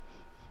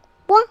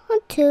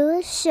to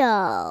a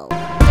show.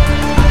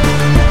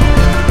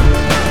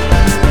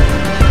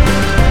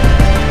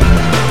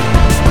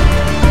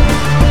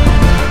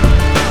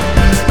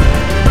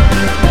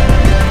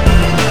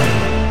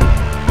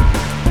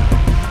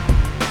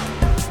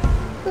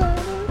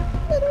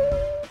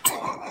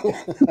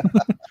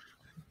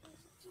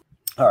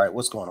 All right,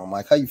 what's going on,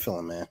 Mike? How you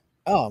feeling, man?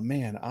 Oh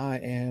man, I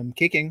am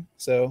kicking,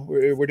 so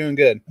we're doing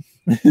good.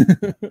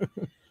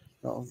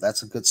 Oh,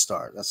 that's a good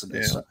start. That's a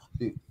good start.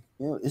 Dude,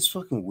 it's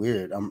fucking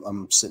weird.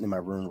 I'm sitting in my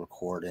room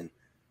recording.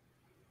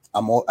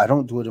 I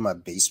don't do it in my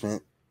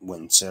basement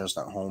when Sarah's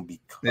not home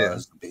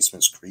because the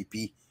basement's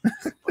creepy.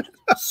 But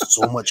it's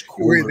so much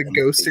cooler. Where the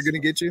ghosts are gonna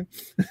get you?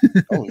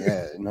 Oh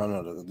yeah,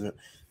 no,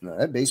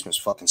 that basement's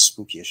fucking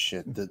spooky as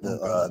shit.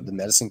 The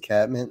medicine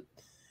cabinet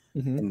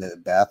in the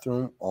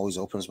bathroom always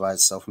opens by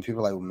itself, and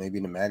people are like, well,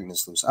 maybe the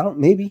magnet's loose. I don't.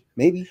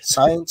 Maybe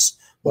science.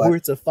 Or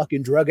it's a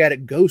fucking drug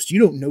addict ghost. You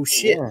don't know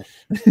shit. Yeah,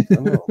 I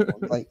know.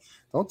 Like,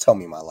 don't tell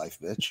me my life,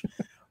 bitch.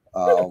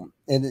 And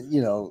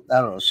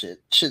I don't know, shit.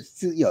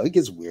 It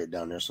gets weird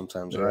down there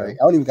sometimes, right?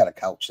 I don't even got a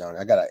couch down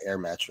there. I got an air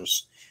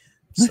mattress.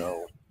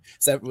 So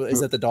is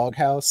that the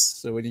doghouse?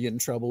 So when you get in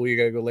trouble, you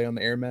gotta go lay on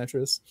the air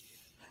mattress.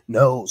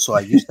 No, so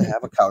I used to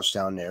have a couch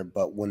down there,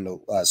 but when the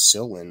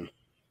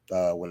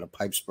when the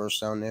pipes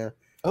burst down there.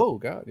 Oh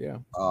God, yeah.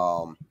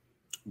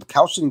 The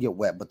couch didn't get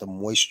wet, but the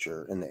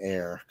moisture in the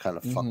air kind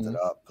of fucked it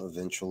up.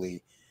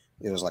 Eventually,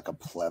 it was like a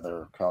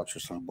pleather couch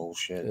or some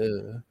bullshit.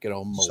 Get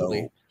all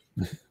moldy.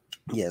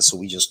 So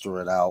we just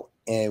threw it out,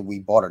 and we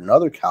bought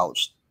another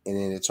couch, and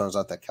then it turns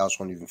out that couch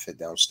won't even fit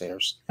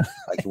downstairs.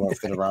 Like, it won't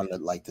fit around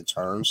the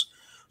turns.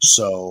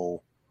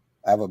 So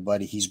I have a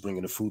buddy; he's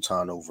bringing a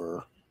futon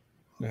over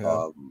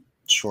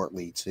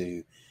shortly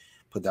to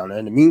put down there.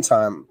 In the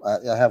meantime,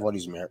 I have all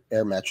these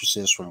air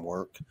mattresses from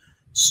work,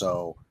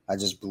 so I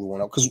just blew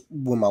one up because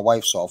when my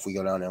wife's off, we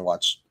go down there and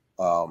watch,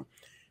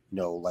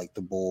 like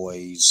The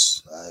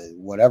Boys,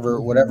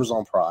 whatever's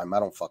on Prime. I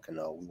don't fucking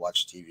know. We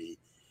watch TV,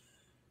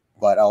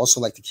 but I also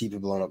like to keep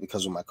it blown up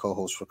because when my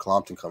co-host for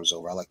Compton comes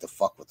over, I like to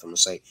fuck with them and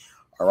say,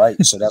 "All right,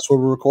 so that's what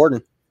we're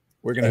recording.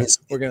 We're gonna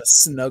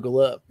snuggle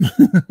up."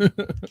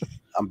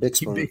 I'm Big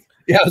Spoon.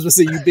 I was gonna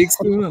say you Big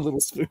Spoon and Little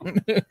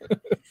Spoon.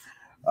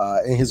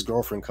 And his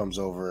girlfriend comes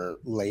over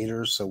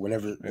later. So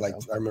whenever,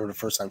 I remember the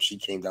first time she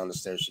came down the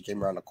stairs, she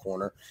came around the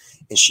corner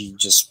and she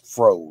just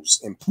froze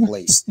in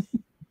place.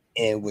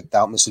 And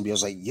without missing a beat, I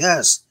was like,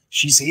 yes,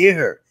 she's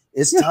here.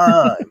 It's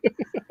time.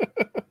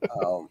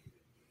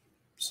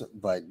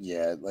 But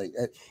yeah, like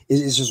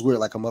it's just weird.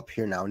 Like, I'm up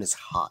here now and it's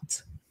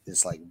hot.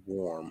 It's like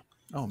warm.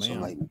 Oh man. So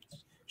I'm like,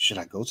 should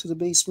I go to the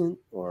basement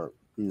or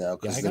no?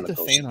 Yeah, I got the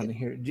fan on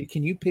here.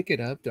 Can you pick it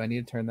up? Do I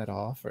need to turn that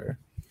off or?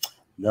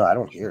 No, I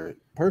don't hear it.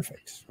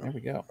 Perfect. There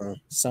we go.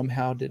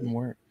 Somehow didn't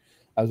work.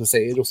 I was gonna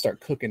say it'll start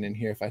cooking in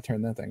here if I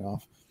turn that thing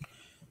off.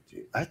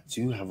 Dude, I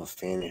do have a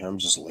fan here. I'm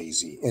just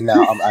lazy, and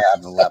now I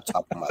have the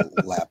laptop on my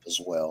lap as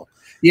well.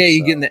 Yeah,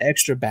 you're getting the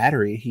extra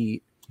battery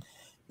heat.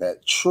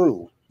 That's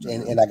true,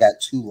 and I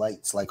got two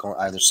lights like on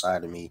either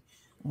side of me.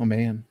 Oh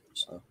man!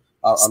 So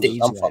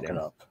I'm fucking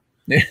up.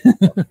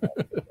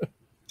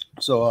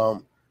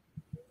 So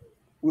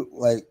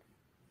like,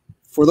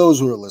 for those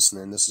who are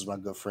listening, this is my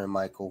good friend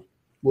Michael.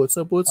 What's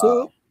up? What's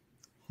up?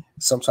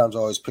 Sometimes I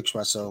always picture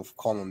myself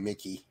calling him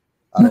Mickey.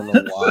 I don't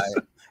know why.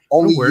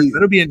 Only you.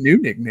 That'll be a new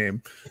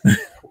nickname.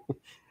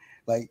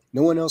 Like,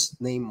 no one else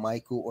named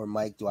Michael or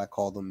Mike do I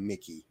call them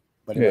Mickey.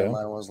 But in my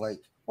mind, I was like,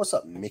 "What's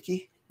up,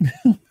 Mickey?"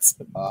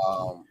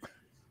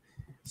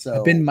 So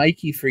I've been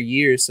Mikey for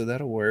years, so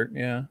that'll work.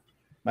 Yeah,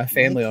 my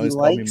family always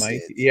called me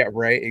Mike. Yeah,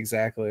 right.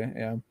 Exactly.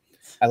 Yeah,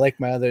 I like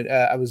my other.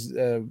 I was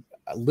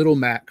Little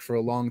Mac for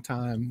a long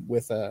time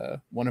with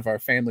one of our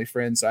family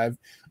friends. So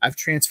I've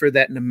transferred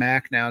that into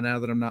Mac now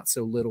that I'm not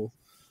so little.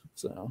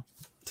 So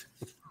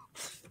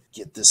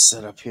get this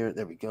set up here.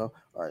 There we go.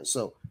 All right.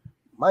 So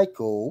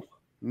Mikey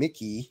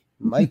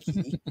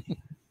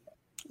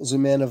is a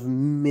man of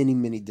many,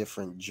 many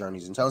different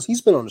journeys and talents.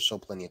 He's been on the show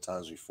plenty of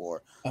times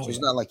before. It's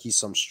not like he's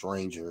some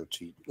stranger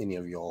to any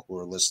of y'all who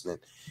are listening.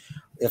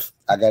 If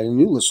I got any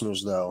new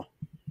listeners though,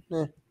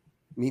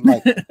 meet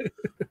Mike.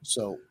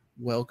 So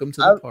welcome to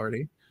the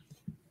party.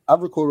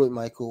 I've recorded with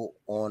Michael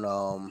on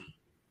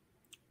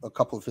a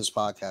couple of his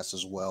podcasts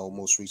as well.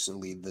 Most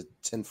recently, the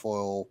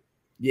Tinfoil.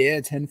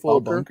 Yeah, Tinfoil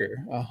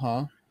Bunker.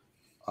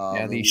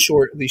 The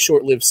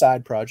short-lived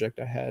side project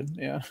I had.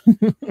 Yeah,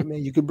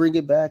 man, you could bring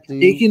it back,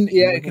 dude.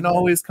 It can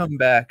always come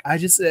back. I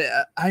just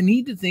I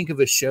need to think of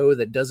a show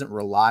that doesn't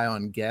rely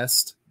on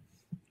guests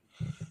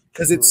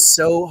because it's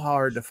so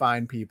hard to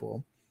find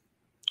people.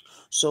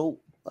 So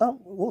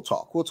we'll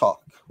talk. We'll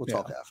talk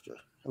after.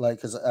 Like,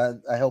 because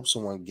I helped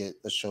someone get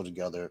a show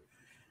together,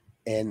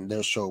 and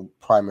their show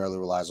primarily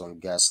relies on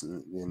guests,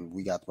 and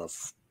we got them a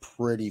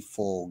pretty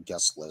full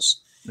guest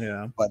list.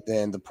 Yeah. But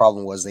then the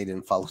problem was they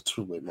didn't follow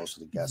through with most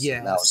of the guests.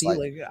 Yeah. See,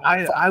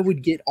 I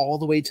would get all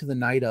the way to the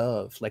night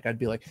of. Like, I'd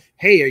be like,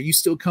 "Hey, are you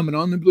still coming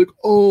on?" They'd be like,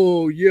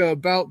 "Oh, yeah,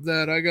 about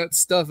that. I got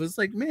stuff." It's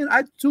like, man,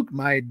 I took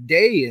my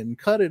day and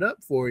cut it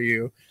up for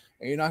you.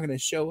 and you're not going to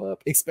show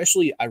up.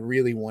 Especially, I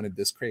really wanted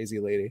this crazy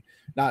lady.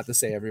 Not to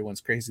say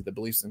everyone's crazy that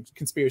believes in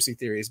conspiracy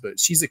theories, but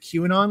she's a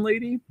QAnon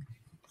lady.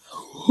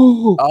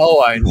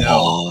 Oh, I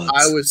know. What?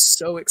 I was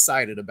so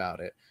excited about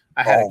it.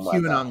 I had a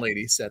QAnon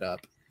lady set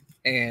up,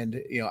 and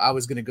I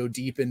was going to go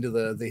deep into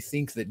they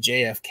think that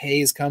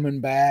JFK is coming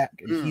back,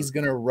 and he's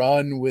going to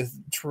run with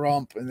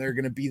Trump, and they're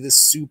going to be this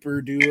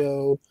super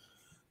duo.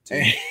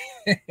 And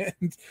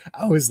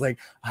I was like,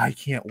 I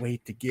can't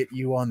wait to get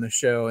you on the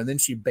show. And then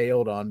she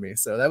bailed on me.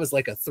 So that was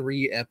like a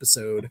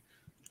 3-episode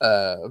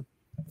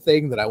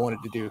thing that I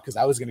wanted to do, because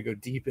I was going to go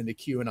deep into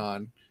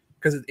QAnon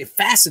because it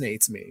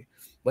fascinates me.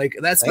 Like,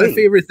 that's my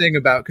favorite thing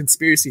about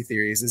conspiracy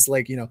theories is,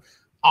 like,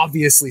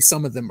 obviously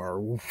some of them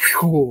are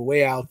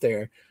way out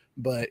there,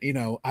 but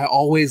I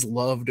always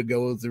love to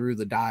go through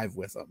the dive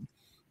with them.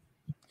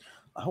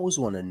 I always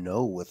want to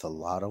know with a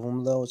lot of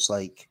them, though. It's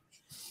like,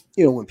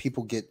 when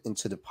people get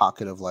into the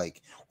pocket of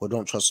like, well,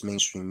 don't trust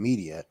mainstream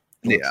media,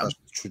 don't trust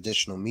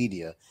traditional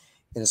media.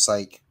 And it's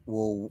like,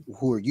 well,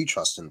 who are you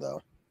trusting,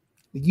 though?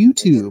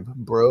 YouTube,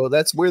 bro.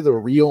 That's where the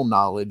real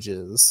knowledge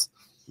is.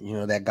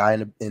 That guy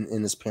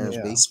in his parents'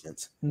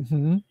 basement.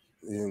 Mm-hmm.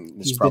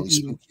 It's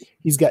probably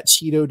he's got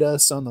Cheeto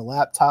dust on the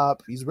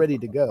laptop. He's ready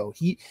to go.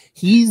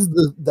 He's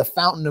the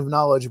fountain of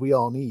knowledge we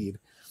all need.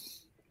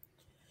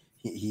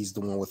 He's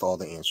the one with all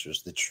the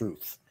answers, the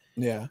truth.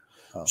 Yeah.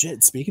 Oh.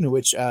 Shit. Speaking of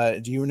which,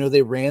 do you know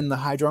they ran the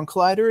Hadron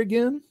Collider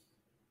again?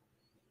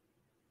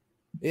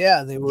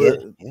 Yeah, they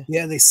were.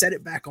 Yeah, they set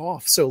it back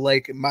off. So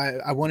like,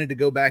 I wanted to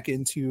go back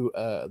into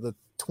the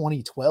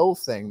 2012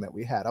 thing that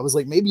we had. I was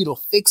like, maybe it'll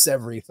fix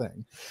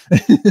everything.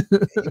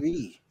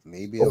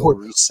 maybe it'll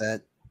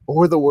reset.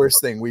 Or the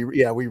worst thing, we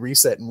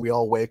reset and we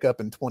all wake up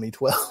in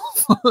 2012.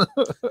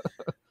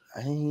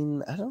 I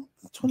mean, I don't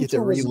get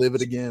to relive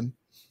it again.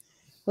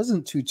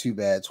 Wasn't too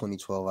bad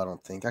 2012. I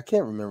don't think. I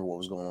can't remember what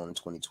was going on in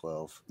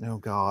 2012. Oh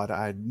God,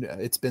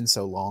 it's been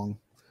so long.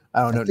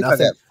 I don't know. I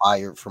got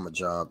fired from a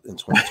job in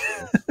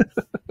 2012.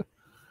 I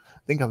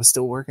think I was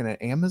still working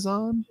at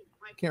Amazon.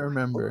 I can't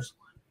remember.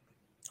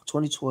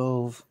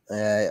 2012.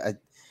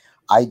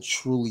 I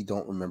truly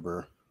don't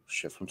remember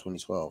shit from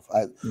 2012.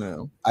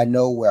 I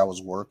know where I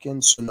was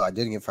working, so no, I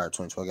didn't get fired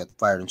in 2012. I got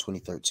fired in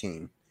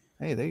 2013.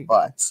 Hey, there you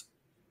go.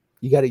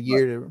 You got a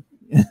year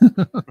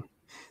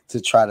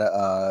to try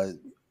to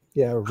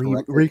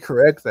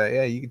recorrect that.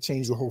 Yeah, you could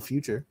change the whole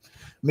future.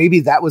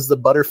 Maybe that was the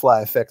butterfly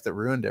effect that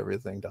ruined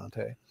everything,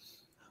 Dante.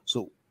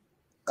 So,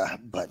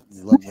 but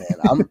look,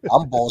 man,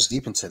 I'm balls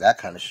deep into that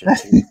kind of shit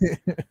too.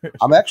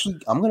 I'm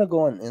gonna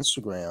go on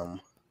Instagram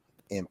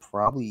and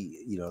probably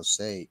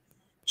say,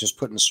 just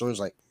put in the stories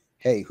like,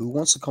 hey, who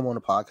wants to come on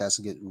the podcast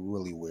and get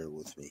really weird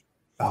with me?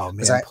 Oh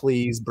man,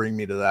 please bring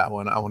me to that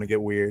one. I want to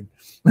get weird.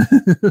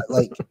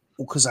 Like,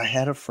 because I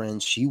had a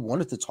friend, she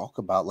wanted to talk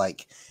about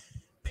like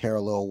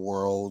parallel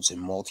worlds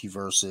and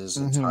multiverses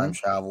and time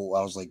travel.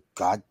 I was like,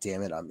 God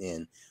damn it, I'm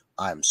in.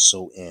 I'm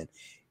so in.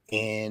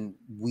 And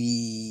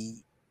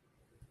we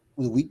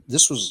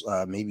this was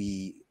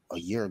maybe a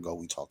year ago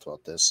we talked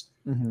about this,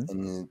 and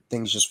then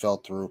things just fell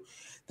through.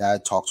 That I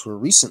talked to her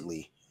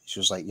recently. She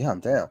was like, yeah,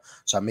 I'm down.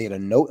 So I made a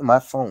note in my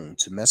phone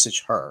to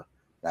message her.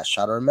 And I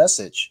shot her a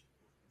message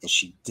and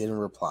she didn't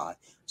reply.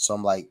 So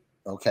I'm like,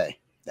 okay,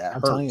 that hurts.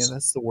 I'm telling you,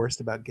 that's the worst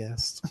about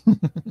guests.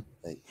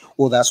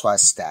 Well, that's why I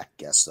stack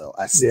guests though.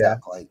 I stack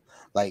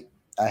like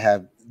I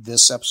have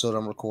this episode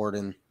I'm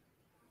recording,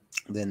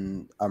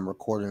 then I'm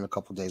recording a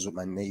couple days with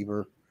my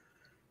neighbor,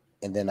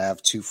 and then I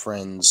have 2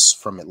 friends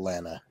from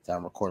Atlanta that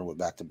I'm recording with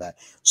back to back.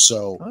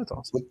 So that's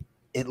awesome.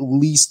 At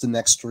least the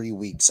next 3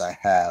 weeks I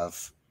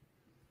have,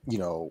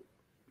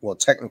 well,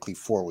 technically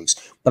 4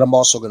 weeks, but I'm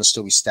also going to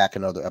still be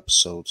stacking other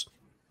episodes.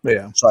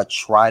 Yeah. So I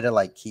try to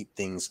like keep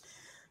things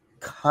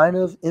kind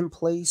of in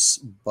place,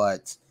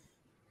 but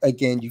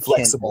again, you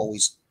can't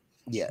always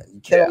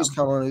always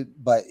count on it.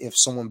 But if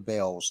someone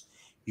bails,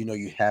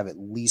 you have at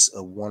least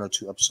a 1 or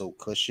 2 episode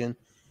cushion.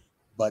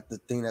 But the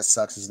thing that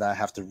sucks is now I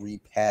have to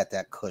repad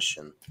that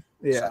cushion.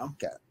 Yeah.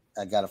 So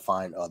I got to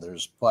find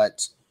others,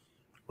 but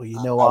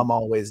well, I'm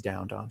always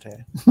down,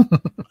 Dante.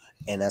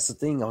 And that's the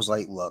thing. I was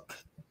like, look,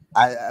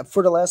 I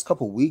for the last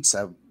couple of weeks,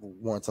 I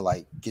wanted to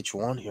like get you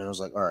on here. And I was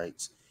like, all right,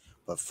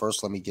 but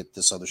first let me get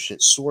this other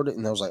shit sorted.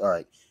 And I was like, all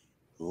right,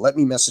 let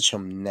me message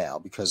him now,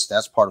 because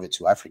that's part of it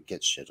too. I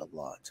forget shit a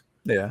lot.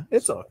 Yeah,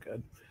 it's all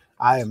good.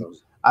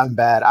 I'm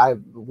bad. I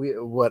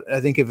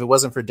think if it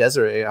wasn't for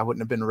Desiree, I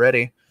wouldn't have been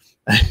ready.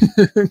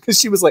 Because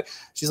she's like,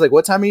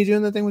 what time are you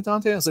doing that thing with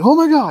Dante? I was like, oh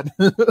my God.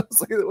 I was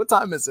like, what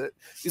time is it?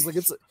 She's like,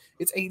 it's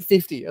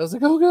 8:50. I was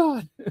like, oh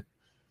God.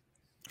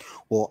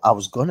 Well, I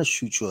was gonna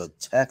shoot you a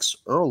text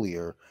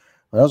earlier,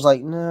 but I was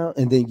like, no.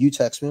 And then you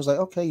text me. I was like,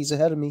 okay, he's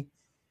ahead of me.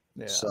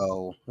 Yeah.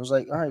 So I was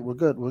like, all right, we're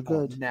good. We're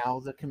good.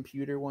 Now the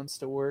computer wants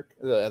to work.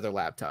 The other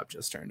laptop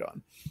just turned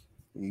on.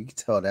 You can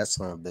tell that's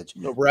son of a bitch,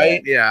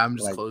 right? Yeah, I'm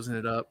just closing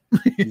it up.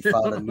 You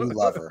found a new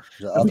lover.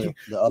 The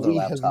other we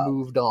laptop have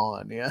moved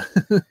on. Yeah.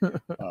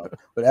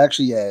 But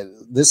actually, yeah,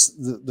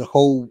 the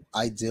whole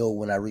ideal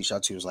when I reached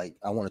out to you was like,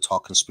 I want to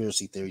talk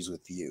conspiracy theories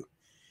with you,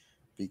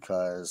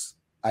 because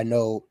I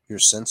know you're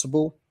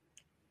sensible,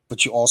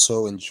 but you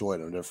also enjoy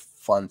them. They're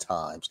fun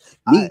times.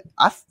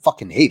 I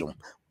fucking hate them,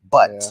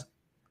 but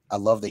I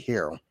love to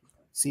hear them.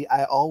 See,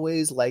 I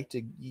always like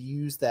to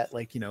use that,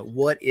 like,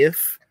 what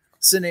if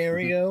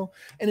scenario.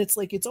 And it's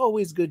like, it's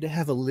always good to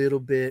have a little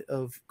bit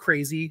of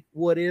crazy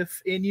what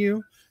if in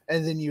you.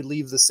 And then you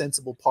leave the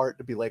sensible part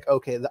to be like,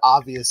 okay,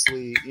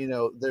 obviously,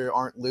 there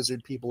aren't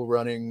lizard people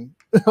running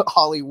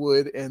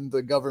Hollywood and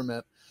the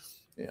government,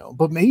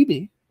 but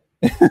maybe.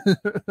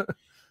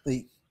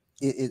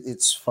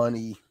 It's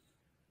funny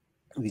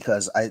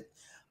because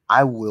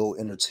I will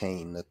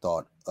entertain the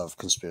thought of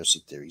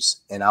conspiracy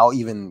theories, and I'll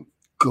even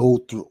go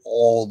through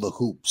all the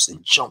hoops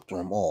and jump through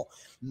them all.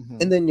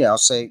 And then I'll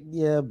say,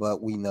 yeah,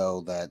 but we know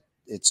that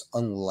it's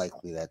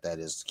unlikely that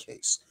is the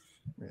case.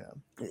 Yeah,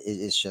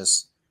 it's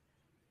just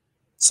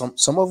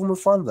some of them are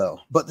fun though,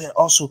 but then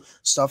also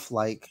stuff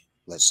like,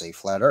 let's say,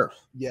 flat Earth.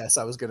 Yes,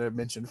 I was going to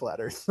mention flat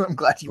Earth. I'm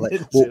glad you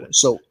mentioned it.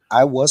 So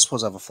I was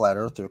supposed to have a flat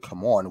Earther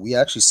come on. We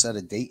actually set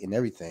a date and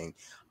everything.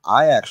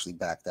 I actually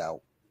backed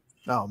out.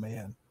 Oh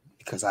man,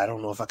 because I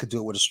don't know if I could do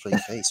it with a straight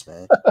face,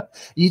 man.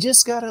 You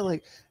just gotta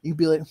you'd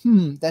be like,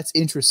 that's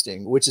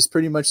interesting, which is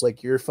pretty much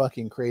like you're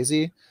fucking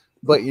crazy,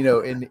 but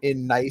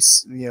in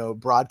nice,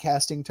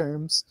 broadcasting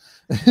terms.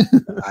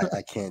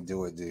 I can't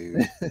do it,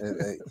 dude.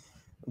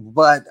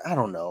 But I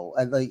don't know.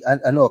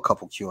 I know a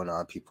couple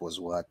QAnon people as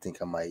well. I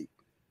think I might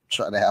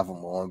try to have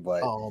them on,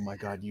 but oh my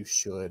god, you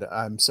should.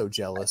 I'm so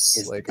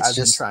jealous. I've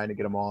been trying to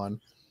get them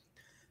on.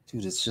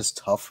 Dude, it's just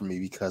tough for me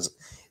because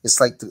it's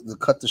like the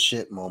cut the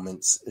shit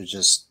moments are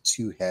just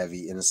too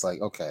heavy, and it's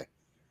like, okay,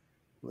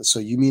 so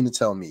you mean to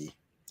tell me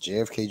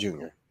JFK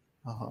Jr.,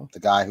 the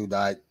guy who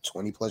died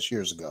 20 plus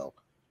years ago?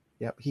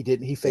 Yep, he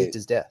didn't. He faked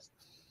his death.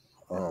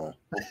 Oh,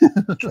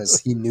 because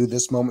he knew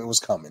this moment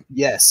was coming.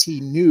 Yes, he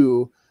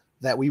knew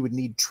that we would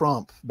need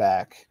Trump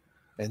back,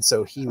 and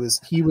so he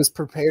was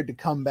prepared to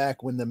come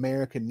back when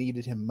America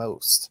needed him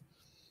most.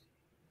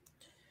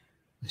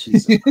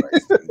 Jesus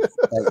Christ.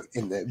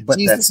 But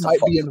Jesus might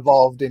be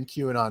involved in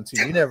QAnon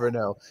too. You never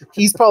know.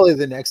 He's probably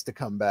the next to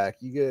come back.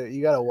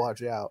 You got to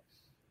watch out.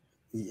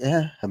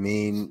 Yeah, I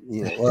mean,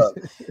 well,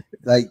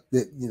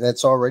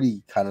 that's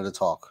already kind of the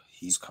talk.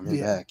 He's coming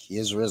back. He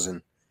is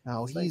risen.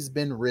 Oh, he's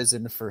been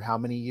risen for how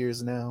many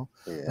years now?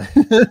 Yeah.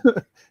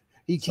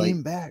 He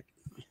came back.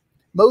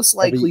 Most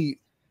likely,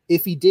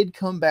 if he did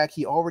come back,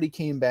 he already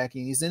came back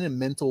and he's in a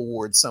mental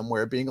ward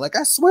somewhere being like,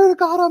 I swear to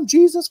God, I'm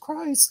Jesus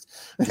Christ.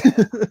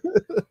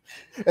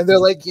 And they're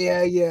like,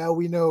 yeah,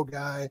 we know,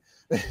 guy.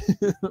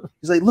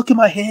 He's like, look at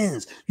my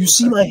hands. You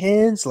see my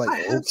hands? Like,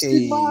 okay.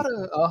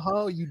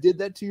 You did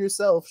that to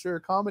yourself. Sure,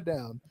 calm it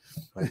down.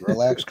 Like,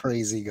 relax,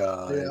 crazy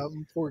guy. Yeah,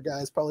 poor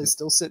guy's probably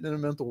still sitting in a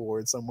mental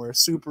ward somewhere,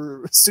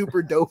 super,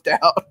 super doped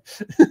out.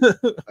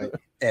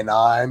 And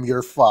I'm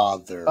your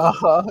father.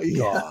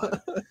 Yeah.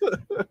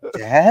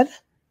 Dad?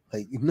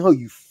 Like, no,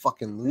 you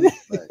fucking lose.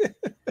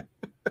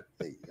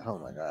 Oh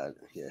my God.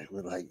 Yeah.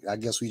 I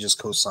guess we just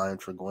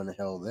co-signed for going to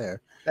hell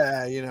there.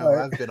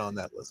 I've been on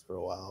that list for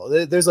a while.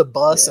 There's a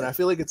bus, and I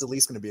feel like it's at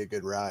least going to be a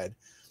good ride.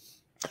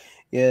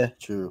 Yeah,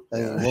 true. I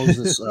mean, what was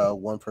this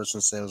one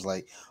person said was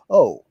like,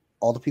 oh,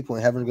 all the people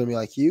in heaven are going to be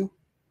like you?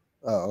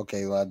 Oh,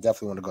 okay. Well, I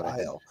definitely want to go to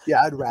hell.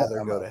 Yeah, I'd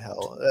rather go to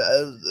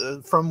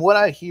hell. From what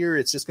I hear,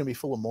 it's just going to be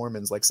full of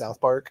Mormons like South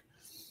Park.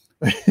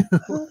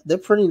 They're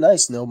pretty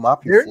nice. They'll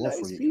mop your floor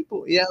for you.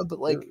 People. Yeah, but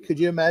could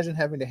you imagine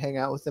having to hang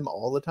out with them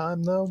all the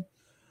time, though?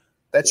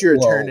 That's your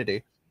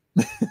eternity.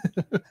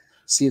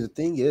 See, the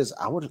thing is,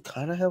 I would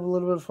kind of have a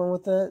little bit of fun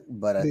with that,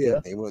 but I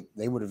think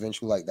they would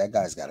eventually like, that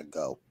guy's got to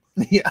go.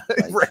 Yeah,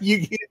 right.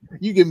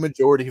 You get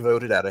majority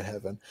voted out of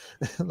heaven.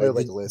 They're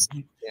like,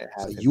 listen,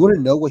 you want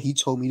to know what he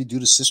told me to do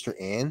to Sister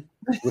Anne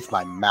with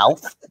my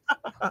mouth?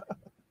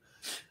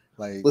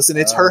 Listen,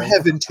 it's her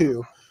heaven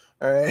too.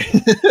 All right.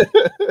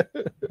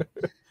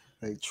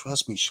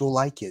 Trust me, she'll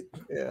like it.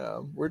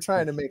 Yeah, we're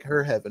trying to make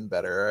her heaven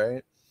better. All right.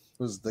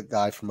 It was the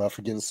guy from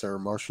Forgetting Sarah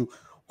Marshall.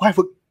 Why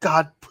would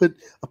God put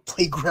a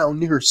playground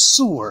near a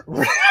sewer?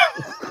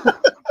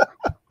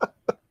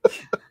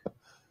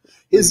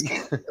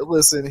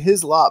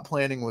 His lot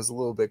planning was a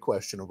little bit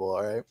questionable.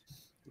 All right.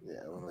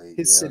 Yeah.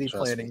 His city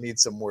planning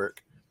needs some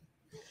work.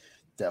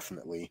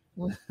 Definitely.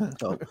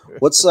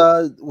 What's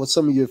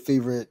some of your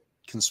favorite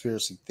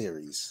conspiracy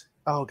theories?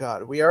 Oh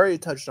God, we already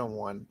touched on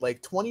one.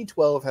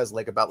 2012 has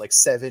about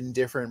 7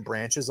 different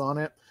branches on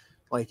it.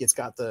 It's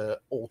got the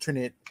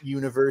alternate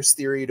universe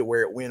theory to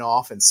where it went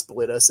off and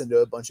split us into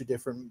a bunch of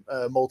different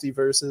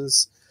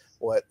multiverses.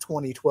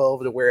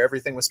 2012 to where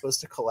everything was supposed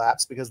to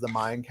collapse because the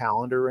Mayan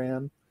calendar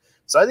ran.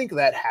 So I think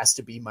that has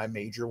to be my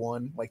major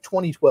one.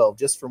 2012,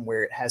 just from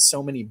where it has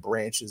so many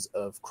branches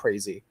of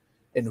crazy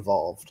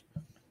involved.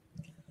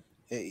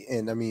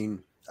 And I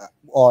mean,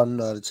 on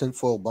the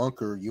Tinfoil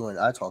Bunker, you and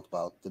I talked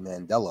about the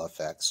Mandela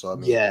effect. So I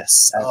mean,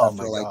 yes, I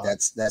feel like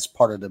that's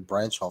part of the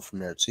branch off from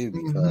there too,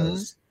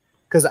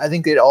 because I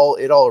think it all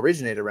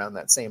originated around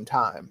that same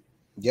time.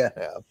 Yeah.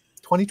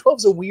 2012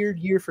 is a weird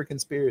year for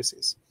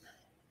conspiracies.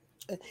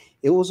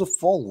 It was a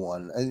full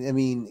one. I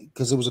mean,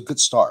 because it was a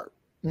good start.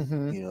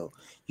 Mm-hmm. You know,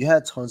 you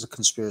had tons of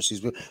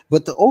conspiracies,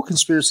 but the old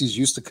conspiracies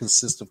used to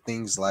consist of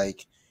things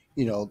like,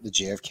 you know, the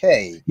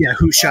JFK. Yeah,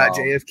 who shot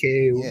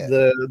JFK? Yeah.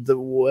 The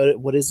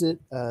what is it?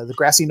 The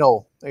grassy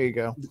knoll. There you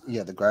go.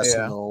 Yeah, the grassy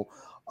knoll.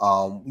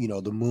 You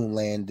know, the moon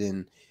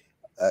landing.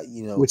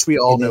 You know, which we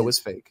all know was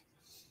fake.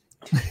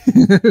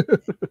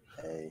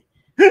 Hey,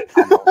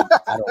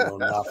 I don't know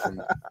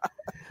nothing.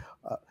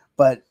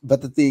 But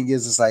the thing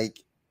is like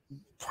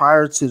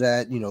prior to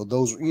that, you know,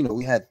 those, you know,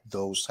 we had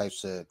those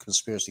types of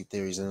conspiracy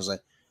theories, and it was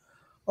like,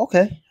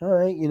 okay, all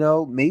right, you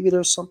know, maybe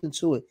there's something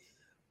to it.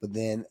 But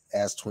then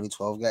as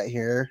 2012 got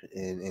here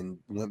and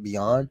went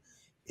beyond,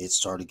 it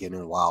started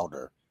getting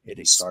wilder.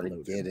 We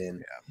started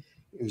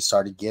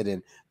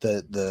getting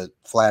the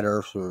flat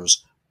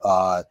earthers.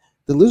 The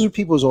lizard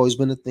people has always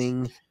been a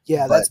thing.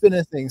 Yeah, that's been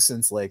a thing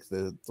since like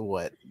the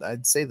what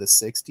I'd say the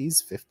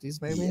 60s,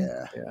 50s, maybe.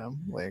 Yeah,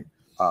 like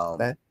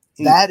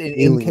that and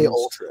MK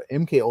Ultra.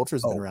 MK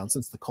Ultra's been around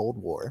since the Cold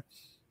War.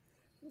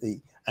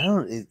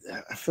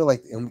 I feel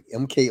like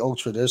MK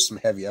Ultra, there's some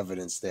heavy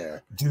evidence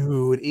there.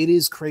 Dude, it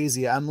is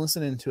crazy. I'm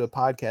listening to a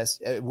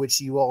podcast,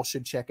 which you all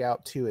should check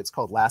out too. It's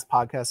called Last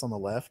Podcast on the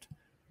Left.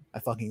 I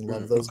fucking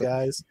love those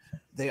guys.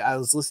 I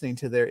was listening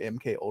to their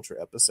MK Ultra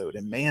episode,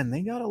 and man,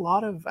 they got a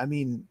lot of, I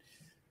mean,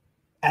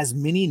 as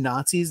many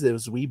Nazis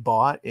as we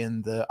bought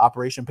in the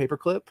Operation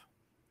Paperclip,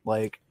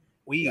 like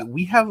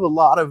we have a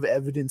lot of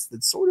evidence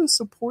that sort of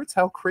supports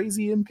how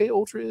crazy MK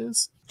Ultra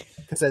is.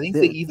 Because I think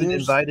they even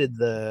invited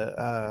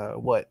the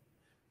what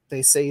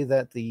they say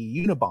that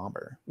the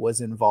Unabomber was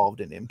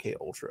involved in MK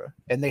Ultra,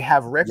 and they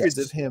have records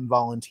of him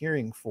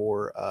volunteering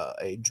for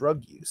a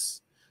drug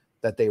use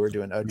that they were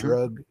doing, a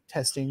drug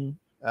testing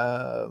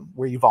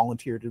where you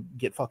volunteer to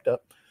get fucked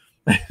up.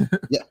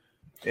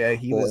 Yeah,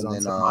 he was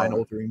on some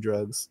mind-altering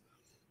drugs.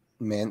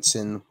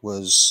 Manson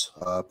was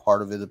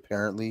part of it,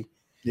 apparently.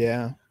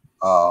 Yeah.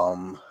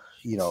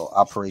 You know,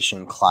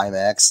 Operation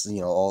Climax,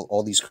 you know,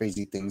 all these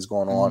crazy things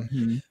going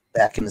on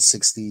back in the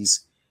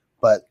 60s.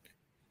 But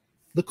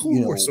the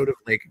Cold War sort of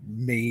like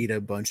made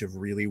a bunch of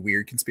really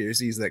weird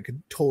conspiracies that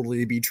could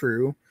totally be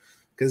true.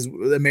 Because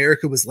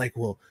America was like,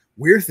 well,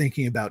 we're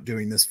thinking about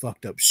doing this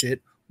fucked up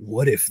shit.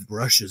 What if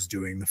Russia's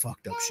doing the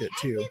fucked up shit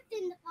too?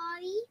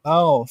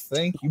 Oh,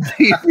 thank you,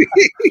 baby.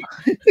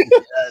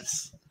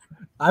 Yes.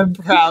 I'm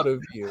proud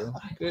of you.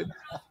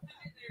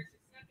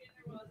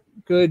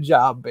 Good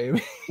job,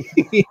 baby.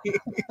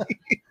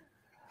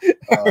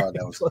 Oh,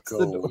 that was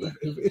gold.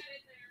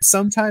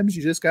 Sometimes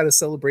you just got to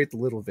celebrate the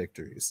little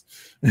victories.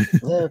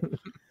 Yeah.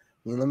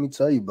 I mean, let me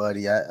tell you,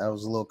 buddy, I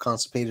was a little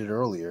constipated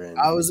earlier. And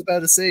I was about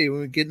to say,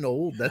 when we're getting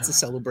old, that's a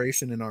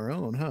celebration in our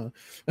own, huh?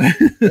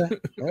 Yeah.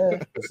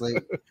 It's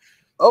like,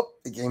 oh,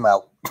 it came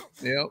out.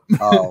 Yep.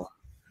 Oh.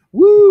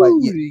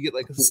 Woo! You get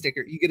like a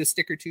sticker. You get a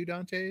sticker too,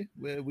 Dante?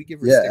 We give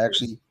her stickers.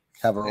 Actually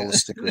have a roll of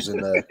stickers in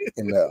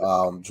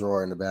the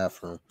drawer in the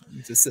bathroom.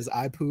 It just says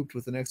 "I pooped"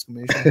 with an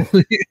exclamation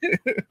point.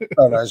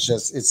 Oh no, it's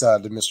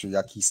the Mr.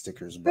 Yucky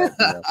stickers, but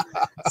you know,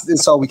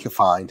 it's all we can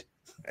find.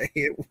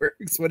 It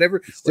works.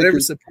 Whatever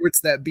supports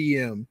that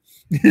BM.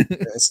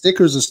 A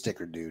sticker's a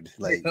sticker, dude.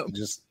 Like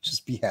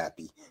just be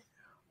happy.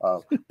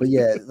 But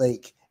yeah,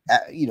 like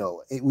you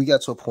know, we got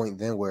to a point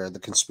then where the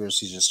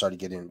conspiracies just started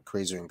getting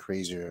crazier and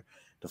crazier.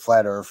 The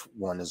flat Earth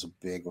one is a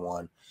big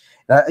one.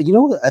 And you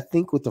know what I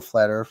think with the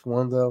flat Earth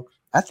one though?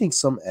 I think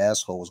some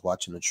asshole was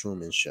watching the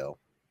Truman Show.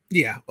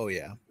 Yeah. Oh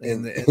yeah.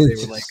 And they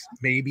were like,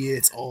 maybe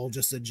it's all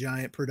just a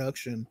giant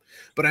production.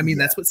 But I mean,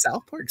 that's what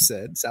South Park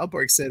said. South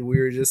Park said we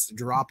were just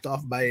dropped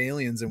off by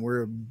aliens and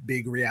we're a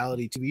big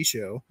reality TV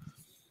show.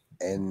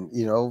 And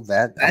you know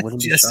that's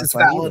just as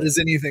valid as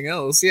anything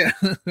else. Yeah.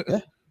 Yeah.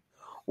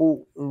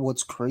 Well,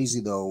 what's crazy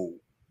though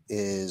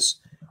is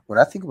when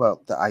I think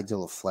about the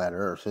ideal of flat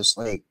Earth, it's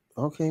like,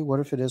 okay, what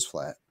if it is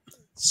flat?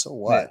 So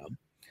what?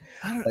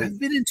 Yeah. I've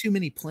been in too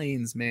many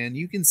planes, man.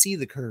 You can see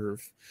the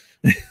curve.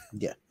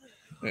 Yeah.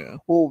 Yeah.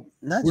 Well,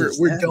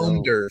 we're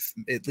domed Earth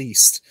at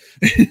least.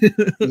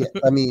 Yeah,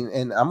 I mean,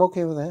 and I'm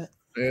okay with that.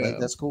 Yeah, like,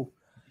 that's cool.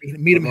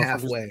 Meet them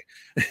halfway.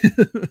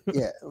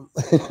 Yeah,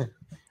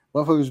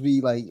 motherfuckers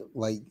be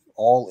like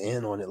all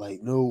in on it.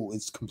 Like, no,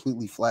 it's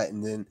completely flat,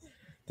 and then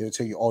they'll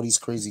tell you all these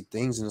crazy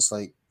things, and it's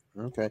like,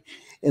 okay.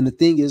 And the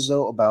thing is,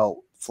 though, about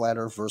flat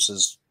Earth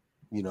versus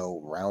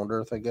round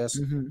Earth, I guess.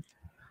 Mm-hmm.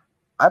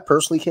 I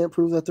personally can't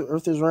prove that the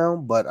Earth is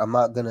round, but I'm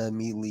not gonna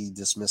immediately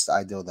dismiss the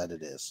idea that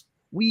it is.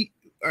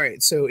 All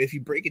right, so if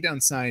you break it down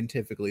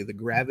scientifically, the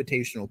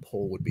gravitational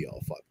pull would be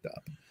all fucked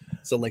up.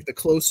 So, like, the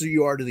closer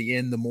you are to the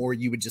end, the more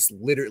you would just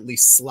literally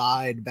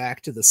slide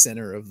back to the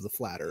center of the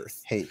flat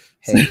Earth. Hey,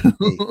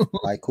 all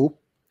right, cool.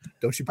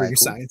 Don't you bring your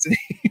science in?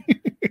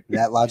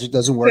 That logic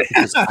doesn't work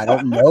because I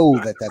don't know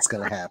that that's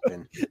going to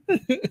happen.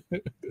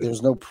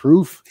 There's no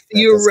proof.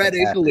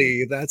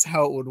 Theoretically, that's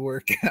how it would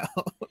work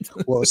out.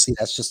 Well, see,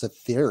 that's just a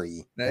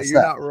theory. No,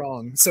 you're not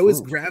wrong. So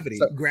is gravity.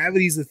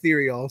 Gravity's a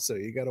theory also.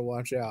 You got to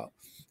watch out.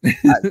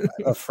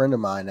 A friend of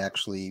mine,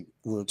 actually,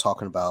 we were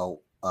talking about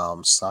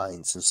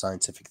science and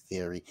scientific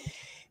theory,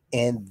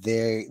 and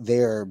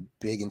they're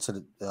big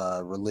into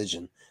the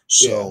religion.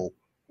 So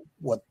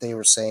what they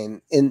were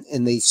saying,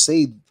 and they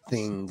say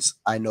things,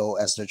 I know,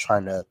 as they're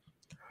trying to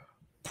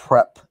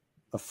prep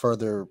a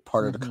further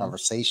part of the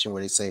conversation,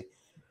 where they say,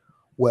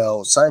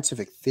 well,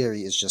 scientific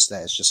theory is just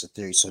that. It's just a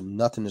theory. So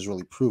nothing is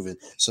really proven.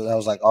 So I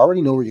was like, I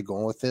already know where you're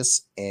going with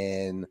this.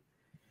 And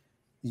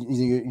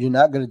you're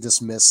not going to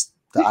dismiss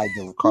the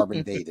idea of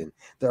carbon dating.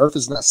 The Earth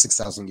is not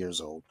 6,000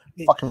 years old.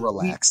 Fucking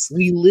relax.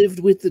 We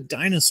lived with the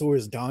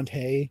dinosaurs,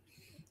 Dante.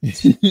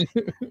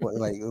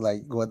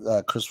 like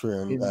what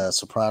Christopher and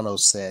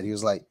Sopranos said. He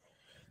was like,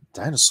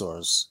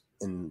 dinosaurs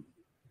and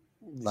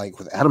like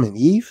with Adam and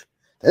Eve?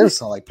 That doesn't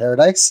sound like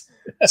paradise.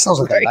 It sounds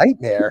like a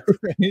nightmare.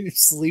 Right. You're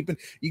sleeping.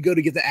 You go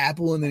to get the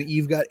apple, and then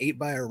Eve got ate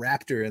by a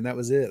raptor, and that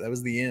was it. That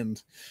was the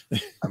end.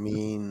 I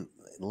mean,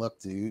 look,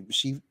 dude.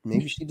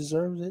 Maybe she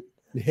deserves it.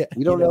 Yeah,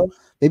 we don't know.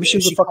 Maybe she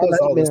was a fucking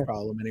nightmare. All this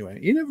problem anyway.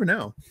 You never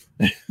know.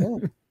 Yeah.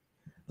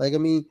 Like, I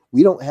mean,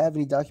 we don't have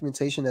any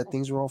documentation that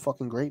things were all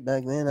fucking great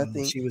back then. I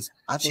think she was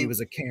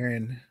a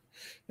Karen.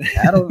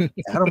 Adam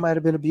might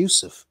have been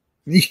abusive.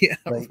 Yeah,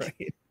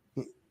 right.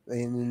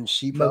 And then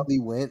she probably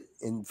went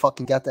and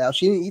fucking got the apple.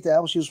 She didn't eat the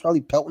apple. She was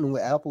probably pelting them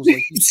with apples.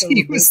 Like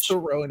she was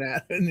throwing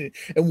at it,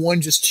 and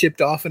one just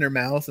chipped off in her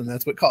mouth, and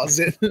that's what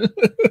caused it.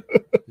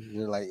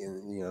 You're like,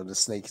 the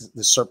snakes,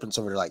 the serpents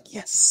over there, like,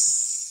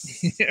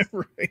 yes, yeah,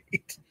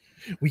 right.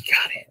 We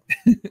got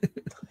it.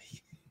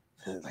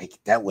 Like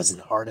that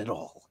wasn't hard at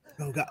all.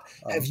 Oh God,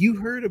 have you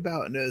heard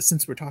about?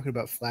 Since we're talking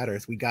about flat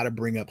Earth, we got to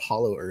bring up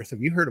Hollow Earth.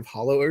 Have you heard of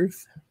Hollow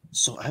Earth?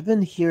 So I've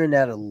been hearing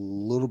that a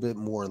little bit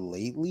more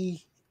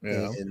lately.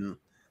 Yeah. And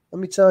let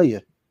me tell you,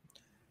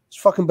 it's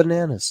fucking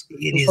bananas.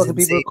 Those fucking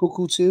people are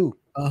cuckoo too.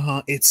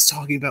 It's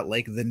talking about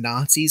like the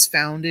Nazis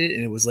found it,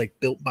 and it was like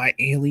built by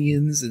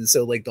aliens, and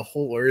so like the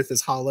whole Earth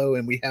is hollow,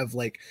 and we have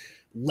like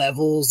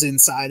levels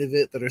inside of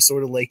it that are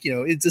sort of like,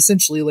 it's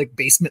essentially like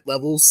basement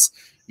levels.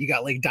 You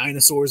got like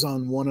dinosaurs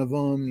on one of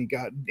them. You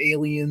got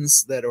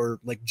aliens that are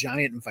like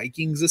giant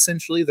Vikings.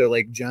 Essentially, they're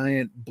like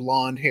giant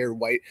blonde hair,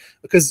 white,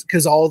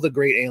 because all the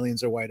great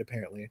aliens are white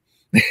apparently.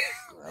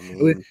 I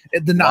mean,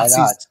 the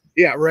Nazis.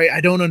 Yeah, right.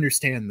 I don't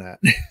understand that.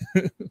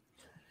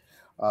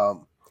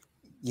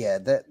 Yeah,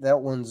 that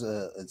one's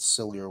a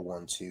sillier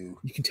one too.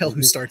 You can tell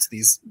who starts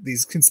these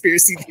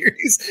conspiracy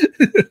theories.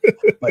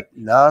 But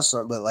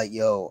like,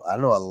 yo, I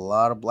know a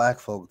lot of black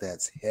folk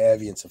that's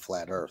heavy into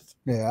flat Earth.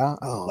 Yeah,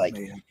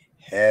 man.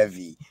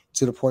 Heavy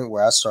to the point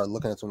where I started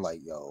looking at them like,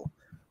 yo,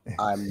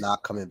 I'm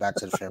not coming back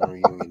to the family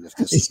reunion if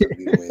this is going to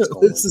be the way it's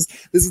going. This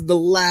is the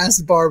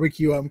last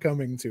barbecue I'm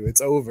coming to.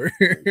 It's over.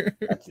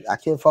 I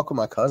can't fuck with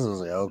my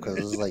cousins, yo, because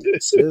it's like,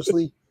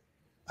 seriously,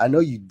 I know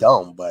you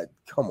dumb, but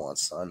come on,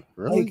 son,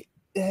 really?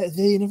 Like,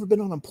 they never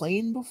been on a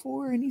plane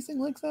before or anything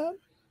like that?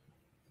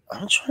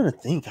 I'm trying to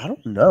think. I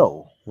don't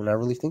know when I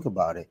really think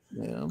about it.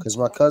 Yeah, because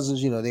my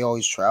cousins, they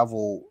always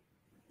travel.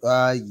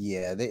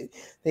 Yeah,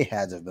 they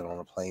had to have been on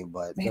a plane,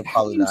 but they're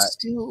probably not.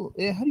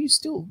 How do you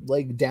still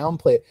like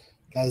downplay it?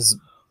 As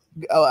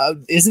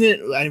isn't it?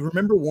 I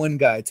remember one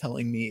guy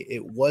telling me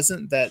it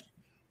wasn't that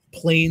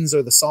planes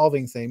are the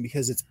solving thing,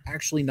 because it's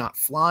actually not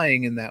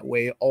flying in that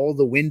way. All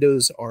the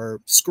windows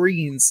are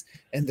screens,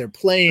 and they're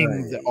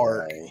playing the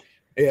arc.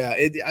 Yeah,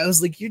 I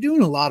was like, you're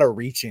doing a lot of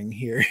reaching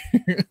here.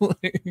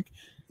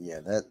 Yeah,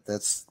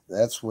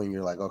 that's when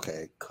you're like,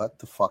 okay, cut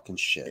the fucking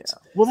shit. Yeah.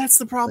 Well, that's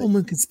the problem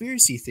with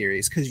conspiracy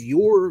theories, because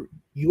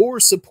you're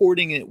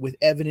supporting it with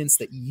evidence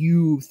that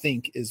you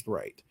think is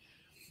right,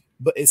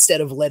 but instead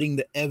of letting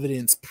the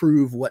evidence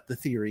prove what the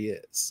theory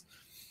is.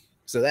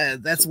 So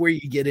that's where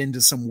you get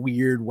into some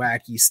weird,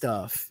 wacky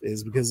stuff,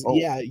 is because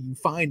you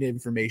find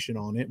information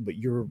on it, but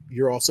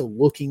you're also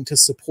looking to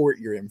support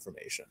your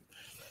information.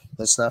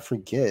 Let's not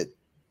forget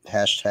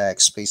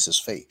 #space is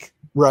fake.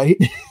 Right.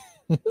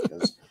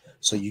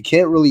 So you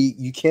can't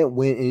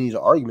win any of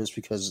the arguments,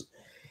 because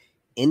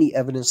any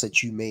evidence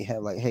that you may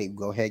have, like, hey,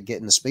 go ahead, get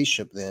in the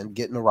spaceship, then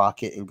get in the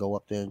rocket and go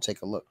up there and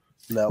take a look.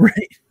 No,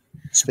 right.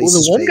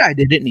 The one guy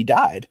did it and he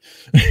died.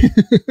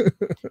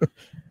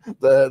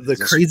 the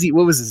crazy,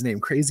 what was his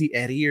name? Crazy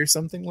Eddie or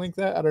something like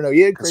that. I don't know.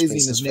 He had crazy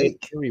in his name.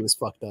 He was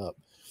fucked up.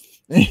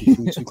 He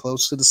flew too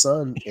close to the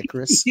sun,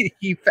 Icarus.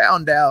 He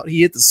found out.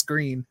 He hit the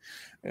screen.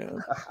 Yeah.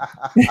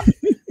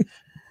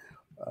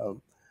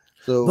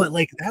 But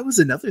like, that was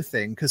another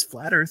thing, because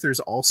flat earthers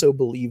also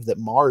believe that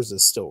Mars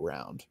is still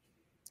round,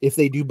 if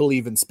they do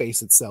believe in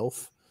space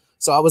itself.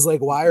 So I was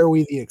like, why are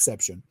we the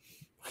exception?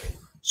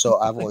 So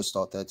I've always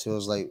thought that too. I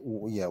was like,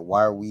 yeah,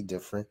 why are we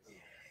different?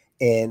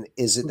 And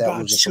is it that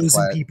we're just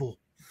chosen people?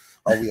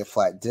 Are we a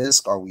flat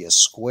disc? Are we a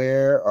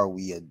square? Are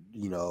we a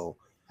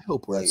I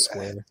hope we're a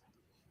square.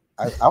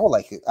 I would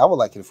like it. I would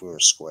like it if we were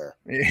a square.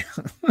 Yeah.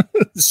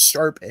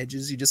 Sharp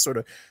edges. You just sort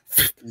of.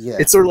 Yeah.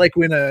 It's sort of like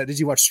when did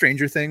you watch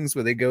Stranger Things,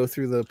 where they go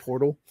through the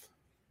portal?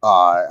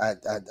 I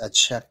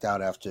checked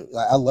out after.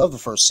 I love the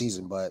first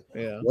season, but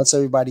once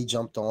everybody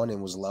jumped on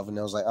and was loving it,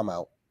 I was like, I'm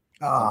out.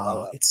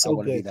 It's so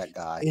good. Be that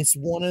guy. It's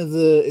one of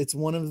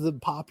the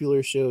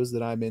popular shows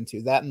that I'm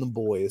into. That and The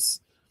Boys.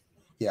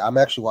 Yeah, I'm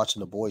actually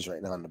watching The Boys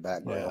right now in the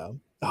background.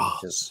 Yeah.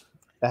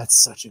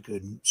 That's such a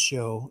good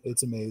show.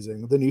 It's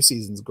amazing. The new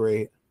season's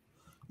great.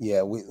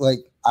 Yeah,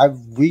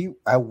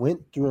 I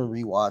went through and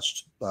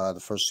rewatched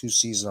the first 2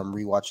 seasons. I'm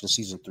rewatching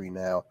season 3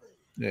 now.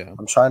 Yeah,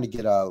 I'm trying to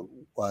get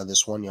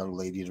this one young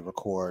lady to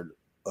record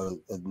a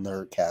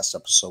Nerdcast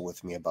episode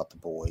with me about The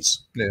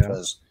Boys,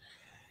 because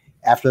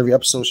after every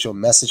episode she'll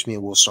message me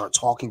and we'll start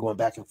talking, going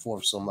back and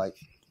forth. So I'm like,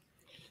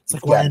 it's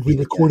like, why aren't we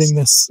recording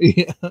this?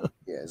 Yeah,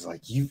 it's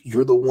like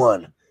you're the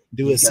one.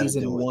 Do a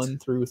season 1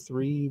 through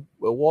 3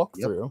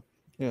 walkthrough.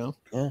 Yep.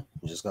 Yeah,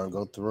 I'm just gonna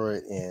go through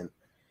it, and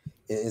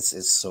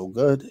it's so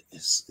good.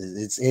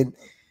 It's in.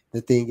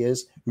 The thing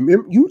is,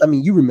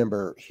 you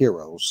remember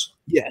Heroes?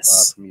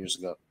 Yes, from years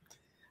ago.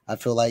 I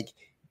feel like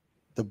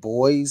The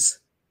Boys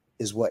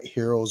is what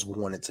Heroes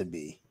wanted to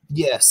be.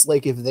 Yes,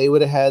 like if they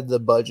would have had the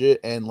budget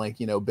and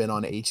been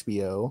on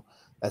HBO,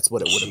 that's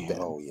what it would have been.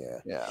 Oh yeah.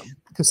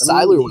 Because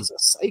Siler was a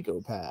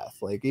psychopath.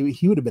 Like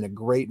he would have been a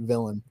great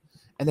villain,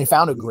 and they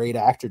found a great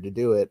actor to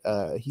do it.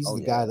 He's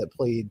the guy that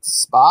played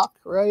Spock,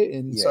 right,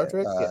 in Star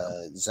Trek.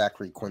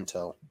 Zachary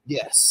Quinto.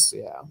 Yes,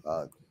 yeah.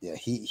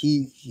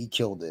 He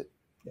killed it.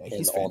 Yeah,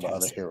 and all the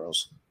other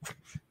heroes.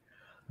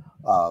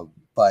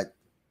 But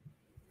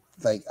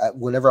like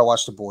whenever I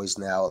watch The Boys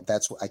now,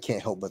 that's what I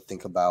can't help but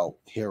think about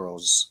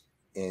Heroes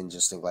and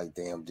just think like,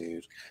 damn,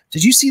 dude.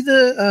 Did you see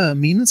the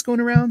meme that's going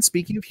around?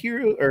 Speaking of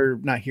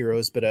not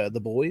heroes, but The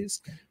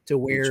Boys, to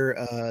where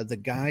the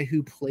guy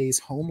who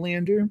plays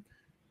Homelander,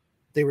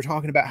 they were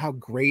talking about how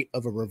great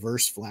of a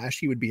Reverse Flash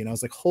he would be, and I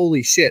was like,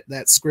 holy shit,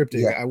 that's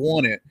scripted. Yeah. I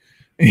want it.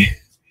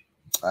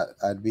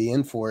 I'd be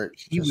in for it.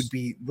 He would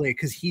be like,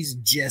 because he's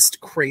just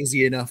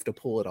crazy enough to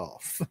pull it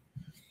off.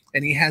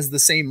 And he has the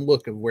same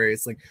look of where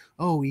it's like,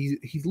 oh, he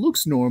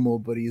looks normal,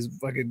 but he's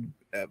fucking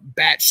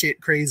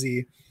batshit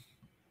crazy,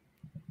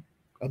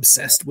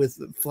 obsessed with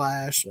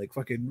Flash, like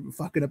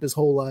fucking up his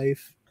whole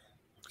life.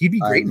 He'd be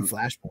great in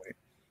Flashpoint.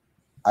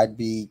 I'd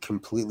be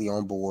completely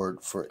on board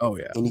for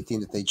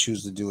anything that they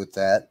choose to do with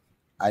that.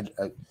 I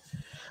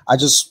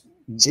just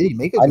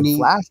make a good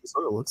Flash. It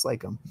sort of looks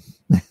like him.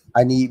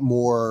 I need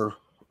more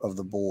of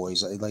The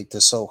Boys. I like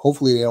this, so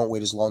hopefully they don't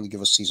wait as long to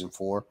give us season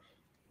 4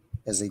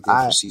 as they did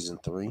for season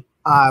 3.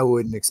 I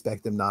wouldn't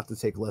expect them not to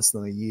take less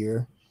than a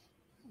year.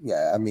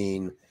 Yeah, I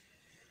mean,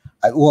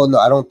 I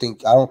don't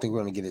think we're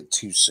going to get it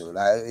too soon.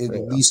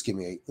 At least give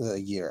me a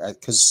year,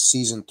 because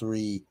season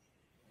 3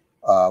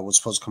 was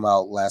supposed to come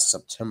out last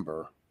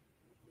September.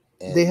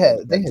 And they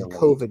had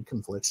COVID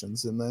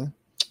conflictions in there.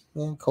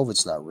 Yeah,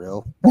 COVID's not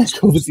real.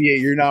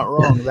 You're not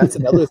wrong. That's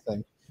another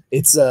thing.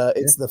 It's the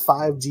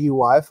 5G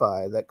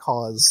Wi-Fi that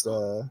caused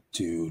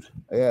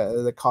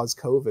that caused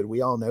COVID.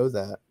 We all know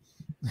that.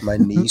 My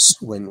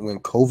niece, when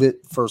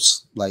COVID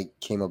first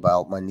came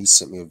about, my niece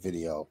sent me a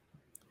video.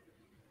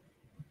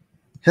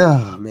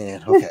 Oh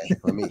man, okay.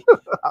 Let me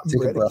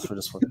take a breath for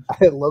this one.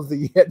 I love that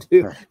you had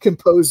to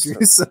compose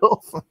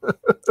yourself.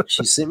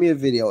 She sent me a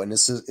video, and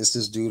it's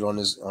this dude on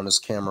his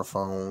camera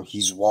phone.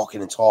 He's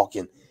walking and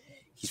talking.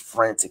 He's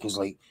frantic. He's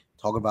like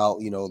talking about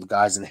the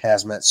guys in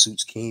hazmat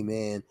suits came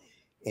in,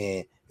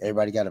 and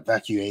everybody got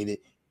evacuated,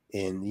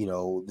 and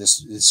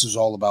this is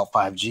all about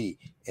 5G.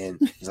 And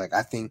he's like,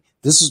 I think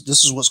this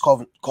is what's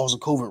causing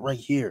COVID right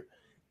here.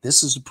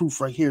 This is the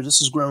proof right here.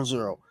 This is ground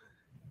zero.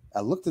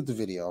 I looked at the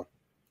video,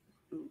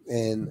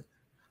 and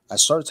I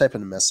started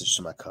typing a message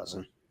to my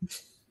cousin,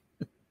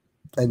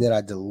 and then I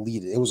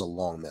deleted it. It was a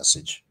long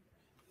message,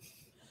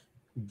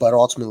 but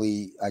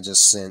ultimately I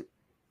just sent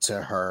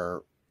to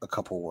her a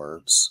couple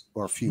words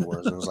or a few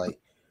words. And it was like,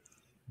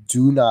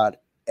 do not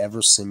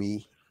ever send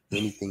me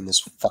anything this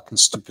fucking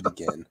stupid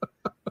again.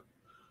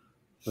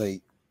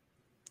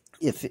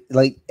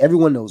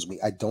 Everyone knows me,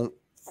 I don't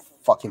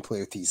fucking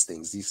play with these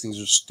things. These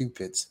things are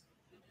stupid.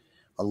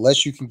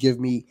 Unless you can give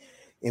me,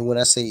 and when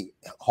I say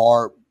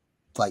hard,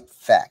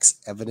 facts,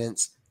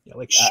 evidence. Yeah,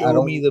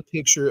 show me the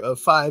picture of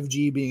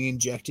 5G being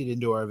injected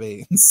into our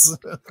veins.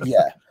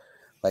 Yeah.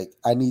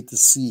 I need to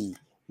see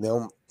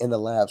them in the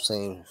lab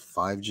saying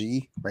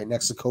 5G right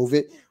next to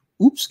COVID.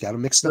 Oops, got to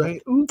mix it up.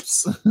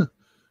 Oops.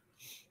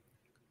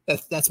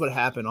 That's what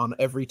happened on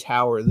every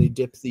tower. They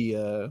dip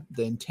the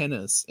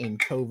antennas in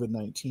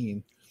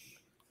COVID-19,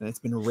 and it's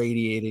been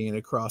radiating it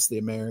across the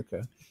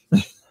America.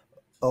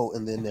 Oh,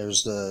 and then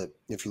there's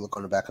if you look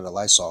on the back of the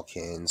Lysol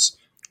cans,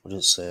 what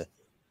does it say?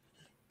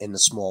 In the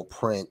small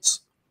print,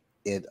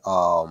 it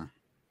helps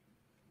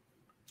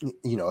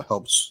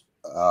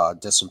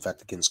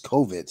disinfect against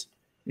COVID.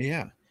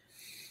 Yeah.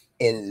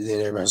 And then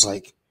everybody's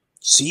like,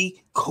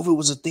 see, COVID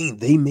was a thing.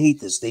 They made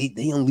this. They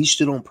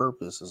unleashed it on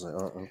purpose. It's like,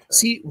 oh, okay.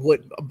 See,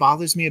 what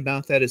bothers me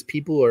about that is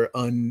people are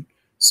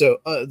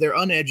they're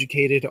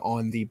uneducated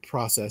on the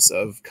process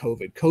of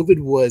COVID. COVID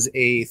was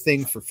a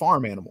thing for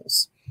farm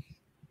animals.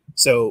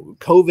 So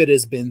COVID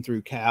has been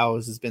through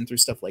cows, has been through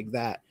stuff like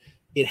that.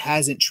 It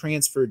hasn't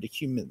transferred to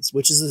humans,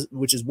 which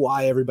is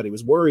why everybody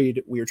was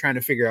worried. We were trying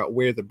to figure out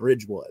where the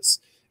bridge was,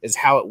 is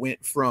how it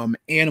went from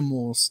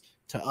animals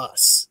to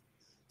us.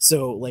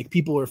 So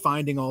people are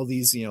finding all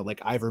these,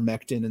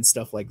 ivermectin and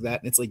stuff like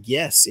that. And it's like,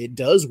 yes, it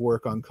does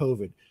work on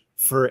COVID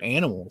for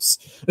animals.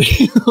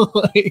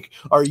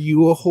 Are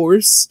you a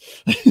horse?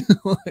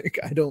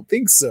 I don't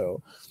think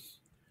so.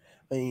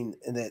 I mean,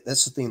 and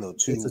that's the thing though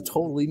too. It's a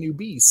totally new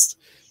beast.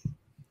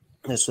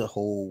 That's the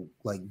whole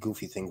like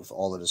goofy thing with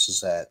all of this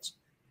is that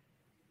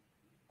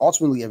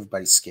ultimately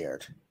everybody's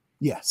scared.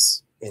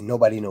 Yes. And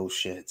nobody knows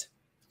shit.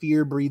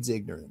 Fear breeds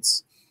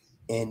ignorance.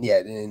 And yeah,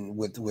 and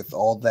with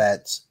all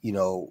that, you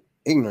know,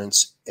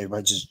 ignorance,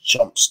 everybody just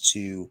jumps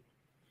to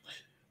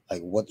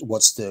like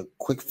what's the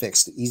quick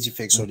fix, the easy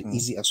fix, or the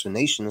easy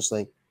explanation. It's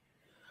like,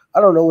 I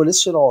don't know, when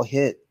this shit all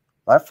hit,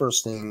 my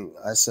first thing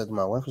I said to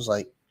my wife was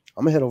like,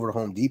 I'm gonna head over to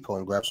Home Depot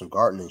and grab some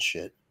gardening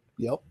shit.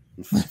 Yep.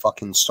 And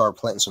fucking start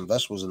planting some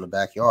vegetables in the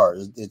backyard.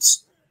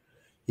 It's,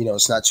 you know,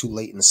 it's not too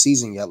late in the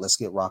season yet. Let's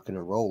get rocking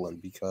and rolling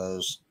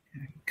because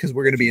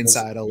we're going to be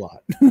inside a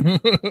lot.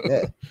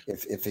 Yeah.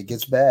 If it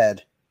gets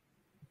bad,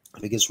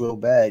 if it gets real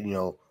bad, you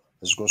know,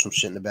 let's grow some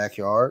shit in the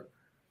backyard.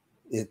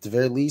 At the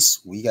very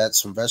least, we got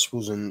some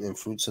vegetables and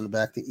fruits in the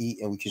back to eat,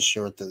 and we can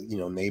share with the, you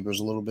know, neighbors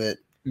a little bit.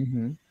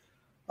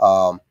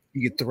 Mm-hmm.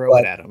 You could throw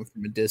it at them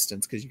from a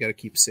distance because you got to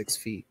keep 6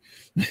 feet.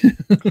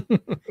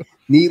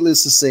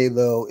 Needless to say,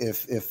 though,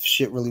 if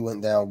shit really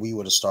went down, we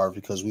would have starved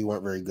because we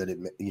weren't very good at,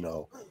 you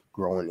know,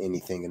 growing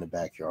anything in the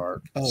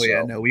backyard. Oh,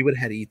 yeah, no, we would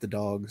have had to eat the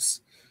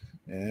dogs.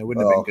 Yeah, it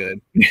wouldn't have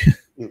been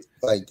good.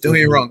 Like, don't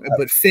get me wrong,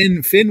 but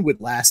Finn would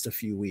last a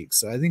few weeks,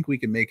 so I think we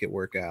can make it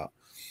work out.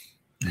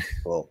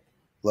 Well,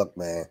 look,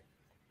 man,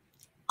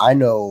 I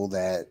know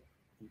that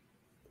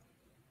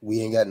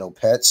we ain't got no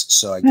pets,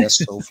 so I guess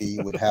Sophie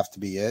would have to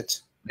be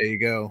it. There you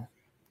go.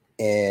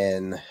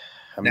 And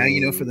now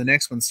you know for the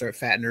next one, start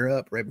fattening her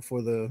up right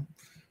before the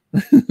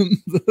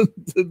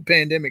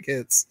pandemic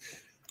hits.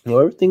 You know,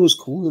 everything was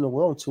cool in the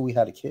world until we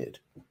had a kid.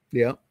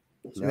 Yeah.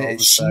 Man,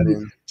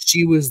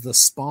 she was the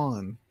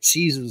spawn.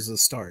 She was the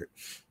start.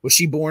 Was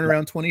she born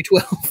around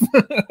 2012?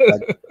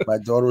 my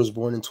daughter was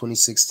born in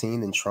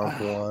 2016, and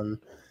Trump won.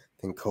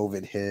 Then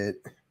COVID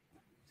hit.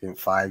 Then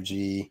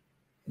 5G.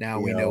 Now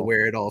we know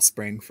where it all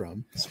sprang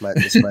from. It's my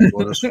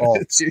daughter's fault.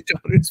 It's your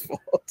daughter's fault.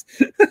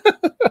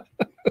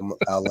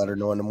 I'll let her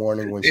know in the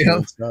morning when she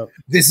wakes up.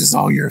 This is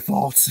all your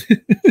fault.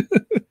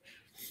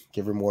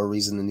 Give her more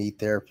reason to need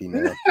therapy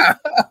now,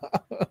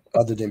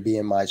 other than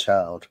being my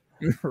child.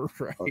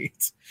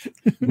 Right.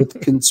 With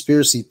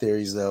conspiracy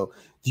theories, though,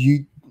 do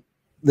you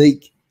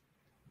like?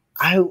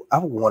 I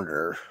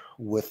wonder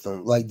with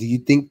them. Like, do you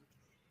think,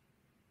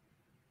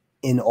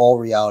 in all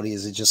reality,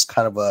 is it just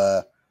kind of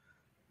a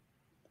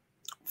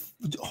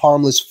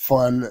harmless,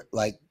 fun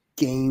like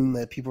game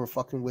that people are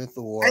fucking with?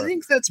 Or I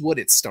think that's what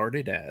it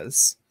started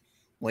as.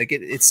 Like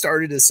it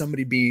started as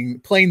somebody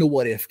playing the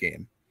what if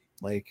game.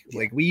 Like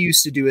we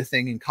used to do a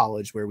thing in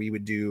college where you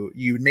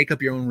would make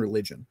up your own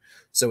religion.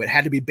 So it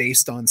had to be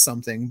based on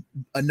something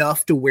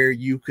enough to where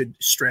you could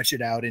stretch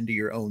it out into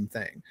your own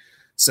thing.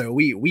 So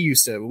we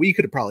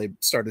could have probably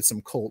started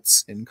some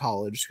cults in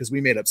college because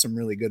we made up some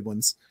really good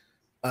ones.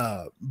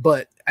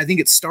 But I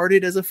think it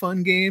started as a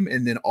fun game,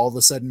 and then all of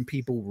a sudden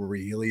people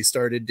really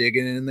started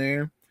digging in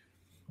there.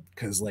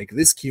 Because like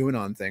this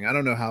QAnon thing, I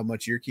don't know how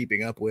much you're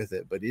keeping up with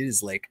it, but it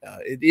is like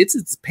it's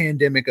its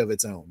pandemic of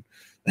its own.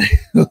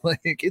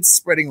 Like it's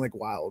spreading like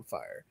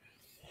wildfire.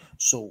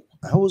 So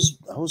I was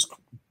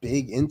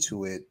big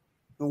into it.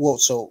 Well,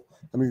 so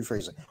let me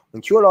rephrase it.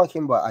 When QAnon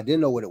came about, I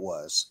didn't know what it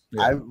was.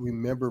 Yeah. I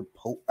remember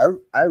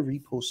I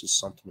reposted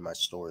something in my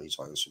stories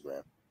on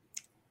Instagram,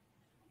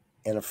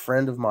 and a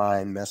friend of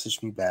mine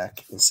messaged me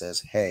back and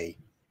says, "Hey,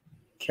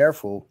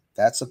 careful,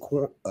 that's a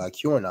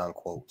QAnon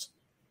quote."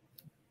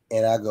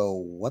 And I go,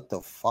 "What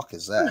the fuck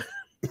is that?"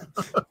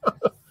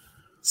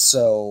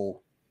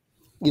 So,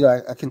 you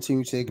know, I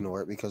continue to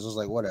ignore it because it was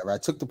like, whatever. I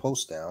took the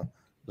post down.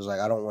 It was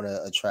like, I don't want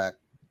to attract,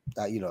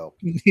 you know.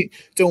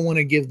 Don't want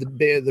to give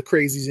the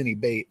crazies any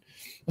bait.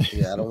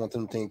 Yeah, I don't want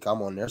them to think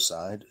I'm on their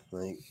side.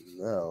 Like,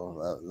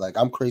 no, like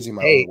I'm crazy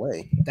my own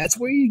way. That's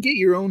where you get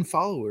your own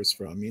followers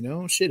from, you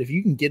know? Shit, if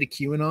you can get a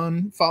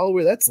QAnon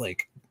follower, that's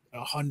like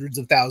hundreds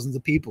of thousands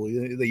of people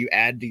that you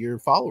add to your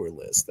follower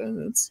list.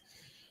 That's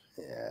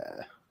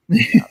yeah.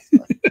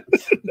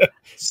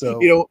 So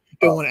you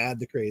don't want to add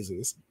the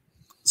crazies.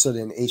 So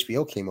then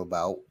HBO came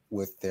about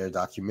with their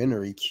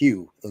documentary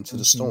Q, Into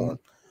the Storm.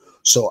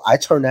 So I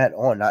turned that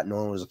on, not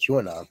knowing it was a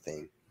QAnon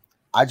thing.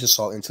 I just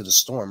saw Into the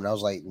Storm, and I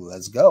was like,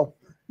 let's go.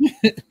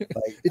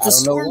 Like, it's a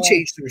storm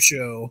chaser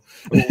show.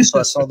 So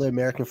I saw the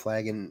American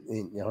flag, and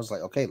I was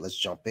like, okay, let's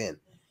jump in.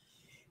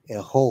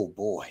 And oh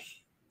boy,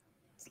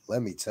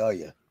 let me tell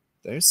you,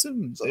 there's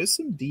some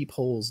deep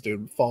holes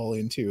to fall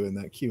into in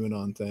that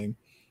QAnon thing.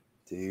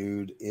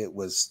 Dude, it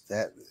was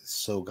that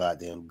so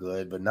goddamn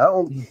good. But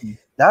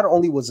not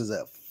only was it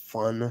a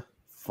fun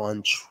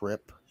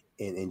trip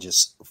and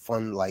just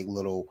fun like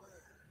little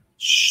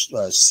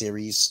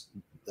series,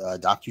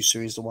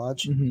 docu-series to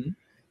watch.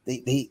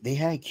 They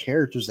had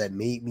characters that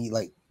made me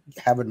like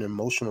have an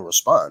emotional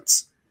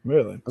response.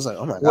 Really? I was like,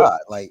 oh my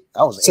god, like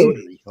I was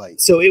angry. Like,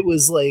 so it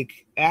was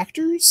like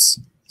actors.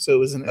 So it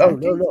was an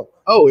no.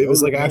 Oh, it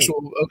was like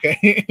actual.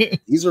 Okay,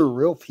 these are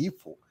real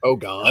people. Oh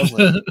god.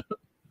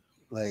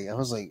 I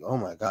was like, oh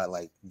my god,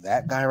 like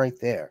that guy right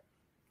there,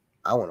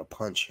 I want to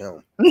punch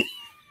him.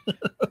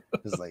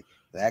 It's like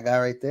that guy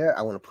right there,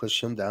 I want to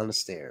push him down the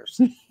stairs.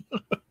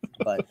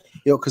 But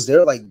because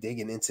they're like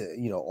digging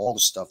into all the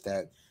stuff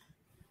that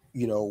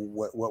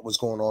what was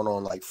going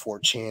on like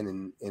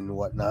 4chan and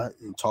whatnot,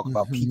 and talk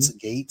about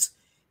Pizzagate.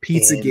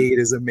 Pizzagate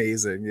is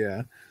amazing,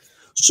 yeah.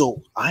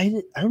 So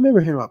I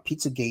remember hearing about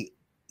Pizzagate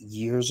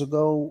years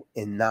ago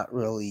and not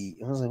really.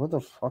 I was like, what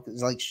the fuck?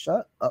 It's like,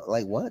 shut up.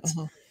 Like, what?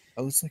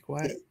 I was like,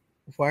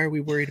 why are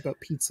we worried about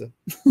pizza?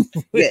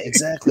 Yeah,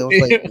 exactly. I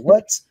was like,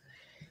 what?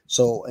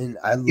 So, and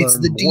I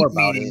learned more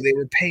about it. They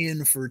were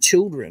paying for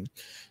children.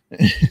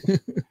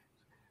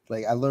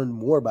 Like, I learned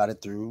more about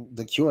it through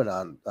the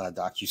QAnon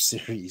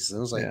docuseries. And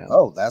I was like,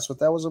 oh, that's what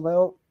that was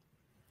about?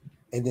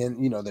 And then,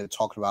 they're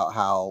talking about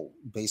how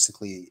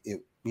basically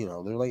it, they're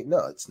like,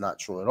 no, it's not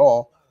true at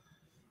all.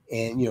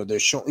 And, they're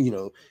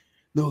showing,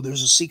 no,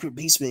 there's a secret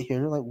basement here.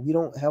 And they're like, we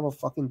don't have a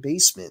fucking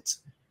basement.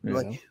 Yeah.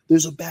 Like,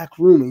 there's a back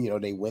room.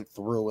 And, they went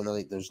through and they're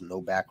like, there's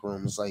no back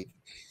room. It's like,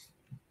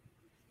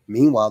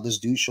 meanwhile, this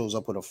dude shows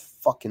up with a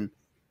fucking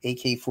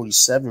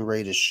AK-47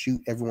 ready to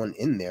shoot everyone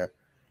in there.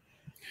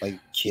 Like,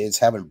 kids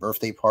having a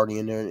birthday party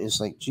in there. And it's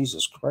like,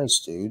 Jesus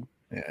Christ, dude.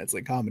 Yeah, it's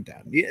like, calm it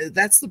down. Yeah,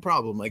 that's the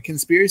problem. Like,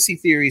 conspiracy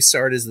theories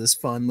start as this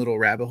fun little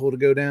rabbit hole to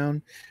go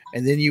down,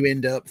 and then you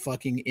end up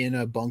fucking in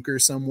a bunker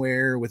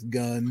somewhere with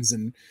guns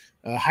and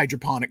a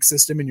hydroponic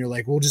system, and you're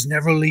like, we'll just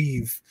never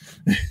leave.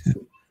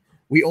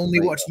 We only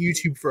watch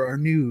YouTube for our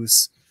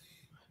news.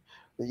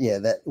 Yeah,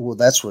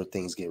 that's where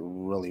things get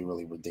really,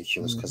 really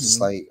ridiculous, because it's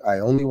like, I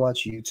only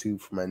watch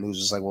YouTube for my news.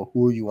 It's like, well,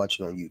 who are you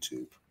watching on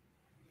YouTube?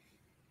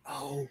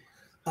 Oh,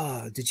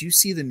 did you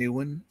see the new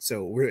one?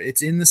 So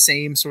it's in the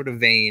same sort of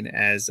vein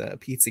as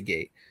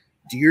Pizzagate.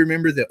 Do you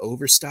remember the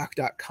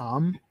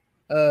Overstock.com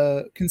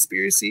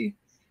conspiracy?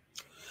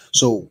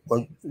 So,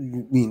 I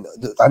mean,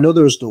 I know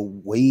there's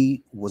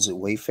was it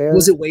Wayfair?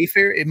 Was it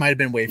Wayfair? It might have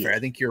been Wayfair. Yeah. I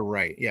think you're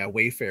right. Yeah,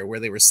 Wayfair,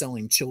 where they were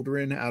selling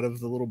children out of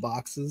the little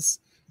boxes.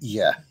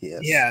 Yeah,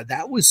 yes. Yeah,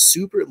 that was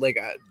super, like,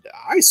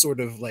 I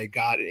sort of, like,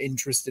 got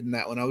interested in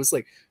that one. I was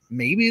like,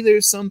 maybe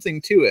there's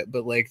something to it,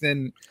 but, like,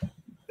 then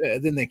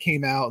they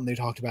came out and they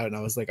talked about it, and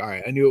I was like, all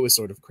right, I knew it was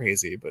sort of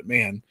crazy, but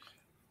man.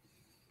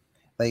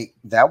 Like,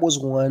 that was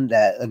one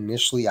that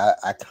initially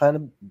I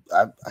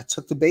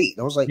took the bait.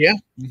 I was like, yeah,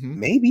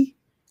 maybe.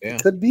 Yeah.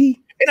 It could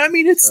be. And I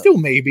mean, it's still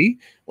maybe.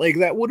 Like,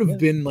 that would have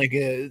been like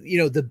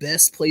the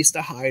best place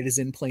to hide is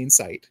in plain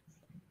sight.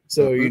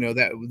 So,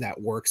 that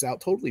works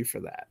out totally for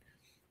that.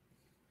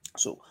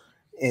 So,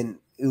 and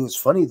it was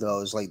funny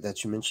though, is like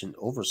that you mentioned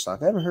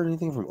Overstock. I haven't heard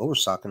anything from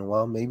Overstock in a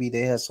while. Maybe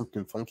they had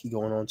something funky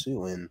going on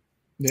too, and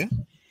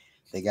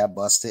they got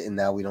busted, and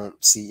now we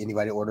don't see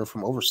anybody order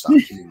from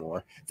Overstock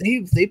anymore.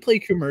 They play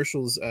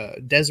commercials.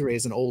 Desiree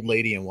is an old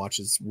lady and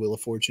watches Wheel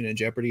of Fortune and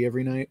Jeopardy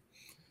every night.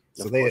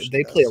 So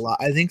they play a lot.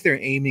 I think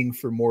they're aiming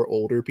for more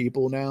older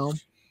people now.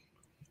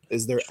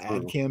 Is their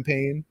ad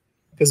campaign,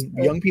 because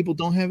young people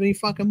don't have any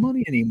fucking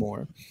money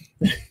anymore.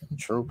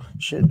 True.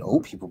 Shit,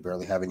 old people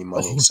barely have any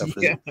money except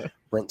for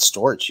rent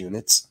storage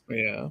units.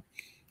 Yeah,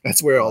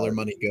 that's where all their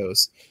money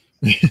goes.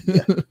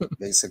 Yeah,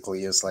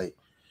 basically, it's like,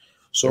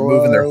 so they're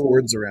moving their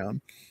hoards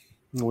around.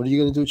 What are you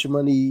going to do with your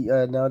money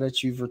now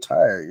that you've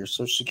retired? Your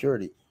Social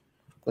Security?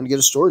 I'm going to get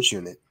a storage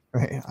unit.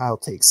 Right, I'll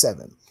take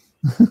 7.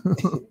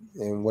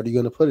 And what are you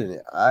going to put in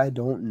it? I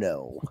don't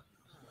know.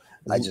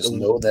 I just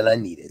know that I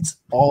need it.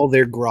 All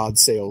their garage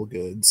sale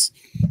goods.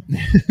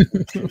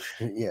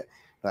 Yeah.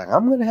 Like,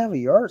 I'm going to have a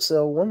yard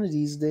sale one of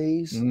these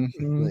days.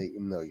 Like,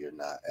 no, you're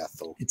not,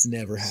 Ethel. It's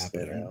never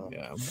happening.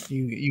 Yeah.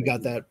 You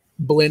got that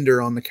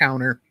blender on the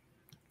counter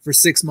for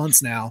 6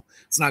 months now.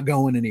 It's not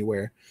going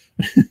anywhere.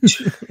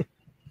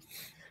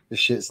 This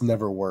shit's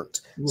never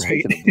worked.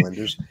 Right. Speaking of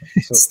blenders,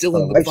 it's still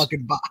in the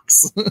fucking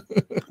box.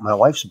 My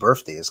wife's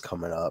birthday is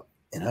coming up,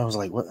 and I was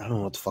like, "What? I don't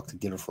know what the fuck to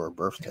get her for her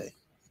birthday."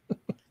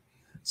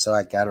 So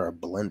I got her a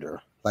blender,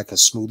 like a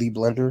smoothie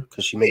blender,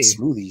 because she makes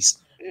smoothies.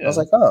 Yeah. I was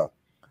like, "Oh,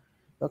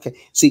 okay."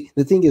 See,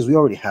 the thing is, we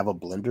already have a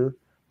blender,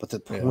 but the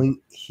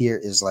point here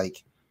is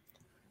like,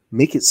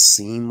 make it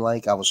seem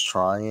like I was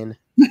trying.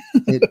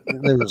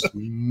 There was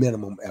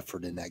minimum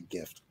effort in that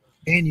gift.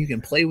 And you can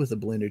play with the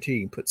blender too.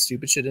 You can put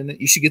stupid shit in it.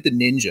 You should get the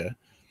Ninja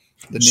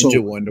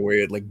one to where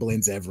it like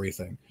blends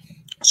everything.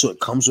 So it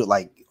comes with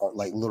like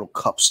little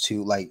cups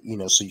too, like,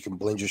 so you can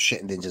blend your shit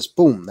and then just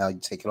boom. Now you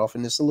take it off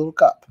in this little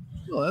cup.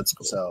 Oh, that's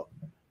cool. So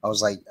I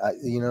was like,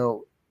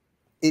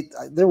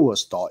 there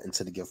was thought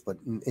into the gift, but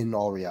in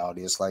all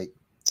reality, it's like,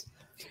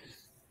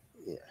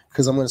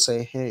 because I'm going to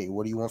say, hey,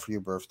 what do you want for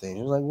your birthday? And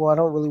she's like, well, I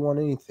don't really want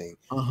anything.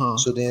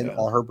 So then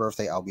on her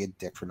birthday, I'll be a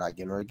dick for not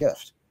getting her a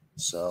gift.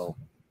 So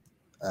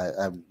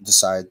I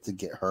decided to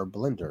get her a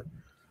blender.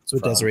 That's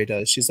what Desiree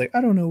does. She's like,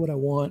 I don't know what I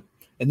want.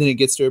 And then it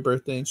gets to her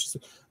birthday, and she's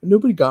like,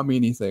 nobody got me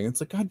anything.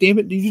 It's like, God damn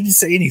it, you didn't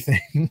say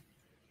anything.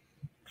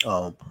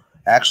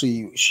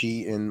 Actually,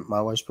 she and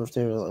my wife's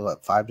birthday are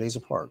like 5 days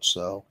apart.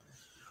 So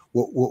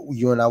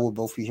you and I will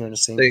both be hearing the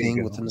same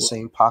thing within the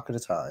same pocket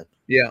of time.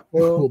 Yeah,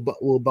 we'll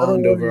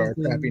bond over our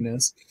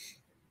crappiness.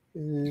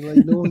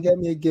 Like, no one got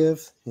me a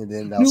gift. And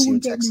then I'll see her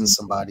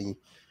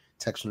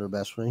texting her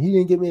best friend. He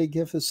didn't get me a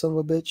gift, this son of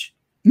a bitch.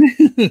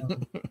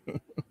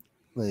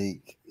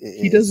 Like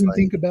he doesn't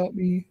think about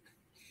me.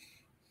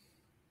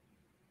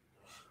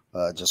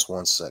 Just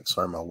 1 sec.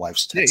 Sorry, my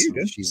wife's texting. Yeah, you're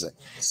good.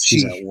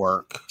 She's at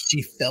work.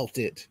 She felt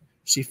it.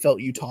 She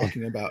felt you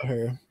talking about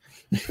her.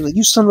 Like,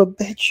 you son of a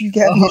bitch! You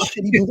got me a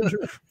shitty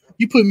blender.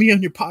 You put me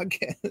on your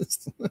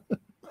podcast.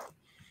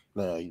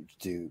 No,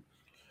 dude.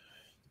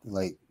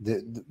 Like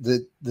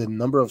the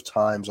number of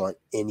times on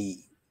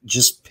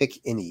just pick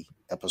any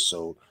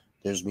episode,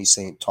 there's me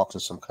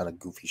talking some kind of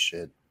goofy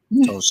shit,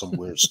 telling some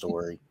weird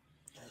story,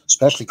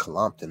 especially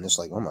Compton. It's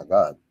like, oh my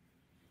god,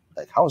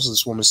 like how is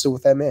this woman still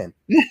with that man?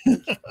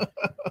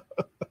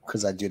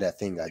 Because I do that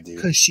thing I do.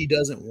 Because she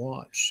doesn't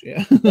watch.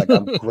 Yeah, like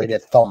I'm great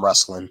at thumb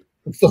wrestling.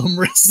 Thumb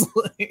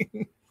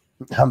wrestling.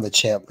 I'm the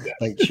champ.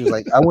 Like she was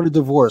like, I want a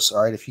divorce.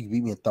 All right, if you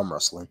beat me in thumb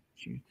wrestling.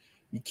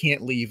 You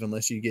can't leave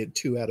unless you get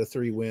 2 out of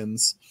 3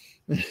 wins.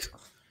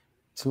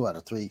 2 out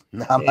of 3.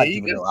 No, I'm not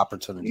giving her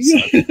opportunity.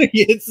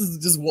 Yeah, it's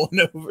just 1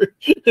 over.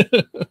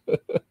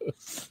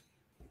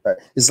 Right.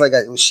 It's like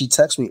she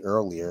texted me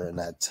earlier, and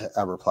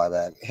I reply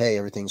back, "Hey,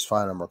 everything's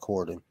fine. I'm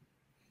recording."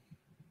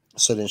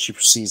 So then she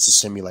proceeds to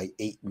send me like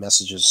 8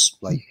 messages,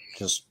 like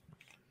just.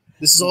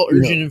 This is all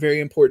urgent and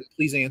very important.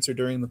 Please answer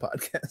during the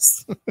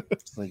podcast.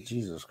 It's like,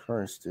 Jesus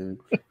Christ, dude.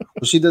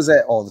 Well, she does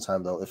that all the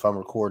time, though. If I'm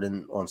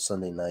recording on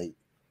Sunday night,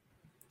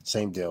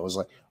 same deal. It was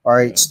like, all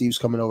right, Steve's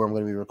coming over. I'm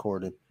going to be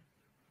recording.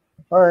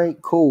 All right,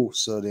 cool.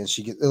 So then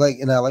she gets like,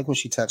 and I like when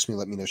she texts me,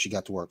 let me know she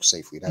got to work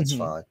safely. That's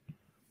fine.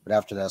 But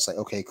after that, it's like,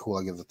 okay, cool.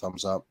 I give the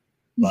thumbs up.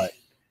 But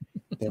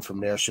then from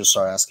there, she'll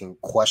start asking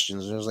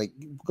questions. And I was like,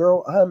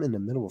 girl, I'm in the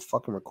middle of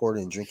fucking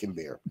recording and drinking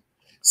beer.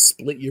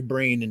 Split your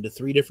brain into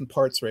 3 different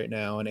parts right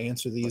now and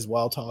answer these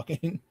while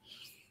talking.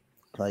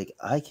 Like,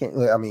 I can't.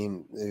 I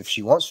mean, if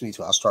she wants me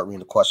to, I'll start reading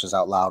the questions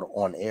out loud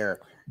on air.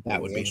 That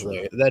would be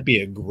hilarious. That'd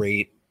be a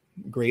great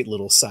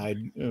little side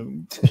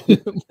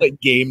like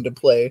game to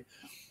play.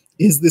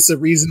 Is this a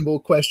reasonable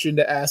question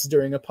to ask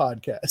during a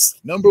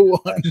podcast? Number 1.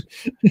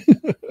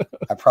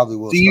 I probably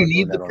will. Do you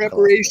need the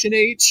preparation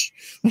H?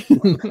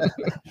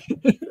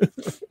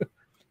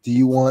 Do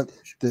you want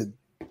the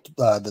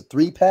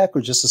 3-pack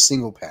or just a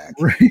single pack?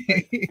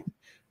 Right.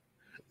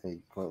 Hey,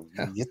 well,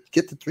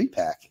 get the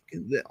 3-pack.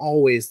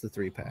 Always the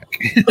 3-pack.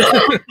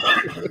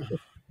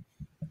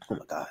 Oh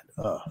my god,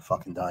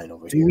 fucking dying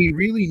over here. Do we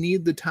really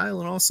need the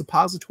Tylenol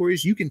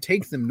suppositories? You can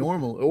take them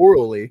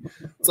orally.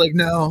 It's like,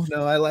 no,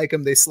 I like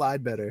them. They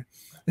slide better.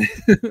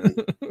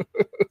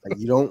 Like,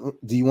 you don't.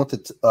 Do you want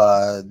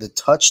the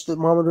touch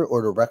thermometer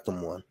or the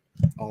rectum one?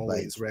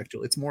 Always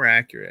rectal. It's more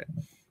accurate.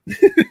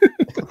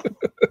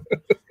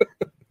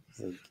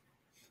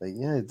 Like,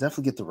 yeah,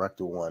 definitely get the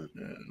rectal one.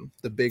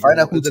 The bigger,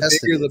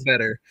 the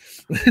better.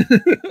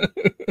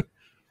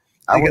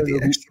 I got the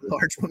extra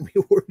large when we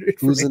ordered.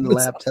 Who's in the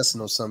lab testing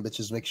those some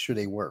bitches? Make sure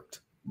they worked.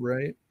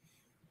 Right.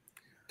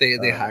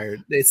 They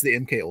hired. It's the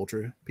MK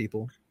Ultra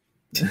people.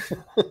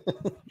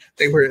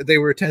 They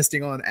were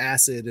testing on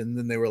acid, and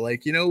then they were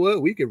like, you know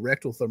what? We could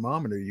rectal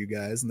thermometer you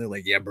guys, and they're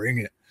like, yeah, bring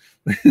it.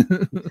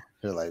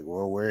 They're like,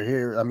 well, we're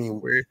here. I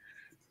mean,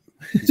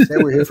 you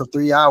said we're here for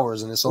 3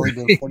 hours, and it's only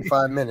been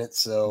 45 minutes,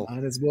 so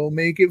might as well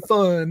make it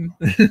fun.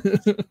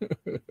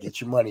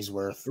 Get your money's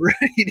worth. Right,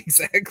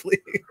 exactly.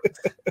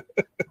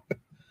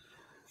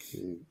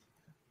 Dude,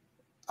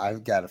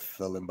 I've got a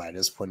feeling by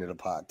this point in the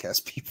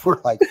podcast, people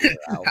are like,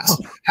 out.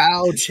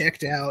 How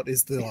checked out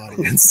is the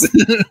audience?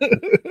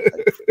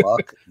 Like,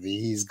 fuck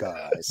these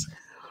guys.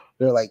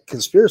 They're like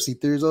conspiracy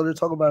theories. All they're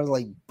talking about is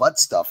like butt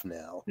stuff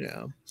now.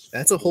 Yeah,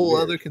 that's a whole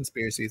other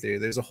conspiracy theory.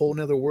 There's a whole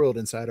nother world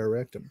inside our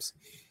rectums.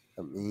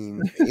 I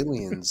mean,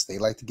 aliens, they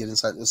like to get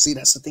inside. See,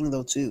 that's the thing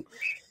though too.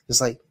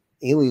 It's like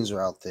aliens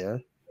are out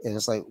there, and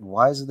it's like,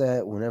 why is it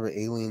that whenever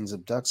aliens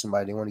abduct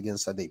somebody, they want to get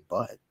inside their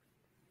butt?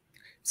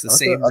 It's the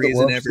same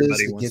reason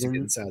everybody wants to get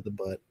inside the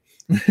butt.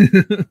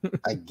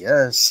 I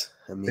guess.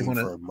 I mean, they want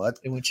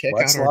to check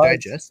out our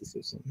digestive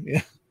system.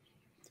 Yeah.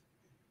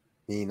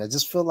 I mean, I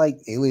just feel like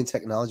alien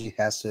technology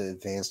has to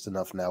advance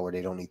enough now where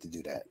they don't need to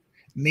do that.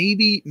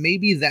 Maybe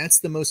that's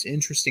the most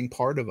interesting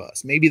part of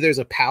us. Maybe there's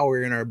a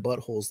power in our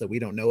buttholes that we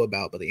don't know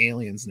about, but the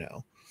aliens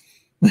know.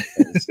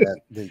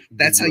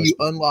 That's how you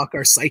unlock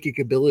our psychic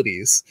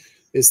abilities,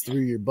 is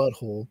through your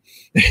butthole.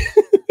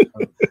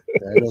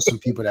 I know some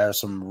people that are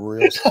some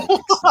real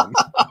psychics.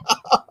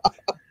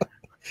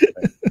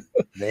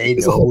 They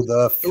know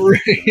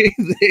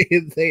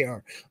they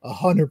are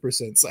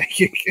 100%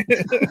 psychic.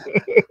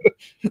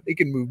 They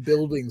can move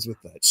buildings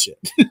with that shit.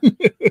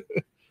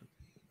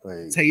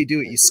 That's how you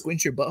do it. You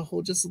squint your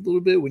butthole just a little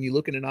bit when you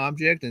look at an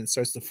object and it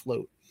starts to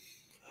float.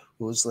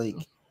 It was like,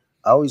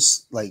 I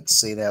always like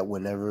say that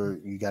whenever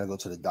you got to go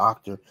to the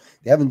doctor.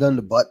 They haven't done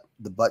the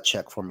butt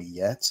check for me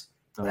yet.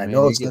 But I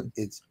know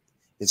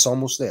it's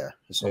almost there.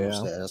 It's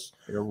almost there.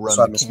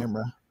 Run the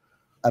camera.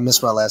 I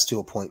missed my last 2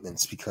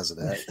 appointments because of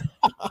that.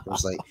 It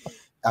was like,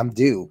 I'm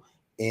due.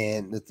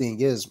 And the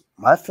thing is,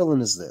 my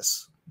feeling is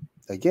this.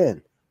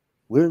 Again,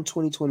 we're in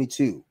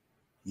 2022.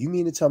 You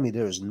mean to tell me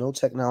there is no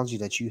technology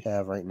that you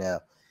have right now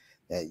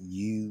that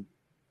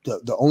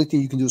the only thing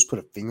you can do is put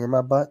a finger in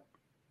my butt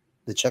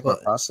to check my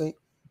prostate?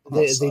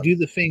 They do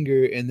the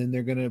finger, and then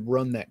they're gonna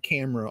run that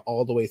camera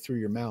all the way through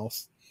your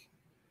mouth.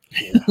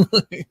 Yeah.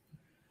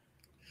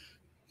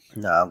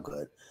 No, I'm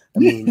good. I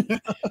mean,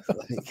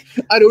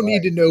 I don't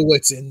need to know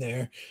what's in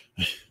there.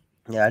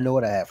 Yeah, I know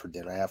what I had for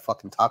dinner. I had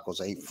fucking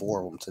tacos. I ate 4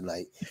 of them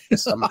tonight. My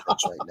stomach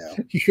hurts right now.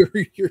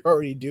 You're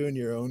already doing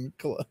your own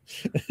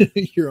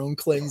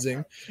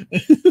cleansing.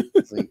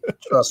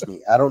 Trust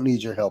me, I don't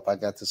need your help. I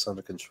got this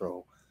under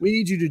control. We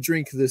need you to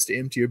drink this to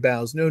empty your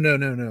bowels.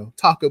 No.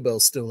 Taco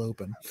Bell's still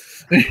open.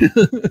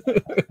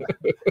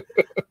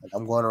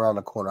 I'm going around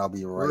the corner. I'll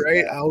be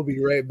right back. I'll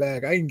be right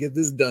back. I can get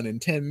this done in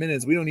 10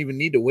 minutes. We don't even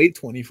need to wait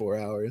 24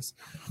 hours.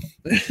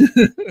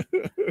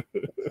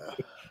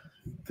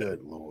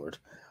 Good Lord.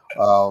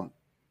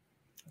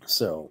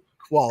 So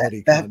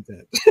quality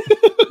content.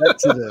 Back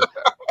to the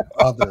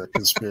other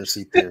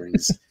conspiracy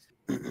theories.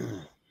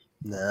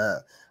 Nah,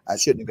 I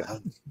shouldn't have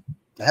gone.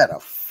 I had a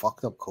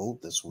fucked up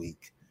cold this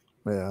week.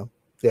 Yeah,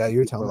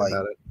 you're telling me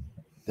about it.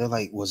 They're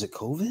like, was it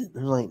COVID?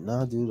 They're like,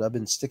 nah, dude, I've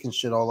been sticking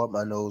shit all up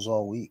my nose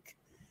all week.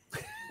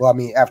 Well, I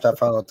mean, after I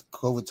found out the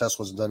COVID test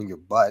was done in your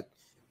butt,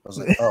 I was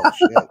like, oh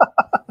shit.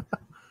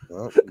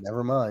 Well,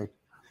 never mind.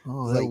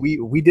 Oh, like,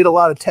 we did a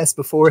lot of tests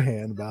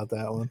beforehand about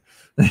that one.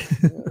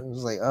 It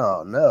was like,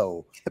 oh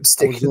no, kept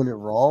sticking. I was doing it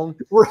wrong.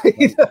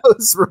 Right, I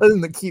was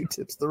running the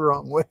Q-tips the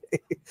wrong way.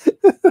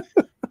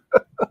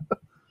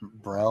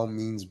 Brown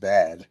means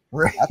bad.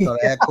 Right. I thought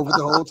I had COVID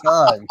the whole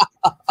time.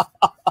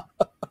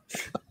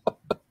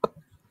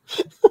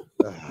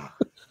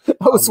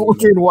 I was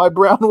wondering why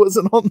brown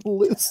wasn't on the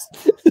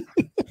list.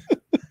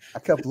 I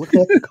kept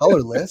looking at the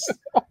color list.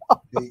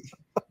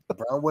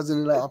 Brown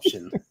wasn't an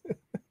option.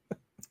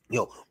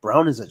 Yo,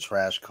 brown is a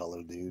trash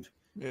color, dude.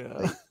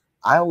 Yeah.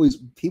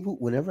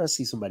 Whenever I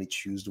see somebody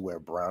choose to wear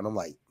brown, I'm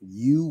like,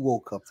 you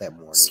woke up that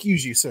morning.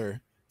 Excuse you,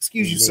 sir.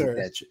 Excuse you, sir.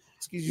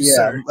 Excuse you,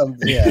 sir.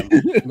 Yeah.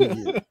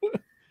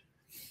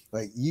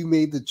 Like, you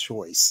made the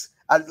choice.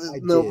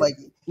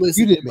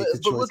 Listen, you didn't make the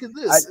choice. But look at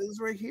this. This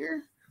right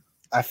here.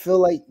 I feel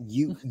like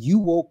you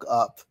woke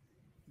up,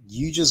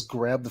 you just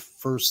grabbed the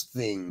first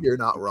thing. You're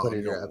not wrong.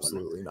 You're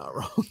absolutely not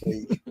wrong.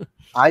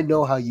 I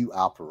know how you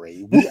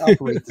operate. We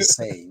operate the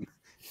same.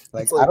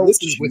 Like I don't.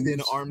 This is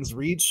within arm's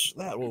reach.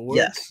 That will work.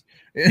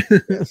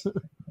 Yes.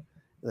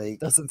 Like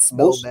doesn't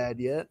smell bad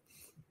yet.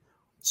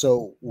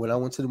 So when I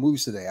went to the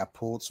movies today, I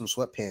pulled some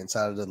sweatpants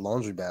out of the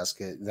laundry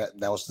basket. That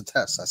was the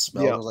test. I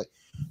smelled. I was like,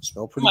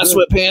 smell pretty good.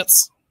 My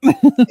sweatpants.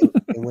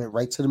 It went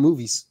right to the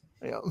movies.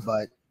 Yeah.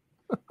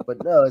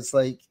 But no, it's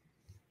like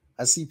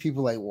I see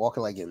people like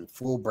walking like in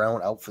full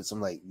brown outfits.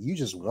 I'm like, you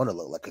just want to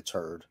look like a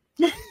turd.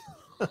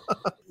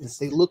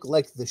 They look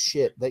like the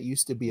shit. That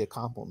used to be a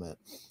compliment.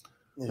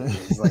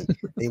 It's like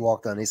they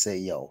walked on, they say,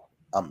 yo,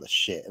 I'm the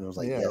shit. And I was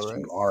like, yes, right.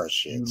 You are a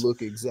shit. You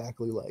look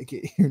exactly like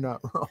it. You're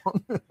not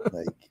wrong.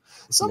 Like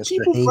some Mr.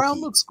 people Hanky.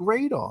 Brown looks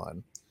great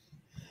on.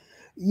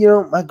 You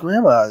know, my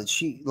grandma,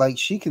 she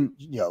can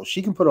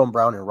put on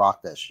brown and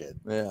rock that shit.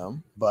 Yeah.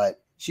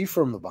 But she's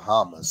from the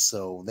Bahamas,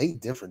 so they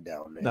different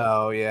down there.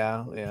 Oh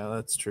yeah,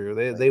 that's true.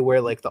 They wear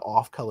like the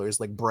off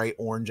colors, like bright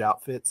orange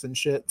outfits and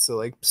shit. So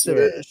like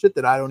shit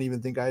that I don't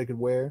even think I could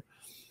wear.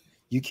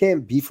 You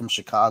can't be from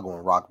Chicago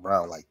and rock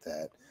brown like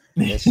that.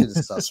 That shit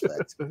is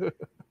suspect.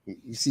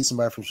 You see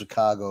somebody from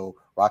Chicago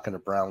rocking a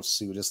brown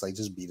suit, it's like,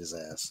 just beat his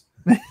ass.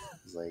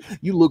 It's like,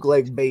 you look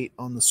like bait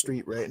on the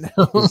street right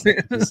now.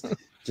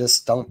 just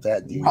stomp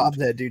that dude. Rob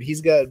that dude. He's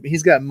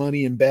got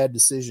money and bad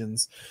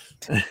decisions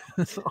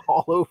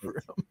all over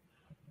him.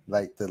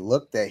 Like the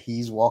look that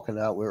he's walking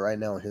out with right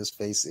now in his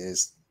face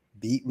is,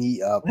 beat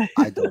me up.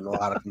 I don't know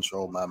how to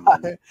control my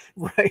money.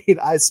 Right.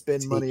 I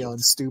spend money on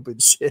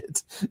stupid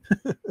shit.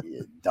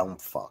 You dumb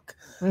fuck.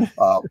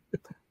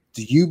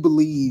 Do you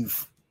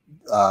believe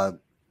the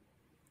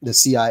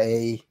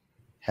CIA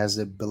has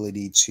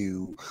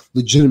the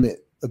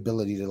legitimate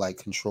ability to like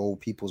control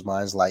people's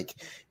minds, like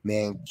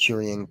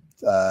Manchurian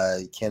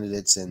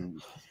candidates and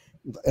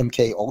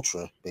MK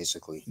Ultra,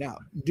 basically? Now,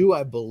 do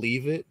I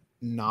believe it?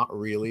 Not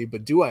really,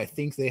 but do I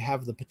think they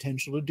have the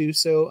potential to do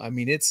so? I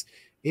mean, it's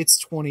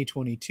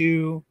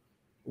 2022.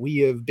 We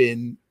have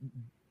been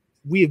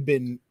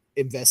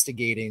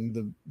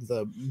investigating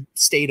the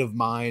state of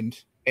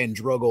mind and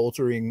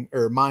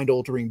mind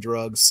altering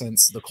drugs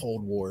since the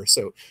Cold War.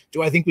 So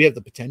do I think we have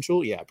the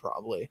potential? Yeah,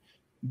 probably.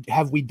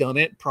 Have we done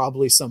it?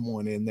 Probably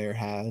someone in there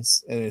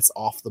has, and it's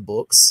off the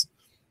books.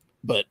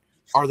 But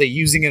are they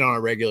using it on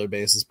a regular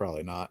basis?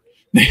 Probably not.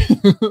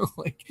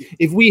 Like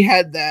if we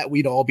had that,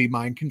 we'd all be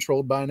mind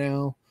controlled by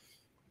now.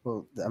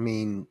 Well, I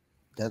mean,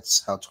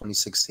 that's how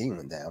 2016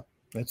 went down.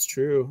 That's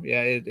true.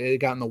 Yeah, it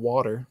got in the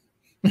water.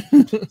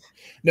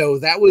 No,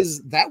 that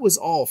was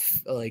all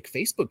like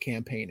Facebook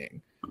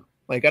campaigning.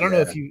 Like I don't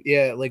know if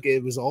like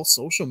it was all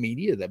social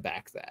media that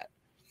backed that.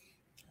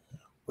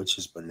 Which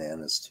is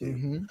bananas too.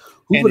 Mm-hmm.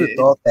 Who would have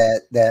thought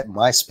that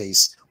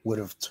MySpace would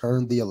have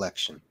turned the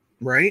election?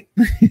 Right?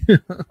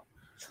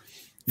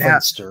 Now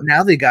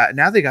they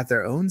got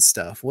their own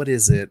stuff. What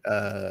is it?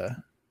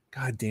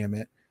 God damn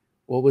it.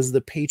 What was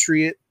the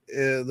Patriot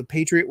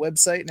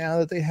website now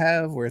that they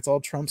have where it's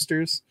all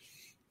Trumpsters?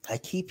 I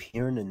keep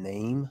hearing the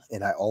name,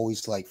 and I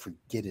always like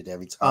forget it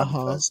every time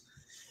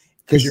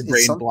because your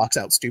brain blocks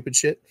out stupid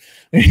shit.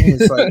 Yeah,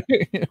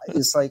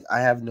 it's like I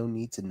have no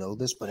need to know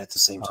this, but at the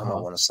same time, I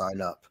want to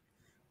sign up.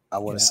 I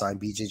want to sign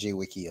BJJ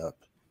Wiki up.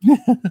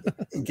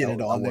 Get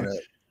it on there.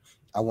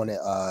 I want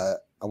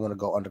to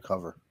go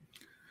undercover.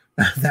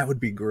 That would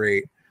be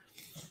great.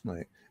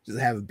 Like, just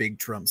have a big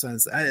Trump sign.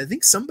 I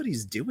think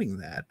somebody's doing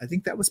that. I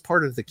think that was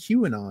part of the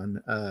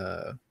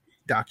QAnon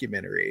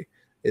documentary,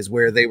 is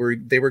where they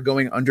were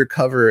going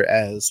undercover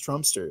as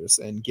Trumpsters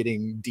and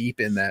getting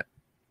deep in that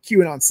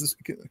QAnon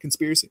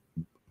conspiracy.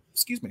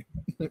 Excuse me,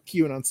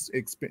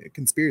 QAnon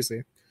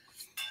conspiracy.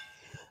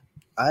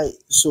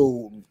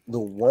 So the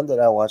one that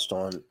I watched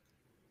on.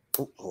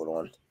 Oh, hold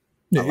on.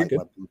 Yeah, I like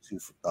my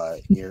Bluetooth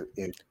ear.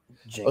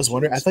 I was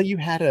wondering. I thought you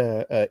had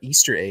a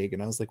Easter egg,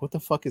 and I was like, "What the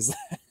fuck is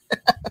that?"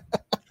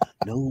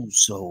 No,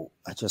 so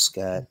I just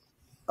got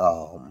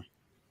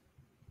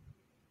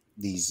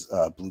these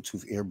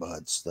Bluetooth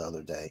earbuds the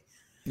other day.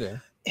 Yeah,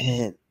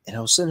 and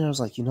I was sitting there. I was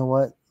like, you know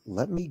what?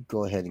 Let me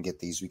go ahead and get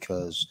these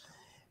because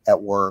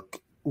at work.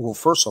 Well,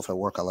 first off, at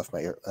work, I left my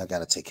ear. I got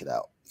to take it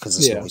out because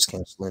it's noise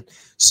canceling.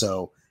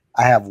 So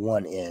I have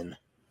one in.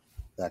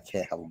 I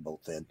can't have them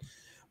both in,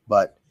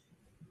 but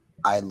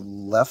I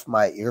left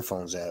my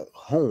earphones at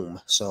home,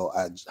 so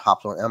I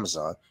hopped on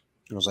Amazon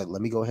and was like,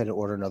 "Let me go ahead and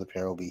order another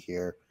pair. It'll be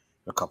here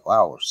in a couple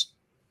hours."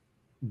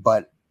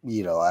 But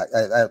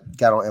I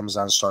got on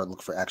Amazon and started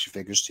looking for action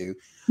figures too.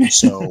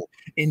 So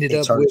ended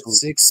up with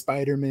 6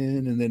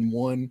 Spider-Man and then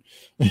one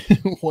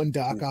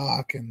Doc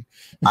Ock. And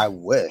I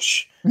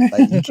wish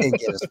like you can't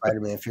get a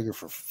Spider-Man figure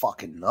for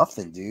fucking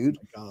nothing, dude.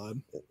 Oh my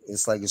God.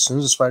 It's like as soon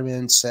as the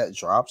Spider-Man set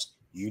drops,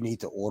 you need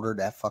to order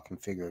that fucking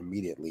figure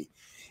immediately.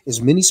 As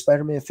many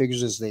Spider-Man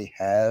figures as they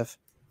have,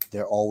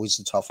 they're always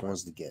the tough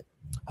ones to get.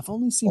 I've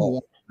only seen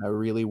one I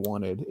really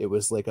wanted. It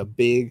was like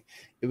it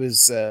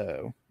was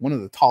one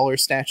of the taller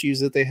statues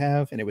that they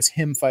have, and it was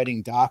him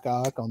fighting Doc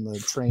Ock on the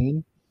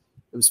train.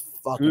 It was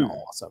fucking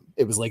awesome.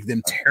 It was like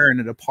them tearing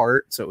it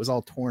apart, so it was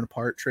all torn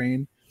apart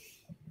train.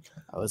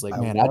 I was like,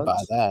 man, I'd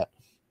buy that.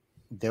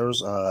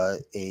 There's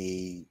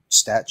a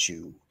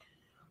statue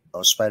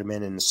of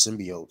Spider-Man in the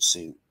symbiote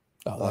suit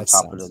on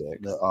top of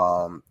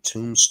the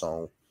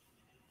tombstone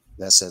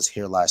that says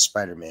 "Here lies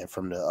Spider-Man"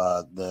 from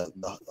the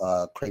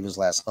Kraven's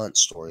Last Hunt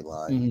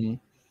storyline. Mm-hmm.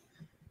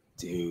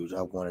 Dude,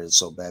 I wanted it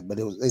so bad, but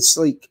it's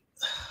like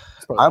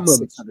I'm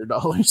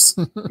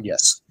 $600.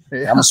 Yes,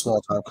 yeah. I'm a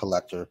small time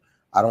collector.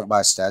 I don't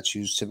buy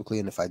statues typically,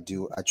 and if I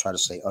do, I try to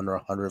stay under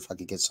 100 if I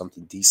could get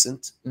something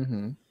decent.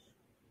 Mm-hmm.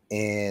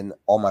 And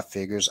all my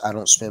figures, I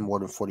don't spend more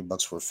than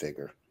 $40 for a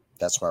figure.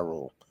 That's my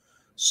rule.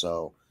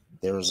 So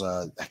there was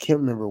I can't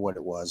remember what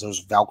it was. It was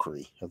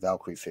a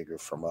Valkyrie figure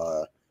from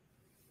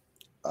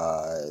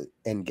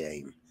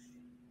Endgame,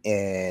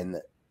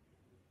 and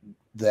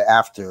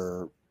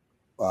after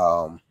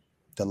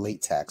the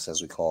late tax,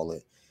 as we call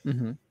it,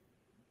 mm-hmm.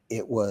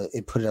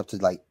 it put it up to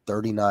like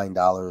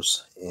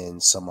 $39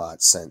 and some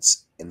odd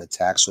cents, and the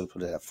tax would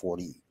put it at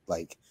 40,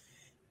 like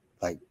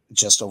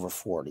just over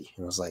 40.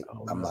 And I was like,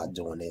 I'm not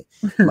doing it.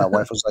 My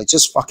wife was like,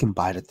 just fucking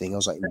buy the thing. I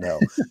was like, no,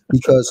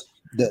 because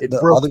the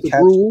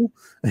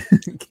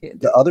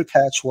other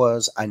catch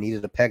was I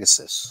needed a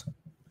Pegasus,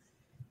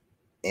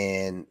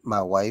 and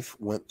my wife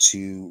went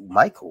to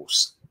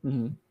Michael's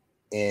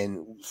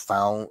and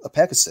found a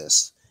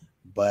Pegasus,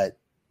 but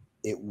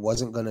it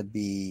wasn't going to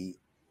be.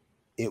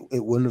 It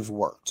wouldn't have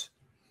worked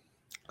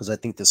because I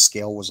think the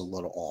scale was a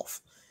little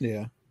off.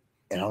 Yeah.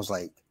 And I was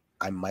like,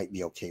 I might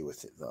be okay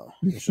with it though.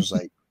 It's just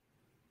like,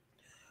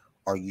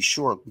 are you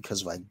sure?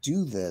 Because if I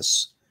do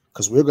this,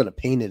 because we're going to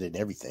paint it and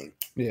everything.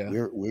 Yeah.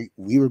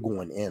 We were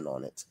going in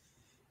on it.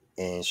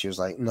 And she was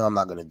like, no, I'm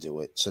not going to do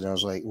it. So then I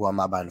was like, well, I'm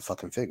not buying the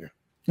fucking figure.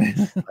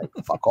 Like,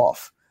 fuck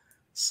off.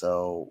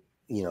 So,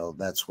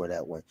 that's where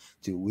that went.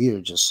 Dude, we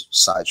are just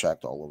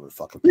sidetracked all over the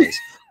fucking place.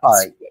 All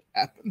right. What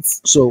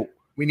happens. So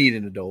we need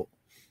an adult.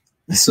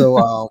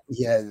 So,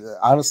 yeah,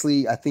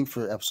 honestly, I think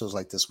for episodes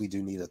like this, we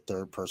do need a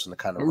third person to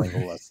kind of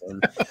wrangle us.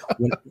 And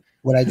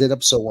when I did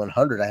episode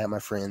 100, I had my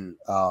friend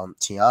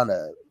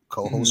Tiana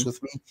co-host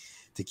with me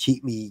to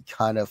keep me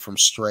kind of from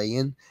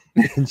straying,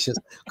 and just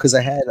because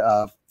I had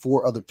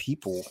 4 other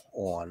people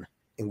on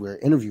and we were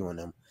interviewing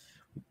them,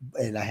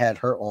 and I had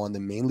her on to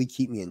mainly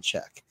keep me in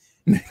check,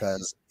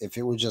 because if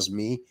it were just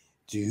me,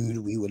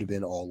 dude, we would have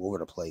been all over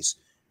the place.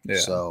 Yeah.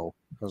 So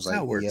I was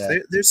like, yeah,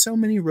 there's so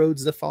many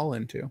roads to fall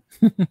into.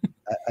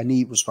 I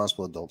need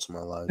responsible adults in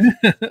my life.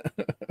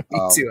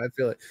 Me too. I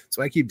feel it.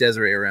 So I keep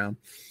Desiree around.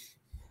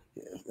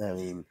 Yeah, I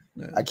mean,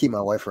 I keep my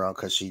wife around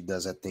because she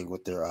does that thing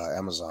with their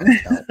Amazon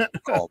account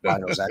called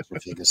Bino's Action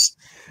Figures.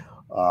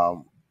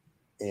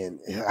 And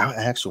I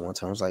actually one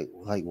time I was like,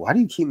 why do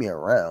you keep me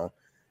around?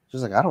 She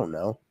was like, I don't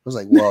know. I was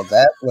like, well,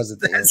 that wasn't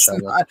the answer.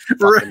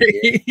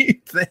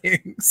 Right.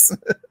 Thanks.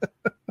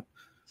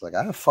 Like,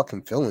 I have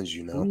fucking feelings,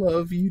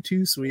 Love you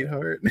too,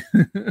 sweetheart.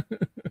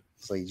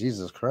 It's like,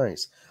 Jesus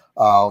Christ.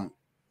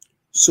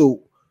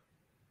 So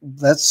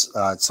that's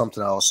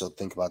something I also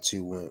think about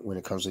too when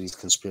it comes to these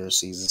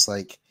conspiracies. It's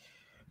like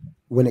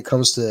when it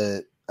comes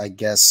to I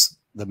guess,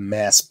 the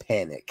mass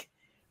panic.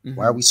 Mm-hmm.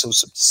 Why are we so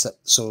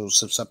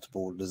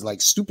susceptible to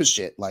like stupid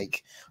shit?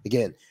 Like,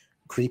 again,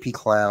 creepy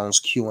clowns,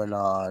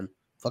 QAnon,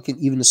 fucking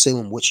even the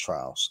Salem witch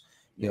trials.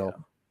 You know,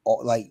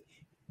 all, like,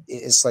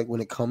 it's like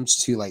when it comes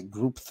to like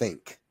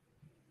groupthink,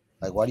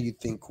 like, why do you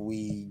think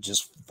we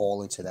just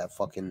fall into that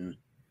fucking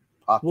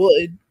pocket?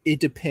 Well, it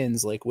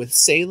depends. Like with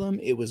Salem,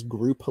 it was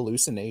group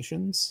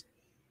hallucinations.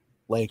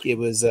 Like it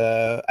was,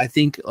 I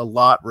think a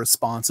lot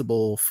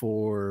responsible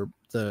for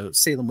the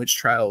Salem witch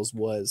trials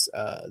was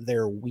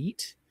their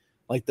wheat.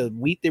 Like the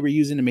wheat they were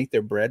using to make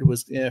their bread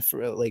was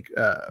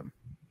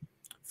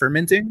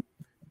fermenting.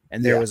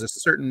 And there was a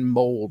certain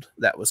mold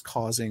that was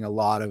causing a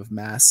lot of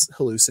mass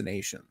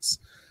hallucinations.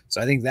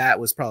 So I think that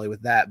was probably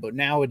with that. But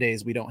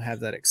nowadays we don't have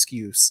that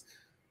excuse.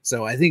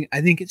 So I think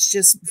it's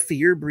just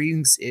fear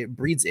breeds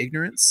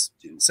ignorance.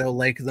 So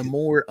like the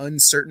more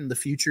uncertain the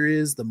future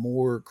is, the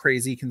more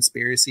crazy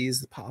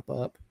conspiracies pop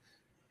up.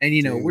 And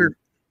you know,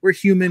 we're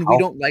human. We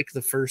don't like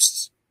the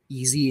first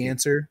easy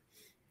answer.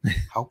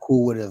 How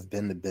cool would it have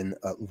been to been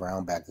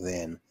around back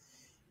then,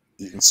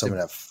 eating some of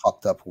that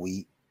fucked up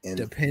wheat and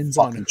depends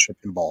fucking on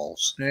tripping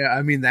balls? Yeah,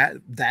 I mean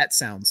that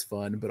sounds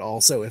fun, but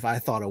also if I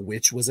thought a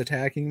witch was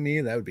attacking me,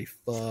 that would be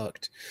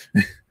fucked.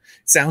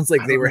 Sounds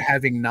like they were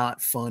having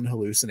not fun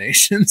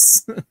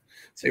hallucinations.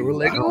 They were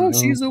like, "Oh,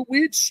 she's a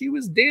witch. She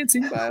was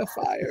dancing by a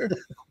fire."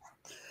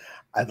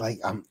 I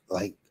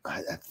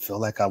feel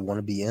like I want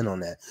to be in on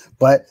that,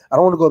 but I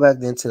don't want to go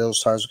back into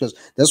those times because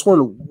that's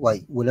when,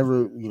 like,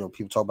 whenever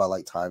people talk about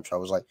like time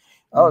travel, it's like,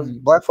 oh,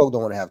 black folk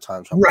don't want to have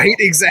time travel, right?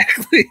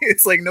 Exactly.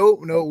 It's like, no,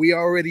 we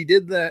already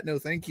did that. No,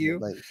 thank you.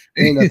 Like,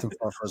 ain't nothing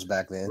fun for us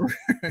back then.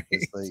 Right.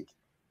 It's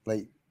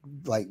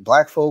like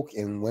black folk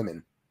and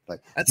women.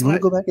 Like, you want to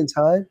go back in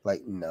time?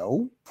 Like,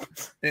 no.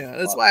 Yeah,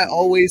 that's why I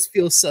always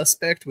feel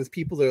suspect with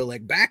people that are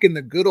like, back in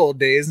the good old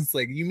days. It's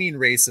like, you mean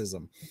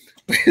racism?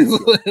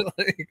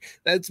 Like,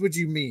 that's what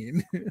you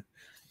mean.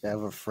 I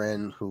have a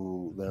friend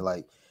who they're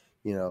like,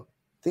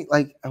 think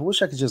like, I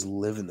wish I could just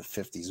live in the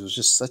 50s. It was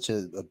just such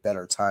a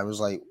better time. It was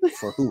like,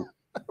 for who?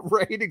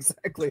 Right,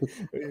 exactly.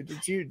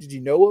 Did you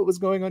know what was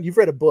going on? You've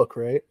read a book,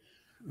 right?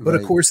 But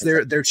of course,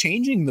 they're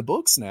changing the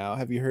books now.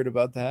 Have you heard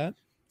about that?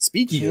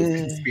 Speaking of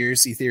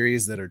conspiracy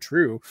theories that are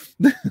true,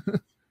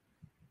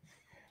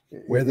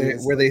 where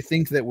they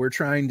think that we're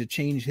trying to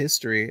change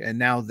history, and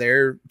now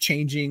they're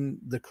changing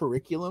the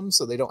curriculum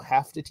so they don't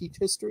have to teach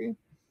history.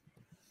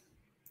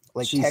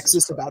 Like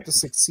Texas about to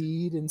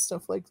succeed and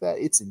stuff like that.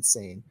 It's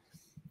insane.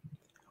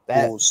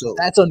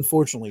 That's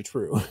unfortunately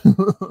true.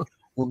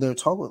 Well, they're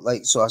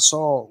talking so I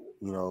saw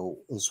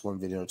this one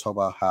video talk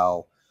about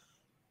how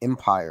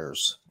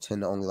empires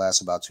tend to only last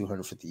about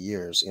 250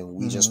 years, and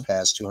we just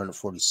passed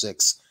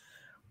 246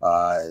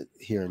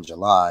 here in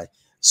July.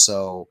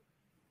 So,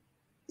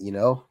 we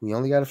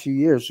only got a few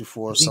years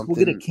before something.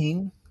 We'll get a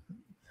king.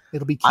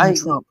 It'll be King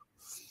Trump.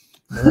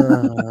 I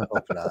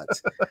hope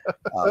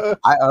not.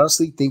 I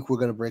honestly think we're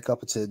going to break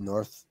up into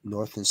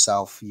North and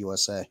South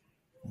USA.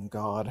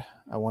 God,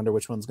 I wonder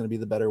which one's going to be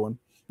the better one.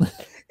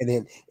 And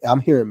then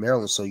I'm here in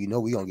Maryland, so we're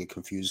going to get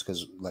confused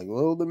because, like,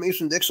 well, the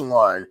Mason-Dixon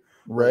line.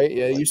 Right,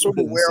 yeah, you sort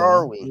of where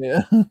are we?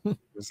 Yeah.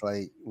 It's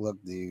like,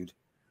 look, dude.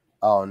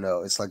 Oh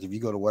no, it's like if you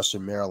go to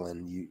Western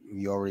Maryland,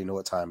 you already know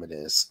what time it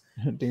is.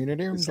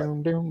 It's no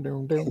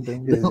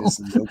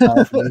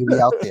time for me to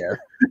be out there.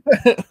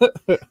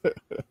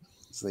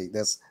 It's like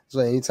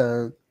so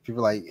anytime people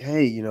are like,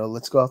 hey,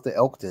 let's go out to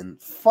Elkton.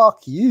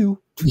 Fuck you.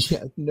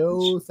 Yeah,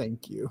 no,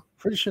 thank you.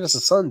 Pretty sure that's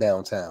a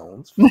sundown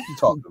town. What are you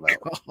talking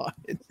about? God.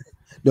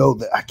 No,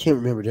 I can't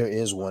remember. There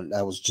is one.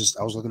 I was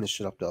looking this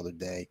shit up the other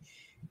day,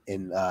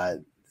 and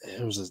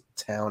there was a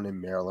town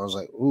in Maryland. I was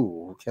like,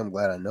 ooh, okay, I'm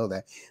glad I know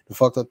that. The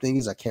fucked up thing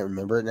is I can't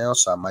remember it now,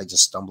 so I might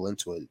just stumble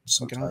into it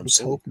sometime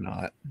soon. Hope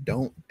not.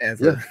 Don't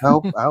ever. Yeah,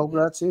 I hope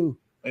not too.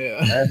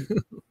 Yeah.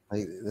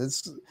 Like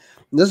this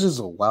is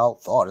a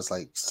wild thought. It's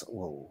like,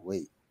 whoa,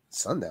 wait,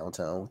 sundown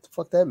town? What the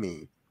fuck that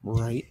mean?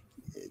 Right.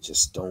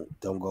 Just don't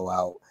go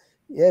out.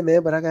 Yeah,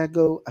 man, but I gotta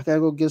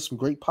go get some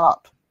great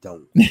pop.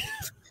 Don't.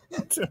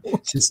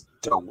 Just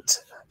don't.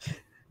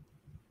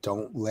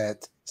 Don't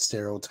let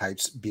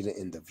stereotypes be the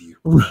end of you.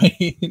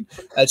 Right.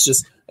 That's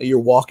just, you're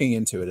walking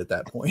into it at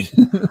that point.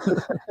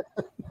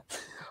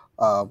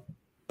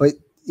 But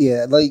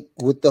yeah, like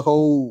with the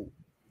whole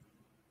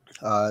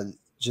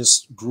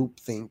just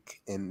groupthink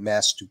and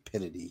mass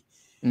stupidity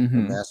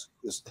and mass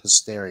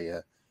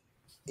hysteria,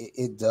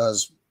 it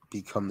does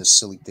become this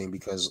silly thing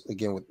because,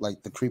 again, with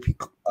like the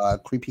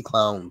creepy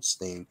clowns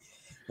thing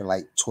in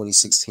like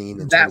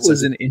 2016 and that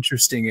was an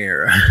interesting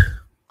era.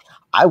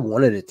 I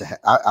wanted it to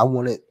I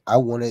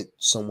wanted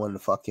someone to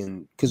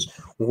fucking, because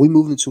when we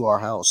moved into our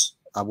house,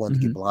 I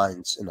wanted to get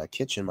blinds in our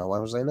kitchen. My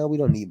wife was like, no, we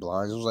don't need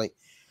blinds. I was like,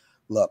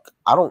 look,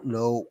 I don't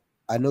know.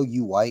 I know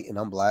you white and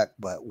I'm black,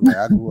 but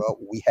where I grew up,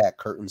 we had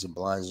curtains and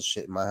blinds and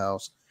shit in my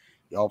house.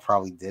 Y'all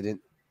probably didn't.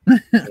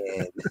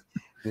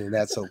 And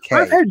that's okay.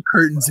 I've had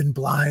curtains and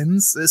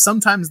blinds.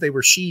 Sometimes they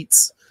were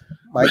sheets.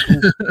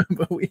 Michael,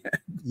 but we had...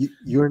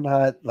 you're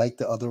not like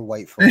the other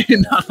white folks. You're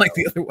not like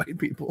the other white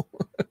people.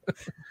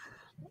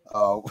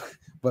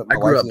 But I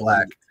grew up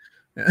black.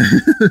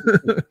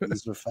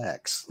 These are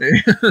facts.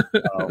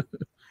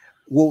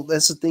 Well,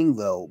 that's the thing,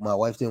 though. My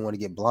wife didn't want to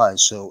get blind,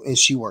 and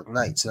she worked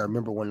nights. And I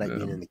remember one night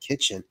being in the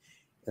kitchen,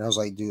 and I was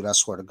like, dude, I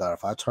swear to God,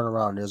 if I turn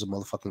around and there's a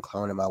motherfucking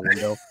clown in my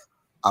window,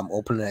 I'm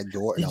opening that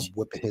door and I'm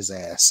whipping his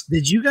ass.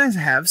 Did you guys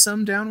have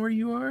some down where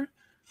you are?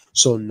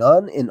 So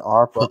none in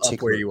our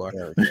particular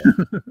area.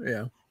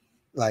 Yeah.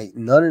 Like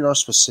none in our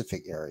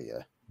specific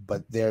area,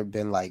 but there have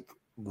been like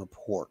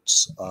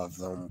reports of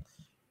them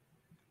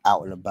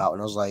out and about.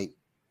 And I was like,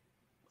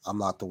 I'm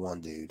not the one,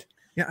 dude.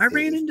 Yeah, I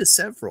ran into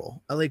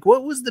several. Like,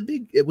 what was the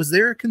big? Was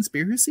there a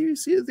conspiracy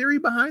theory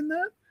behind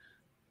that?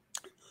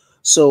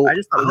 So I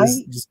just thought it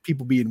was just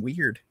people being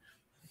weird.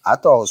 I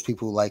thought it was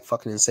people who like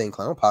fucking Insane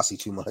Clown Posse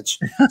too much.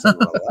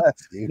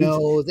 Relax, dude.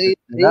 No, they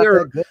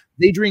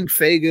drink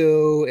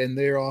Faygo and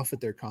they're off at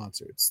their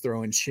concerts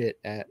throwing shit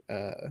at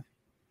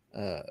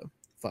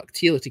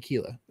Tila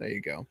Tequila. There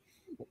you go.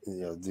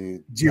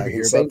 Dude. Did you ever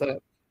hear about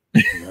that?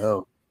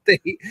 No.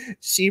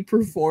 She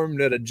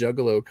performed at a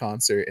Juggalo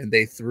concert and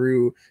they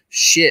threw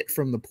shit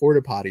from the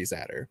porta potties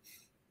at her.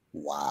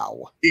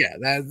 Wow. Yeah,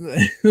 that's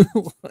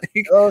like,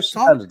 she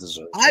kind of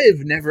deserves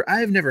it. I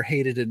have never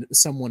hated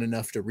someone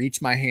enough to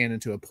reach my hand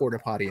into a porta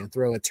potty and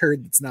throw a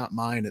turd that's not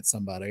mine at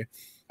somebody.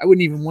 I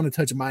wouldn't even want to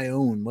touch my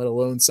own, let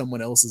alone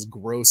someone else's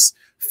gross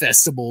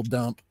festival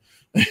dump.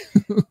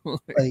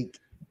 Like,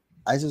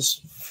 I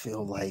just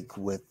feel like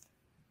with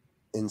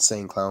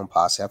Insane Clown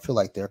Posse, I feel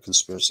like they're a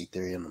conspiracy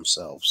theory in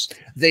themselves.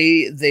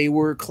 They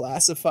were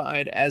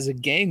classified as a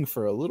gang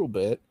for a little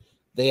bit.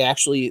 They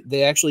actually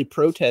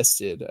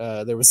protested.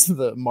 There was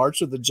the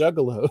March of the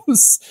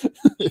Juggalos,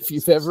 if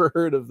you've ever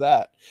heard of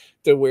that,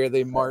 to where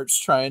they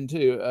marched trying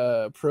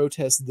to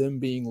protest them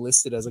being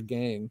listed as a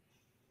gang.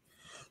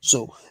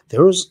 So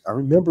I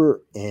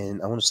remember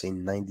in, I want to say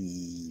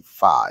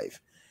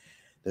 95,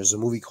 there's a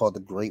movie called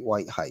The Great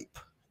White Hype.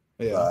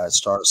 Yeah. It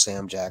starred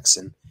Sam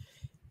Jackson.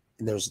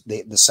 And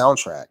the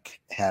soundtrack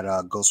had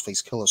a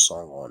Ghostface Killer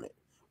song on it,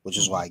 which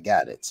is why I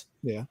got it.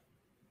 Yeah.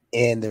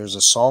 And there's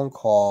a song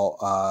called,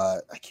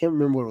 I can't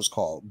remember what it was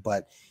called,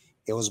 but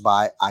it was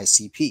by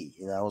ICP.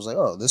 And I was like,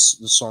 oh, this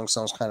song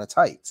sounds kind of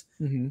tight.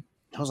 Mm-hmm.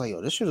 I was like,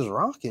 yo, this shit is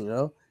rocking,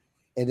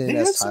 And then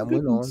as time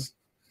went on,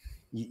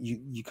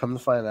 you come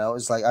to find out,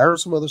 it's like, I heard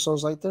some other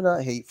songs like, they're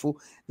not hateful.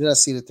 Then I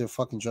see that they're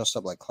fucking dressed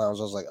up like clowns.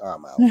 I was like, oh,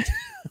 I'm out.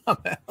 I'm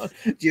out.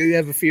 Do you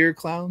have a fear of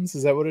clowns?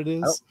 Is that what it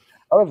is?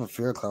 I don't have a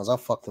fear of clowns. I'll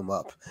fuck them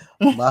up.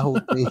 My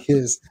whole thing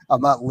is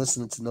I'm not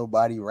listening to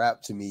nobody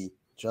rap to me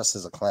dressed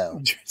as a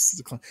clown.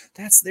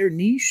 That's their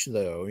niche,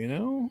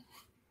 though,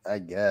 I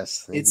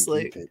guess. It's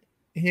like,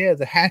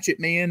 the Hatchet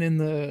Man in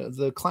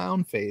the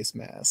clown face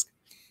mask.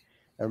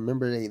 I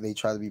remember they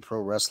tried to be pro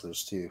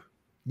wrestlers, too.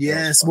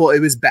 Yes, well, it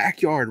was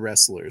backyard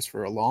wrestlers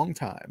for a long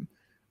time.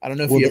 I don't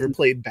know if you ever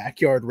played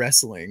backyard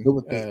wrestling.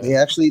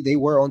 They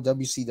were on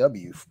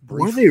WCW. Briefly.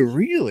 Were they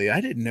really? I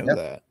didn't know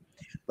that.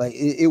 Like,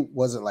 it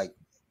wasn't like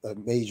a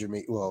major,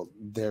 well,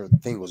 their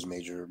thing was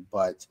major,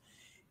 but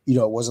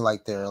it wasn't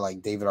like they're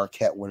like David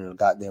Arquette winning a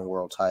goddamn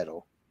world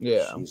title.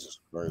 Yeah. Jesus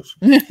Christ.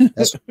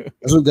 That's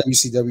what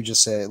WCW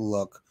just said.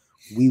 Look,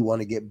 we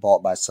want to get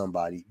bought by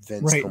somebody.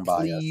 Vince, come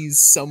by us. Please,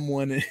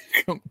 someone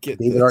come get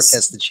David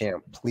Arquette's the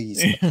champ,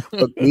 please.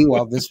 But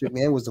meanwhile, Vince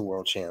McMahon was the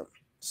world champ.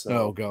 So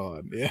oh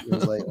God, yeah. It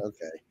was like,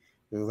 okay.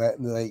 It was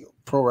like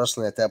pro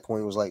wrestling at that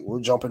point was like,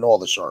 we're jumping all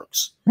the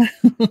sharks.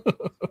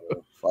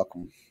 Fuck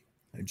them.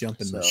 They're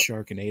jumping the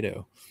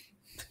Sharknado.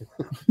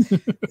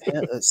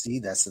 Yeah, see,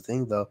 that's the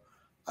thing though.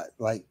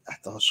 I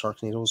thought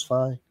Sharknado was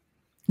fine.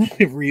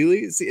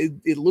 Really? See,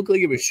 it looked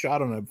like it was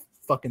shot on a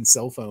fucking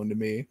cell phone to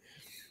me.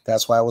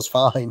 That's why it was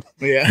fine.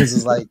 Yeah, this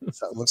is like, it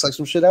looks like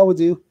some shit I would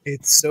do.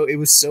 It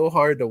was so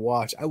hard to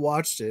watch. I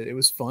watched it. It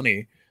was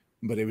funny,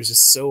 but it was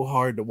just so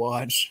hard to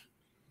watch.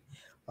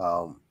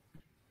 I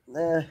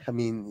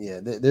mean, yeah,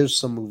 there's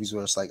some movies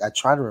where it's like I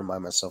try to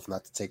remind myself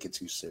not to take it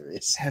too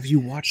serious. Have you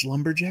watched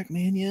Lumberjack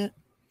Man yet?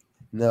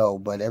 No,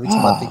 but every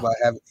time I think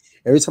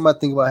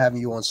about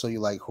having you on So You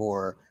Like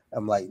Horror,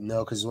 I'm like,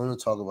 no, because we're going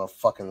to talk about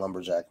fucking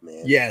Lumberjack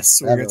Man.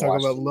 Yes, we're going to talk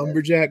about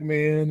Lumberjack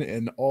Man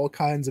and all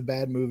kinds of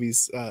bad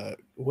movies.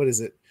 What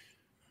is it?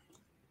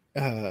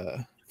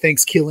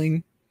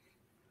 Thanksgiving.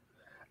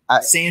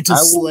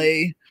 Santa's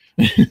Sleigh.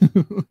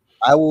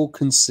 I will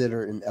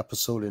consider an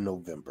episode in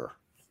November.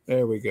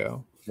 There we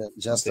go.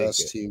 Just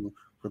us two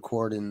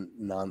recording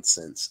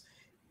nonsense.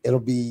 It'll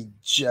be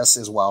just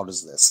as wild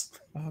as this.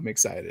 I'm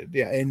excited.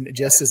 Yeah, and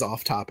just as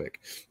off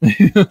topic.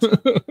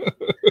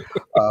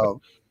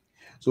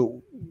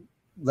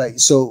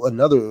 So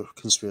another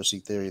conspiracy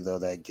theory though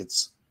that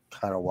gets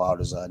kind of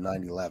wild is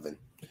 9/11.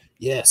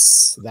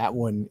 Yes, that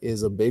one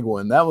is a big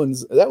one. That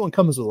one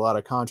comes with a lot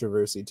of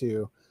controversy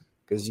too,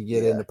 because you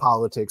get into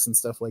politics and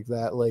stuff like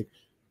that. Like,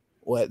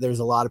 there's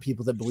a lot of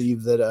people that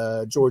believe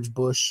that George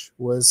Bush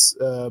was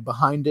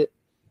behind it,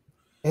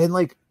 and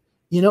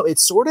it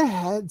sort of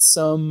had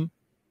some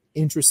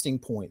interesting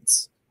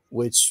points,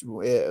 which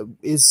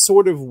is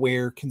sort of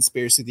where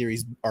conspiracy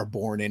theories are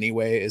born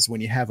anyway, is when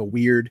you have a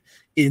weird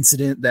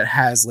incident that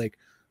has like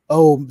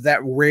oh, that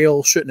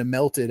rail shouldn't have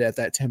melted at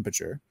that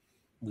temperature.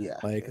 Yeah.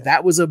 Like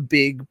that was a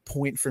big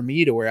point for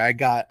me to where I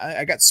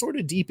got sort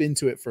of deep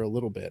into it for a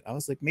little bit. I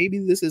was like, maybe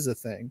this is a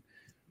thing,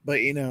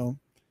 but you know,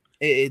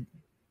 it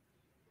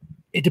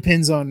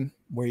depends on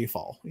where you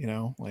fall, you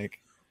know,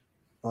 like.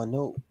 I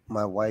know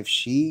my wife,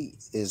 she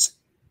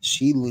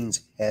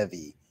leans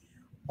heavy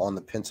on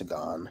the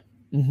Pentagon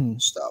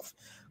stuff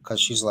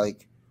because she's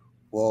like,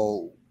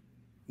 well,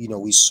 you know,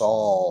 we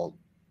saw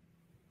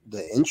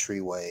the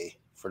entryway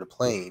for the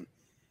plane,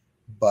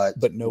 but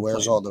no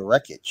where's plane. All the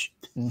wreckage?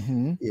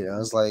 You know,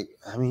 it's like,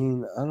 I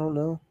mean, I don't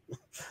know.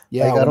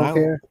 Yeah, like, I don't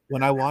care.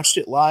 When I watched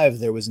it live,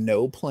 there was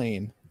no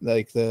plane.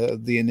 Like the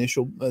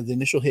initial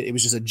hit, it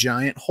was just a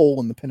giant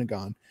hole in the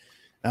Pentagon.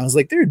 And I was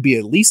like, there'd be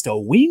at least a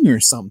wing or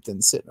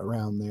something sitting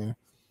around there.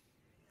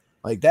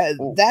 Like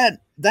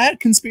that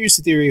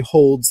conspiracy theory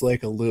holds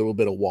like a little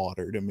bit of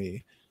water to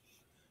me.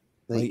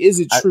 Like, is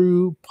it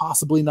true?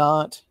 Possibly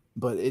not,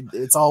 but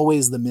it's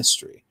always the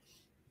mystery.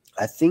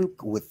 I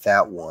think with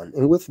that one,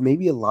 and with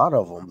maybe a lot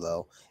of them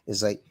though,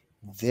 is like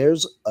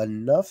there's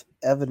enough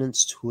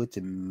evidence to it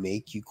to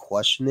make you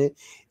question it.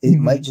 It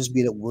might just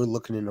be that we're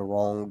looking in the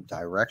wrong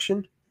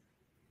direction,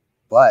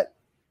 but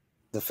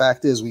the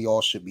fact is we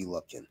all should be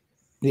looking.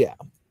 Yeah.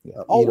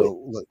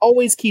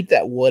 Always keep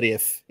that what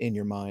if in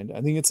your mind.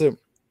 I think it's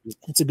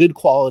a good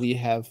quality to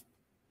have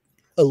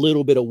a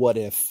little bit of what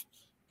if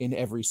in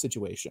every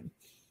situation.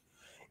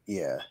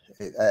 Yeah,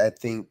 I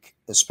think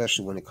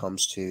especially when it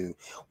comes to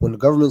when the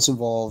government's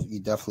involved, you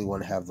definitely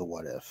want to have the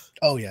what if.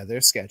 Oh yeah,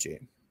 they're sketchy.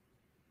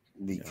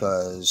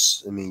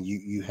 Because I mean,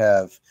 you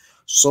have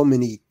so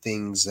many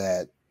things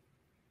that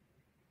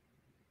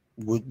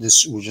we're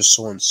just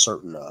so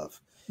uncertain of,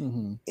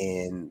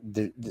 and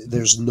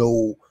there's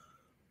no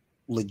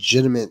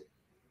legitimate,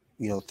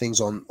 you know, things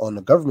on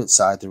the government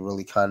side to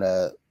really kind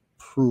of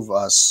prove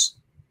us,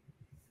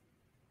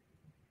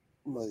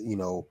 you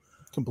know,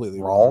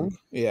 completely wrong.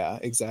 Yeah,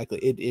 exactly.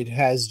 It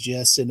has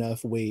just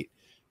enough weight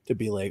to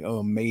be like,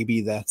 oh,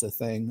 maybe that's a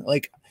thing.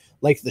 Like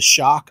the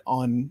shock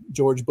on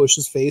George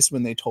Bush's face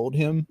when they told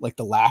him, like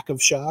the lack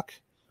of shock.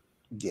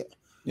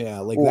 Yeah,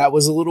 like that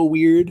was a little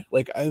weird.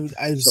 Like I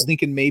was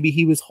thinking maybe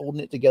he was holding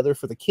it together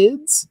for the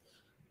kids.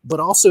 But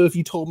also, if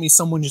you told me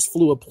someone just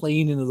flew a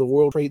plane into the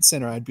World Trade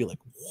Center, I'd be like,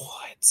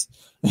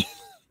 what?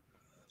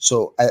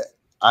 So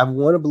I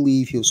want to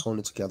believe he was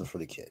holding it together for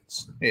the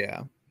kids.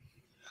 Yeah.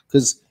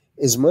 Because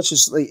as much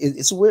as like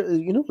it's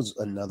weird, you know, it's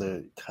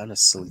another kind of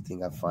silly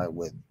thing I find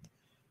with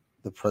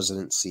the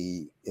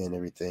presidency and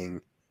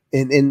everything.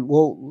 And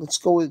well, let's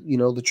go with, you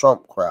know, the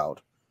Trump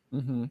crowd.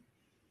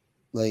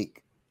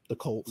 Like the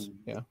Colts.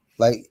 Yeah.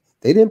 Like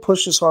they didn't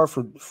push this hard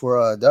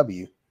for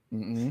W.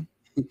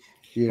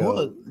 You know,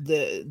 well,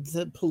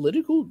 the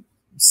political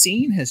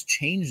scene has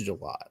changed a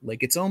lot.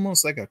 Like it's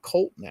almost like a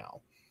cult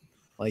now.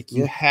 Like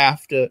you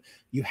have to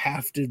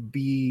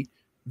be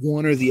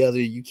one or the other.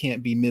 You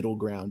can't be middle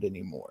ground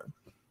anymore.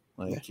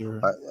 Like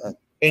you're,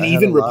 and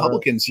even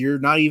Republicans, you're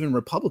not even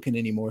Republican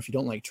anymore if you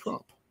don't like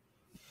Trump.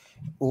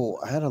 Well,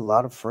 I had a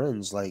lot of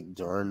friends like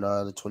during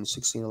the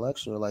 2016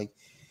 election. Like,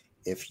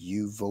 if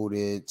you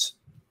voted,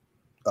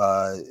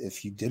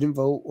 if you didn't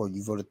vote, or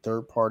you voted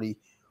third party,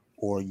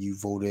 or you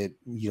voted,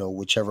 you know,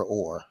 whichever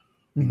or,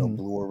 you know,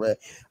 blue or red,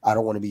 I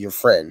don't want to be your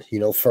friend, you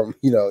know, from,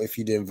 you know, if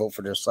you didn't vote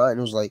for their side.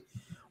 It was like,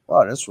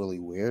 wow, that's really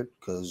weird.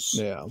 Because,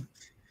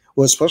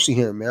 well, especially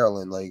here in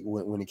Maryland, like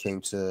when it came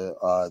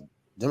to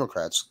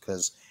Democrats,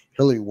 because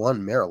Hillary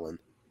won Maryland.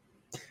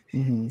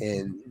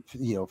 And,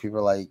 you know, people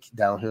are like,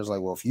 down here is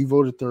like, well, if you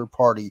voted third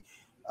party,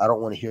 I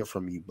don't want to hear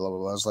from you, blah, blah,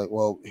 blah. I was like,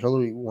 well,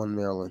 Hillary won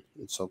Maryland.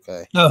 It's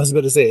okay. I was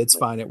about to say, it's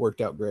fine. It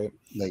worked out great.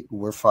 Like,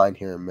 we're fine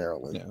here in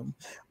Maryland. Yeah.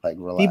 Like,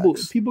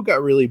 relax. People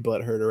got really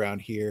butthurt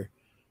around here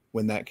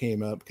when that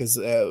came up, because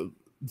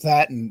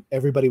that and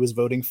everybody was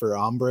voting for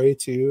Ombre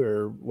too,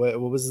 or what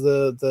was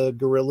the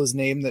gorilla's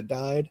name that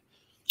died?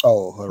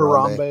 Oh,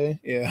 Harambe.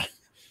 Yeah.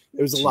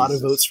 There was a lot of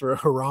votes for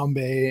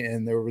Harambe,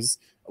 and there was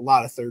a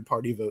lot of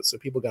third-party votes, so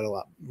people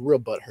got real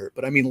butthurt.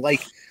 But I mean,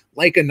 like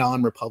a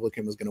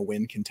non-Republican was going to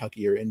win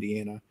Kentucky or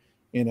Indiana,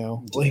 you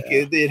know, like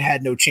it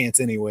had no chance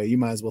anyway. You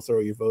might as well throw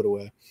your vote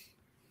away.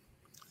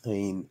 I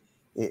mean,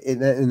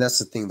 and that's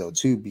the thing though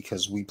too,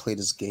 because we play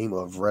this game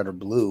of red or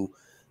blue,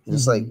 and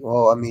it's like,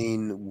 well, I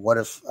mean, what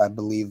if I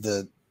believe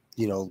that,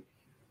 you know,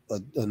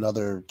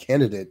 another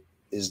candidate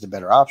is the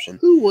better option?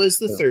 Who was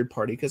the third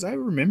party? Because I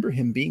remember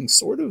him being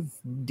sort of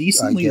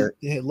decently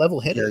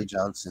level-headed. Gary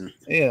Johnson.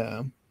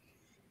 Yeah.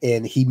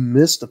 And he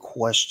missed a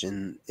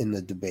question in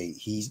the debate.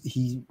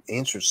 He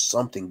answered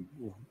something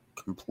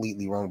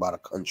completely wrong about a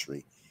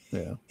country.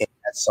 Yeah. And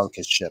that sunk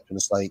his ship. And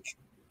it's like,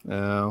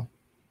 oh,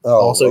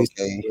 also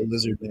okay. He's a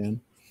lizard man.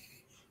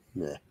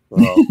 Yeah.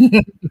 Well,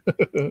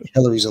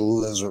 Hillary's a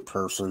lizard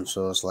person,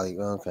 so it's like,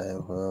 okay,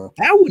 well.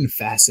 That one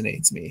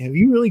fascinates me. Have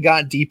you really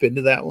got deep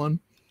into that one?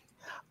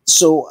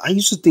 So I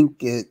used to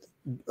think it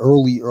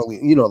early,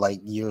 you know, like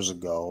years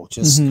ago,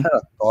 just kind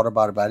of thought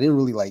about it, but I didn't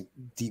really like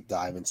deep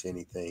dive into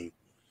anything.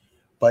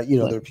 But, you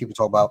know, there are people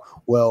talk about,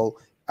 well,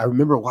 I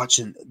remember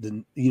watching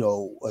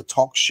a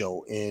talk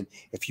show, and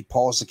if you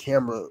pause the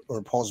camera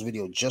or pause the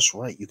video just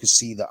right, you could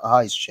see the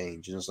eyes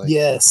change. And it's like,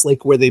 yes,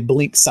 like where they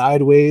blink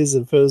sideways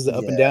as opposed to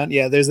up and down.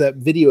 Yeah, there's that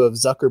video of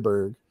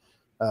Zuckerberg,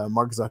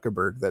 Mark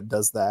Zuckerberg, that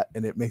does that,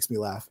 and it makes me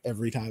laugh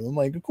every time. I'm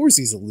like, of course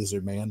he's a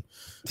lizard man.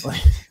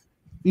 Like,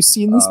 you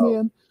seen this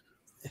man?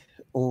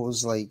 Well, it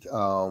was like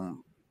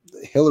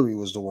Hillary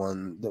was the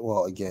one that,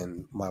 well,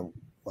 again, my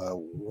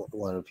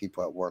one of the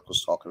people at work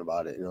was talking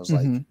about it, and it was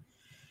like,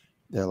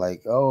 they're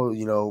like, oh,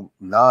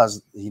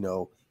 Nas, he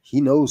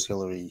knows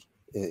Hillary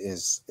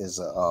is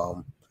a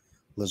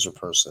lizard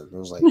person. It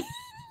was like,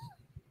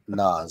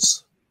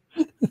 Nas.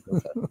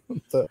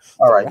 Okay.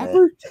 All right,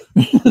 rapper?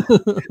 Man.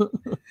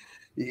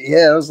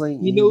 Yeah, I was like,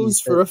 he knows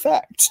for a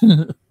fact.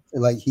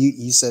 Like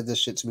he said this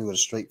shit to me with a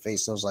straight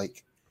face, and I was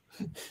like,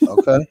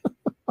 okay.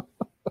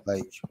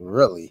 Like,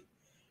 really?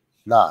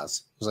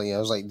 Nas. I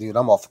was like, dude,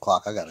 I'm off the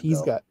clock. I gotta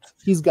go.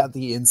 He's got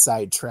the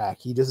inside track.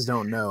 He just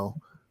don't know.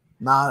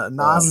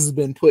 Nas has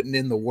been putting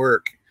in the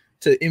work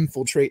to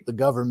infiltrate the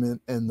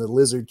government and the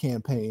lizard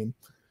campaign.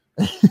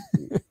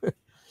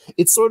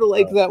 It's sort of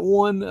like that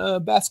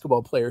one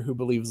basketball player who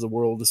believes the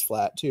world is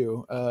flat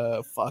too.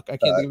 Fuck, I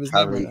can't think of his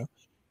name right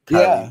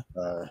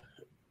now.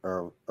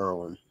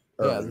 Irwin.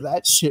 Yeah,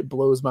 that shit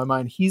blows my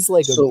mind. He's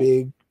like a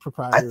big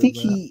proprietor.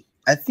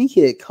 I think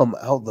he had come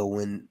out though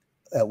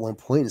at one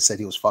point and said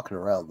he was fucking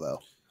around though.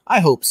 I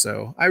hope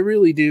so. I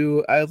really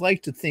do. I'd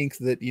like to think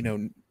that,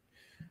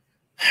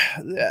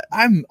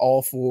 I'm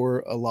all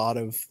for a lot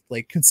of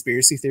like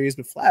conspiracy theories,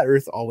 but flat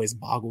earth always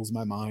boggles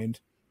my mind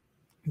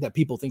that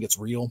people think it's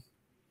real.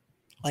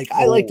 Like,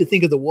 I like to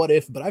think of the what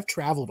if, but I've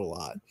traveled a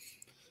lot.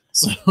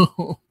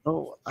 So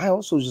I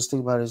also just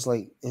think about it as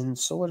like, and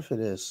so what if it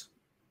is?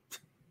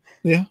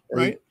 Yeah,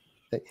 right.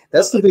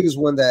 That's the biggest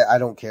one that I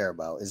don't care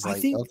about. Is like, I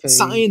think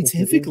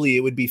scientifically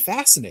it would be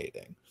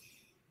fascinating.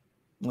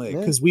 Like,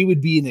 because we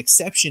would be an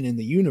exception in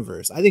the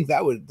universe. I think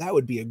that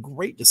would be a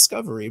great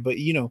discovery. But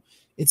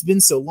it's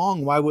been so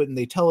long. Why wouldn't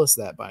they tell us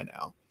that by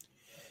now?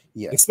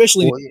 Yeah,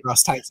 especially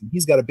Ross Tyson.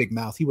 He's got a big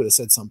mouth. He would have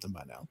said something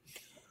by now.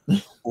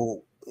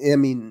 Well, I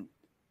mean,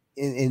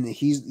 and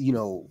he's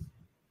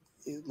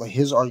like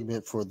his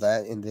argument for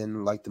that, and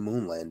then like the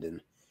moon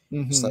landing.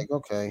 It's like,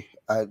 okay,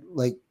 I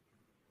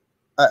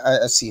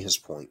see his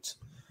point.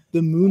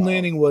 The moon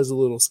landing was a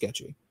little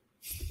sketchy.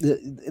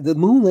 The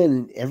moon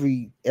landing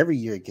every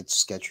year it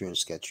gets sketchier and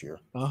sketchier.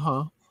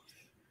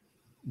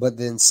 But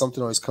then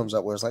something always comes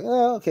up where it's like,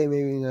 oh, okay,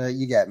 maybe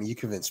you got me. You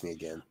convinced me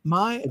again.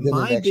 My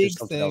big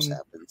thing. Else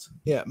happens.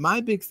 Yeah,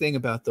 my big thing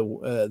about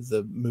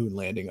the moon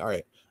landing. All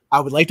right, I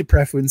would like to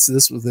preface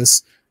this with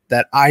this,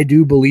 that I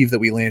do believe that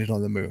we landed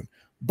on the moon,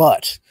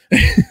 but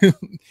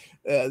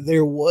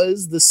there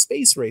was the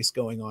space race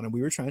going on, and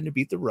we were trying to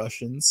beat the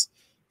Russians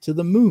to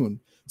the moon.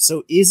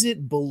 So is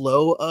it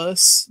below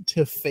us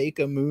to fake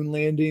a moon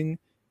landing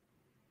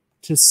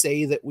to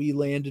say that we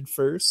landed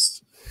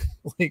first?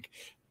 Like,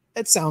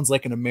 that sounds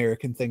like an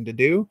American thing to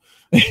do.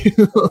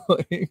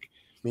 Like,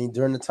 I mean,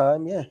 during the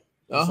time, yeah.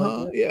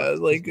 Yeah,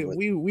 like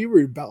we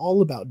were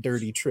all about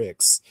dirty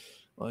tricks.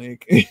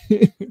 Like,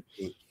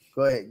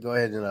 go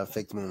ahead and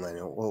fake the moon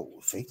landing. Well,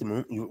 fake the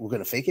moon? We're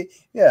gonna fake it?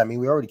 Yeah, I mean,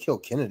 we already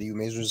killed Kennedy. We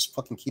may as well just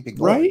fucking keep it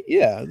going, right?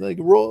 Yeah, like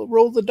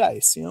roll the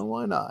dice.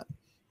 Why not?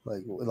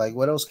 Like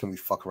what else can we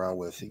fuck around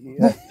with?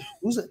 Yeah.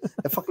 Who's it?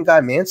 That fucking guy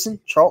Manson?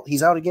 Charles?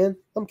 He's out again.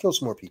 Let him kill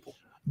some more people.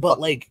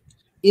 But like,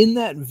 in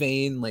that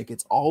vein, like,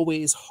 it's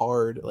always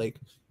hard. Like,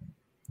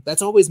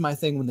 that's always my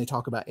thing when they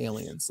talk about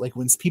aliens. Like,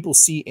 when people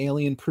see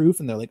alien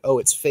proof and they're like, oh,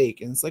 it's fake.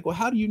 And it's like, well,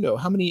 how do you know?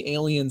 How many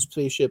alien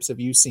spaceships have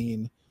you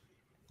seen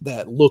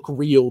that look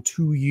real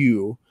to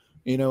you?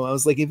 I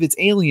was like, if it's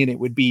alien, it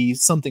would be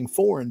something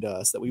foreign to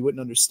us that we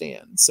wouldn't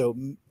understand. So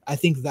I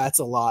think that's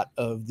a lot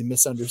of the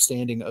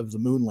misunderstanding of the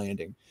moon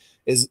landing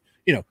is,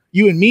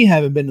 you and me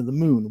haven't been to the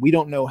moon. We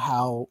don't know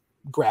how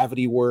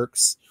gravity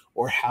works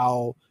or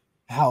how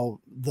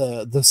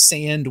the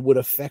sand would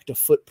affect a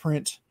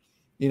footprint,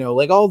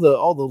 like all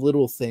the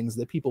little things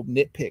that people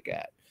nitpick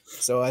at.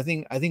 So I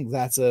think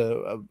that's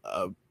a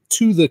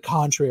to the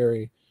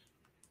contrary,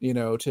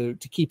 to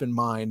keep in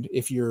mind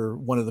if you're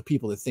one of the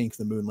people that think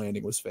the moon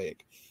landing was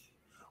fake.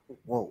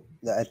 Well,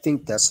 I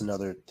think that's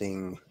another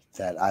thing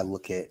that I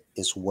look at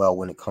as well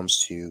when it comes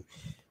to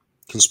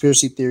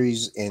conspiracy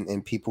theories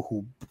and people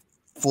who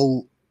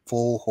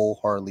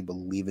wholeheartedly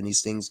believe in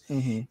these things.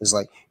 Is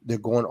like they're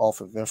going off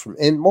of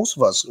information, and most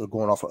of us are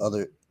going off of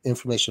other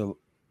information,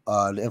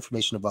 the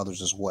information of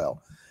others as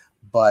well.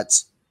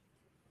 But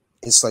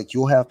it's like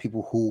you'll have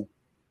people who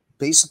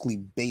basically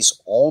base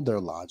all their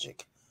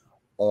logic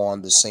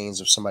on the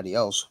sayings of somebody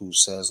else who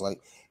says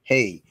like,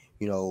 hey,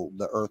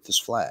 the earth is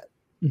flat.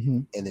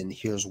 And then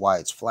here's why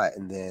it's flat.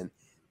 And then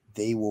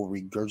they will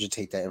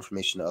regurgitate that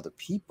information to other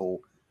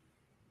people.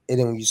 And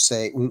then when you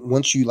say,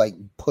 once you like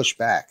push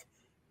back,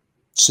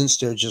 since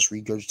they're just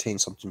regurgitating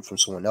something from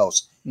someone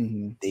else,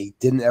 they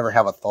didn't ever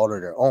have a thought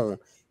of their own.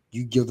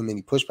 You give them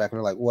any pushback and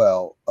they're like,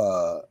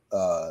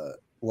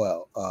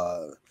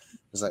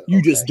 it's like,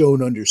 you just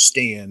don't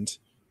understand.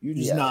 You're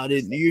just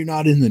you're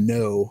not in the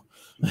know.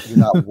 You're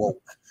not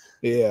woke.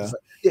 Yeah.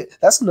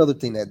 That's another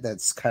thing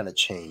that's kind of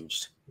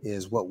changed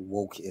is what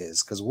woke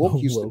is, because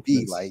woke used to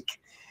be like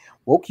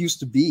woke used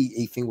to be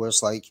a thing where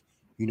it's like,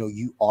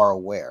 you are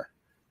aware,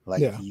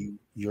 like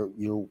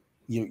you're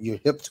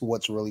hip to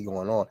what's really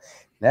going on.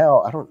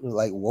 Now I don't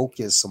like woke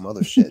is some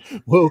other shit.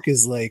 Woke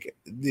is like,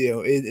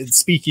 it's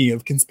speaking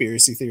of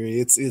conspiracy theory,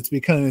 it's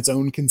become its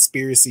own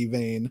conspiracy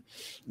vein.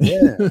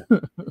 Yeah.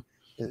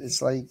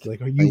 It's like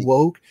are you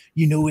woke?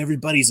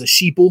 Everybody's a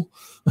sheeple.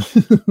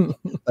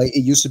 Like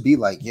it used to be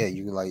like, yeah,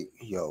 you like,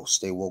 yo,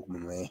 stay woke, my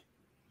man.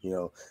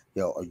 Yo,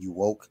 are you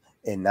woke?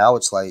 And now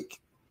it's like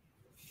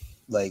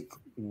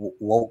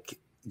woke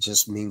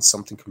just means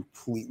something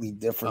completely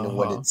different than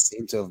what it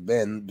seemed to have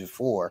been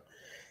before,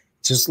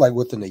 just like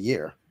within a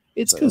year.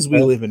 It's because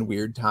we live in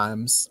weird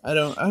times. I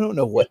don't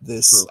know what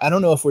this. I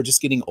don't know if we're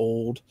just getting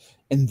old,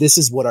 and this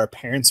is what our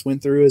parents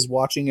went through, is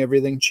watching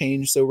everything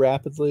change so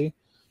rapidly.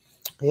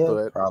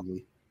 Yeah,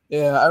 probably.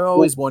 Yeah, I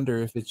always wonder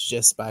if it's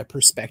just by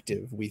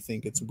perspective we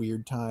think it's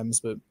weird times,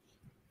 but.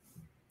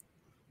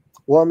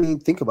 Well, I mean,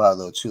 think about it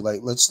though too.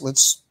 Like,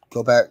 let's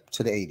go back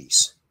to the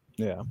 80s.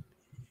 Yeah.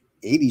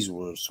 80s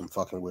were some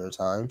fucking weird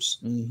times.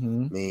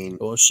 Mm-hmm. I mean,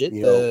 well, shit.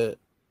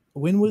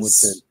 When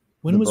was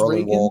Berlin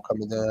Reagan? Wall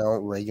coming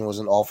down? Reagan was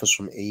in office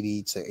from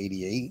 80 to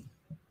 88.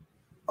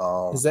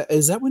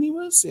 Is that when he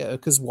was? Yeah,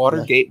 because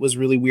Watergate was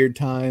really weird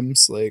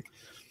times. Like,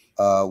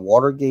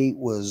 Watergate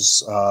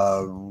was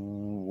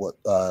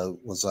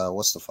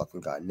what's the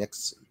fucking guy?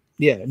 Nixon.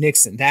 Yeah,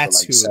 Nixon.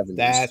 That's who. 70s.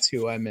 That's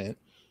who I meant.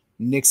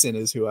 Nixon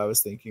is who I was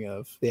thinking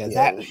of.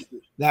 Yeah.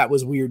 That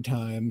was weird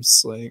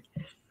times. Like.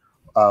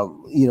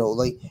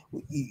 Like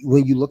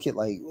when you look at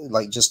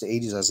like just the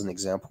 80s as an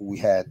example, we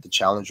had the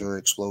Challenger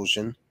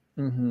explosion.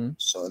 Mm-hmm.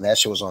 So that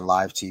shit was on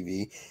live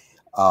TV.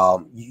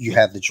 You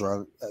had the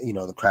drug,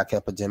 the crack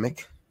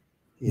epidemic.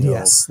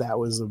 Yes, that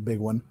was a big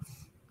one.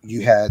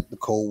 You had the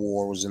Cold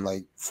War was in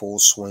like full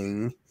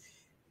swing.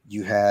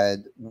 You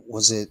had,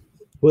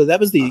 Well, that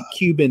was the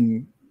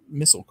Cuban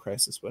Missile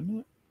Crisis, wasn't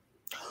it?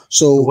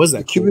 So or was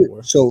that Cuban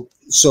War? So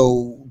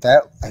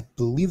that, I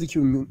believe the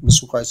Cuban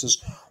Missile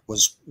Crisis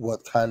was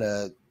what kind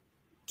of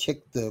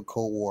kicked the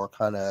Cold War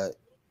kind of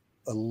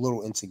a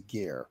little into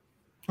gear.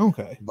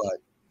 Okay.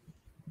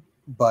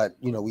 But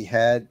we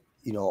had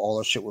all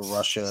our shit with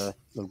Russia,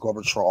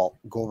 Gorbachev,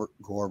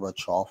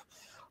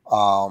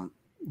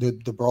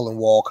 the Berlin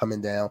Wall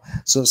coming down.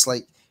 So it's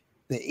like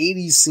the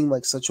 80s seemed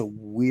like such a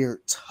weird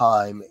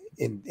time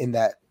in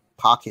that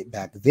pocket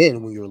back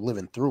then when you were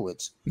living through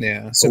it.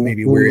 Yeah, so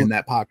maybe we're in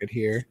that pocket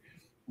here.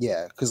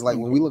 Yeah, because like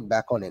when we look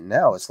back on it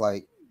now, it's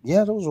like,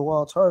 yeah, those were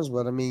wild times,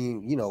 but I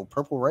mean,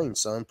 Purple Rain,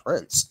 son,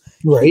 Prince,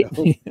 right?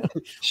 We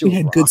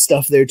had good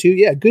stuff there too.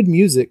 Yeah, good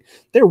music.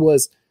 There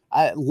was.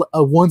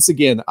 Once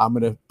again, I'm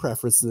gonna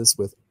preface this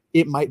with,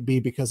 it might be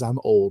because I'm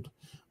old,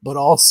 but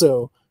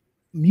also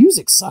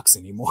music sucks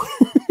anymore.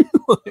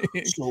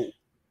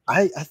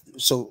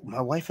 So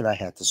my wife and I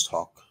had this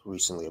talk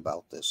recently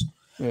about this.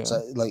 Yeah.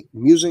 So like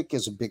music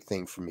is a big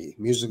thing for me.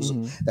 Music is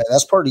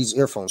that's part of these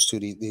earphones too.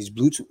 These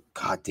Bluetooth.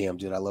 God damn,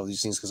 dude, I love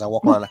these things because I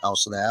walk around the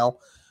house now.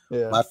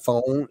 Yeah. My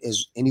phone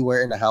is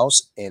anywhere in the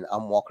house, and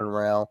I'm walking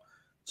around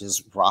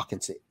just rocking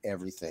to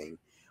everything.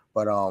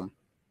 But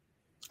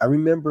I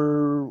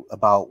remember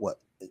about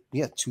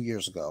 2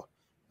 years ago,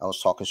 I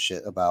was talking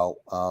shit about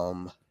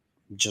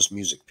just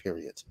music,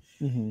 period.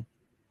 Mm-hmm.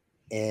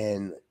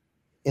 And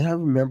I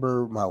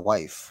remember my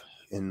wife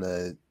in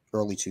the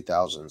early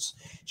 2000s,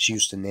 she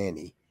used to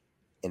nanny,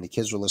 and the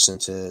kids were listening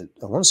to,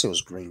 I want to say it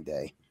was Green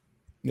Day.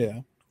 Yeah.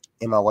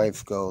 And my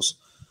wife goes,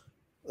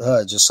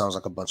 it just sounds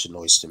like a bunch of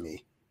noise to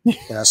me.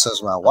 And I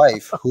says, my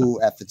wife,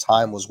 who at the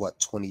time was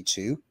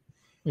 22?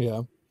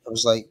 Yeah. I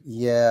was like,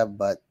 yeah,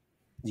 but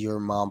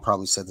your mom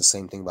probably said the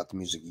same thing about the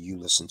music you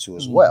listen to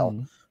as well.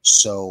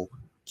 So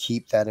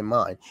keep that in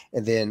mind.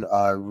 And then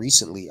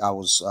recently I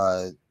was,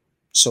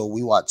 so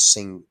we watched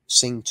Sing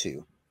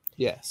 2.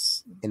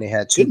 Yes. And they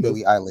had two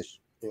Billie Eilish.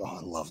 Oh, I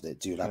loved it,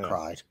 dude. I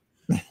cried.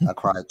 I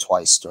cried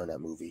twice during that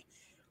movie.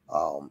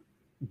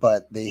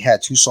 But they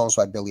had 2 songs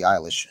by Billie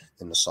Eilish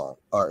in the song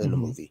or in the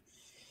movie.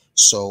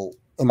 So,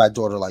 and my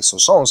daughter likes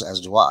those songs, as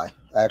do I.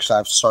 Actually,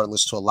 I've started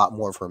listening to a lot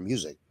more of her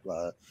music.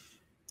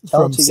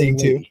 From Sing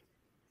 2?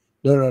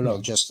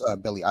 No, just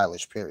Billie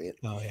Eilish, period.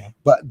 Oh, yeah.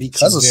 But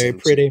because she's very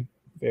pretty.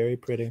 Very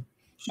pretty.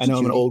 I know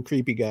I'm an old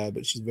creepy guy,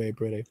 but she's very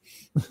pretty.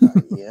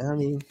 Yeah, I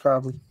mean,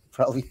 probably,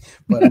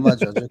 but I'm not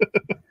judging.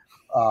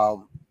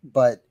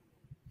 But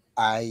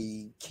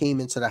I came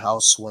into the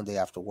house one day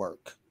after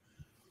work,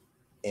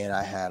 and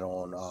I had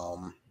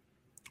on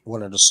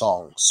one of the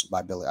songs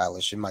by Billie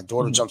Eilish, and my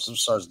daughter jumps up and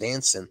starts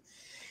dancing,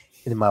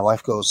 and then my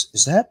wife goes,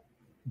 "Is that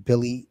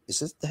Billie? Is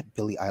this that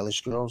Billie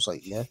Eilish girl?" I was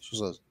like, "Yeah." She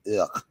was like,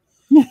 "Yuck,"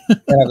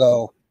 and I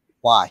go,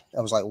 "Why?"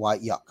 I was like, "Why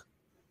yuck?"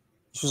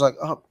 She was like,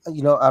 "Oh,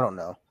 I don't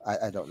know.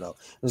 I don't know."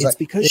 It's like,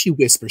 because she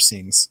whisper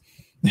sings.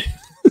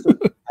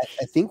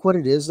 I think what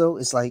it is though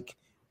is like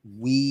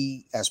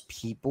we as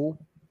people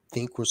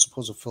think we're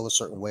supposed to feel a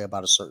certain way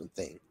about a certain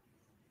thing.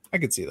 I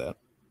could see that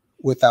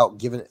without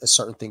giving a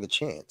certain thing a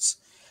chance.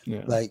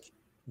 Yeah. Like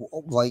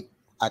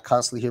I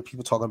constantly hear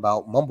people talking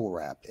about mumble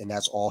rap, and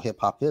that's all hip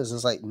hop is.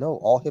 It's like, no,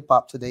 all hip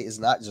hop today is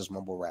not just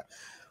mumble rap.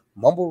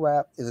 Mumble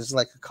rap is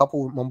like a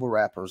couple of mumble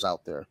rappers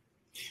out there.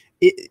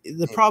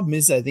 The problem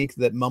is, I think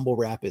that mumble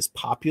rap is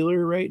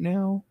popular right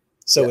now,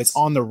 so it's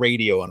on the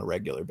radio on a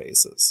regular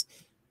basis.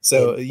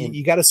 So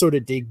you got to sort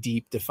of dig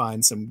deep to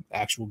find some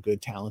actual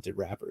good, talented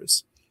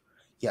rappers.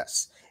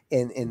 Yes,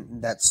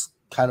 and that's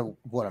kind of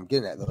what I'm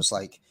getting at, though. It's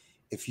like,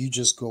 if you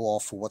just go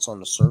off of what's on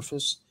the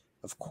surface,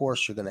 of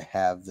course you're going to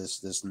have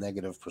this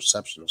negative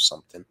perception of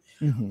something,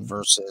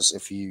 versus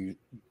if you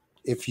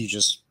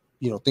just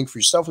think for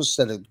yourself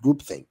instead of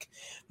groupthink.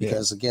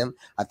 Because again,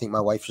 I think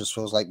my wife just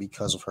feels like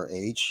because of her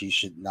age, she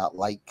should not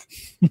like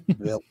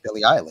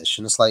Billie Eilish,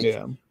 and it's like,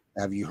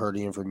 have you heard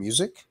any of her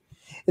music?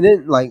 And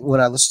then, like, when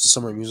I listen to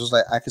some of her music,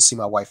 like, I can see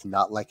my wife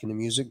not liking the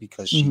music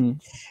because she,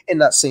 and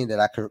not saying that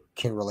I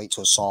can relate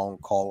to a song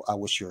called "I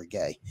Wish You Were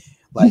Gay."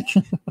 Like,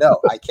 no,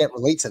 I can't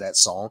relate to that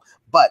song,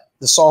 but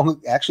the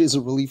song actually is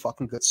a really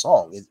fucking good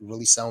song. It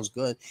really sounds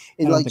good.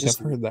 And I don't think I've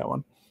heard that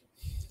one.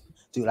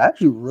 Dude, I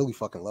actually really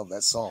fucking love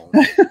that song.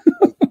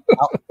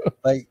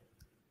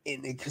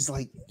 Because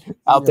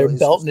out there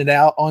belting it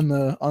out on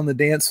the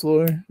dance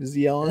floor, just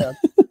yelling. Yeah,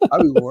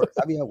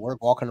 I'd be at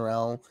work walking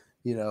around,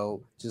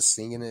 just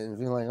singing it and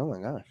feeling like, oh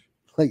my gosh,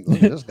 like,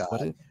 look at this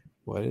guy.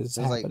 What is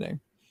happening?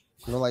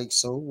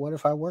 So what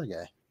if I were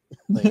gay?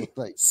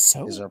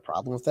 So is there a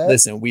problem with that?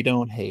 Listen, we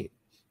don't hate.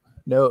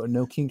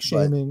 No kink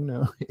shaming.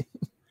 No.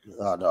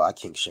 Oh no, I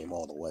kink shame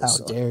all the way. How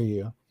dare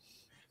you?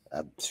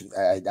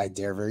 I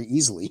dare very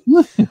easily.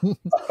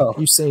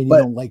 You saying you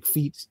don't like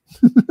feet?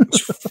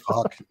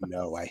 Fuck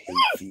no, I hate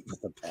feet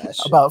with a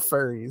passion. About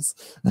furries.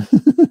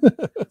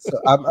 So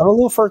I'm a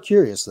little fur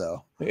curious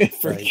though.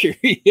 Fur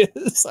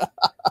curious.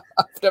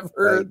 I've never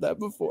heard that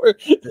before.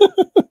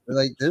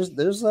 Like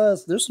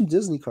there's some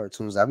Disney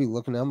cartoons I'd be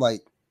looking at. I'm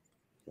like,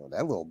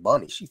 that little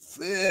bunny, she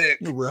thick,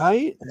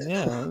 right?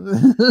 Yeah.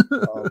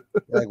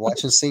 Like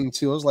watching Sing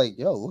 2, I was like,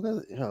 yo, look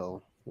at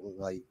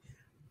like.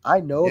 I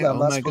know that I'm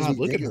not supposed to be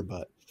look at her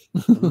butt.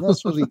 I'm not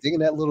supposed to be digging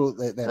that little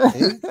that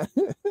pig,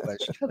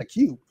 but she's kind of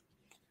cute.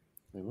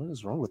 Like, what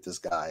is wrong with this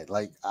guy?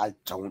 Like, I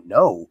don't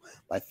know.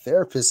 My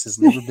therapist has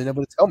never been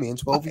able to tell me in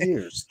 12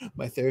 years.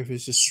 My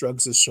therapist just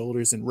shrugs his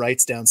shoulders and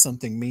writes down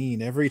something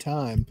mean every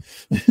time.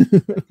 I'm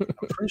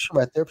pretty sure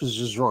my therapist is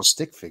just drawing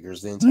stick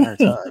figures the entire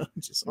time.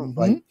 Just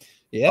like,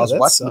 I was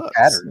watching the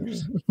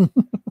patterns.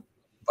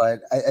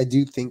 But I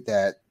do think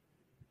that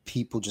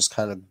people just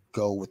kind of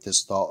go with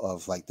this thought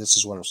of like, this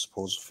is what I'm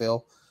supposed to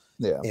feel.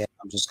 Yeah. And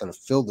I'm just going to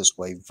feel this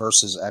way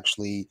versus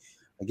actually,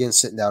 again,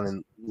 sitting down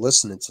and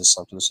listening to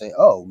something and say,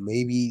 oh,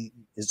 maybe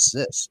it's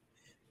this.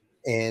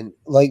 And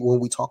like when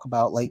we talk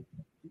about like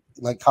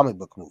comic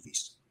book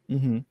movies,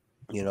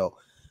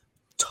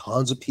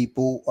 tons of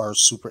people are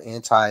super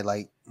anti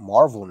like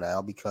Marvel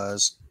now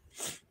because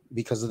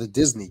of the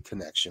Disney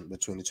connection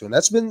between the two. And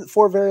that's been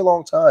for a very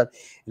long time.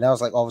 And now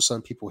it's like all of a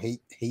sudden people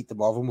hate the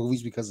Marvel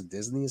movies because of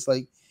Disney. It's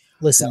like,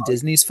 listen,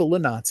 Disney's full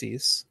of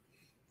Nazis.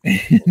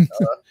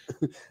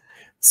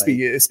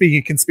 Speaking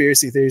of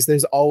conspiracy theories,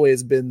 there's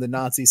always been the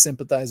Nazi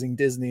sympathizing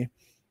Disney.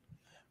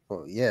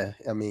 Well, yeah,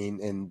 I mean,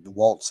 and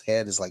Walt's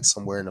head is like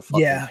somewhere in the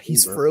fucking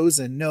he's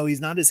frozen. No,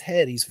 he's not his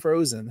head. He's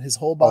frozen. His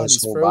whole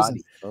body's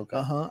frozen.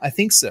 Okay. I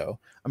think so.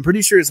 I'm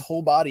pretty sure his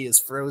whole body is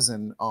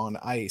frozen on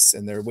ice,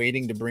 and they're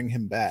waiting to bring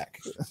him back.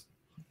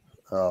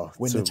 Oh,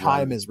 when the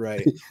time is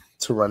right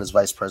to run as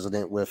vice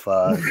president with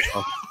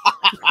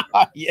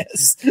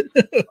yes,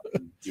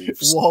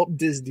 Walt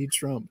Disney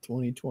Trump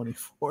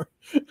 2024.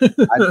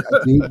 I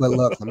do, but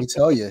look, let me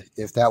tell you,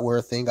 if that were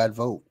a thing, I'd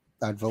vote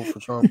for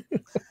Trump.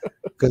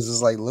 Because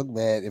it's like, look,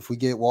 man, if we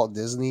get Walt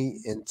Disney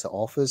into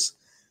office,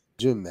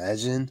 could you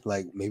imagine?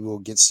 Like, maybe we'll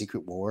get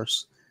Secret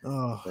Wars.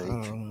 Oh, I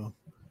don't know.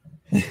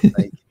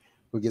 Like,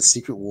 we'll get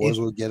Secret Wars.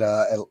 We'll get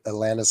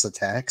Atlantis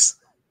attacks.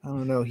 I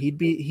don't know.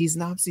 He's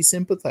Nazi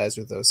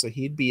sympathizer though, so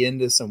he'd be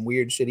into some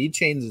weird shit. He'd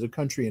change the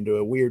country into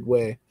a weird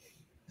way.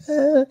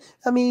 I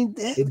mean,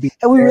 and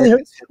we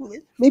really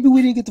maybe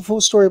we didn't get the full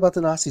story about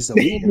the Nazis though.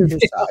 We didn't hear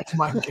his side. Oh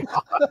my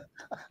god.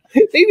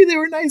 Maybe they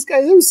were nice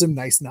guys. There were some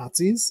nice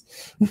Nazis.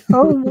 I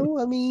don't know.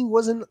 I mean,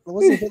 wasn't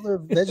Hitler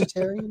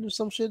vegetarian or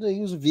some shit? He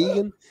was a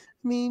vegan.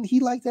 I mean, he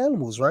liked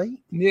animals, right?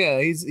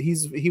 Yeah,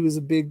 he was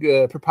a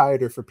big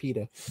proprietor for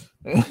PETA.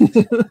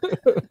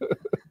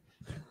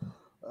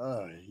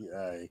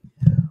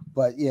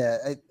 But yeah,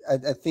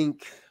 I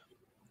think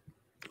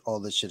all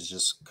this shit is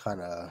just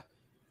kind of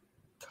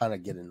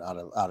getting out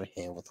of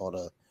hand with all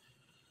the.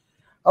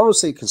 I don't want to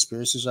say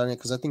conspiracies on it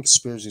because I think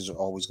conspiracies are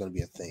always going to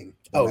be a thing.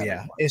 Oh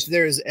yeah, if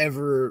there's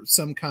ever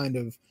some kind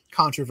of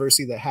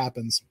controversy that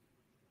happens,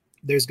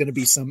 there's going to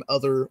be some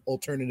other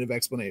alternative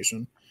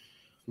explanation.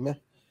 Yeah,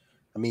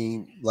 I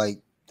mean, like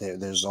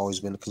there's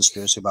always been a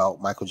conspiracy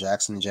about Michael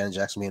Jackson and Janet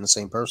Jackson being the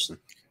same person.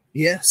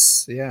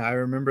 Yes, yeah, I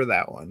remember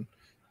that one.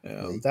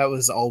 That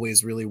was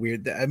always really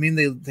weird. I mean,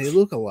 they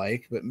look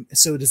alike, but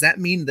so does that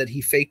mean that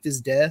he faked his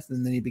death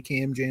and then he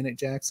became Janet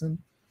Jackson?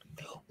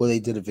 Well,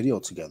 they did a video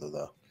together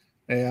though.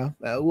 Yeah.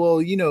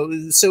 Well,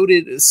 so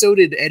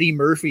did Eddie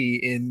Murphy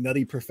in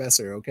Nutty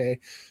Professor. Okay.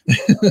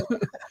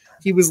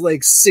 He was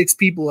like 6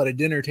 people at a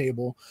dinner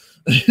table.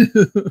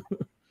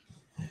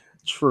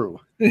 True.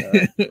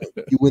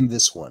 You win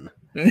this one.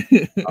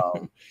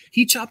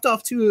 He chopped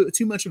off too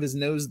much of his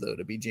nose though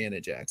to be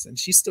Janet Jackson.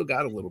 She's still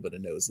got a little bit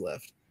of nose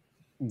left.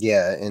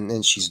 Yeah,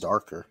 and she's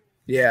darker.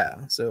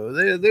 Yeah, so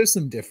there's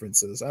some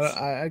differences.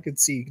 I could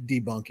see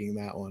debunking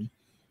that one.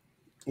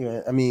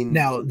 Yeah, I mean,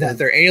 now that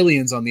they're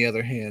aliens, on the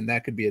other hand,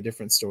 that could be a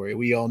different story.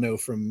 We all know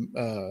from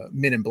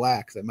Men in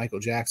Black that Michael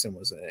Jackson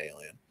was an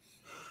alien.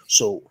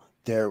 So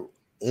there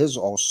is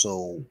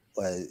also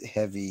a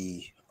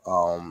heavy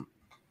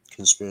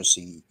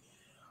conspiracy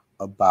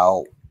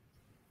about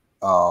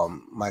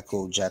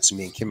Michael Jackson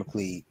being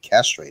chemically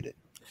castrated.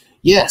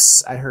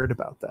 Yes, I heard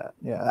about that.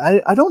 Yeah,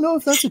 I don't know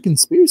if that's a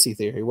conspiracy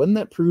theory. Wasn't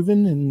that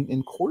proven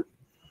in court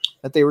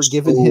that they were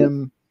giving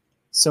him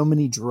so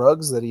many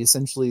drugs that he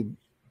essentially,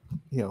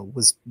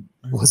 was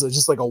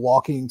just like a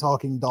walking,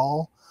 talking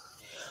doll?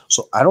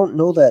 So I don't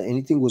know that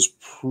anything was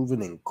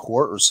proven in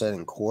court or said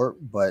in court,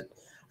 but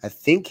I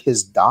think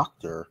his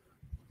doctor,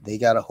 they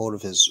got a hold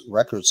of his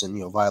records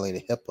and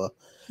violated HIPAA.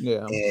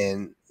 Yeah,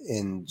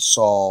 and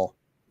saw,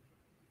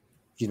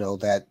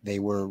 that they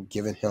were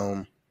giving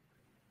him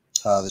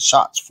the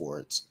shots for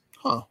it.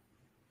 Huh.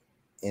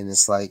 And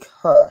it's like,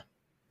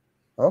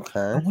 okay.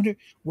 I wonder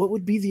what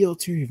would be the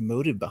ulterior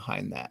motive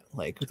behind that.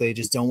 Like they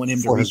just don't want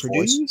him to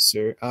reproduce,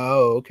 or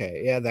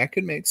okay, yeah, that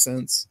could make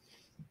sense.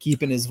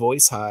 Keeping his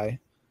voice high.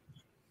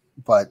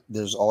 But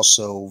there's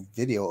also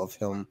video of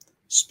him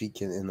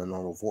speaking in a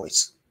normal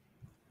voice.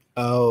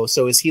 Oh,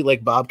 so is he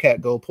like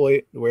Bobcat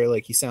Goldthwait, where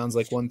like he sounds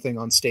like one thing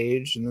on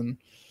stage and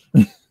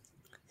then?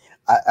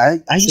 I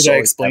should I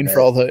explain for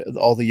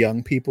all the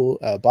young people?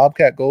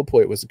 Bobcat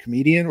Goldthwait was a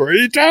comedian where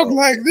he talked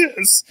like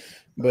this,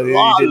 but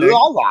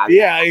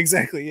yeah,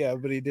 exactly, yeah,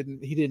 but he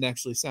didn't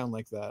actually sound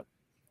like that.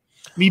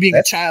 Me being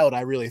a child,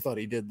 I really thought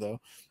he did though.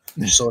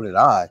 So did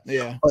I.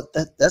 Yeah, but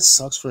that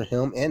sucks for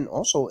him, and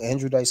also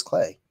Andrew Dice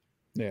Clay.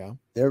 Yeah,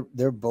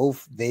 they're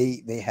both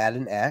they had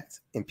an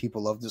act, and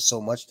people loved it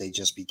so much they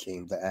just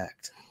became the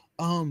act.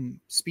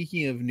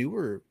 Speaking of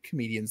newer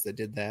comedians that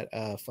did that,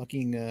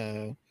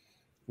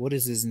 what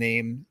is his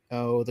name?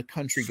 Oh, the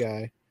country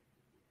guy.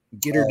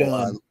 Get Her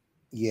Done.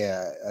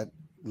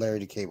 Larry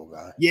the Cable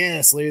Guy.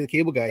 Yes, Larry the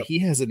Cable Guy. Yep. He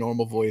has a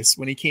normal voice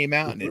when he came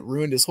out, and it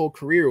ruined his whole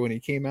career when he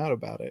came out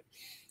about it.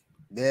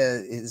 Yeah,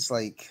 it's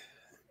like,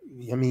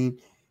 I mean,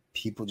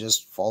 people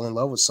just fall in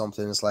love with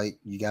something. It's like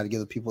you got to give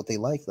the people what they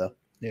like, though.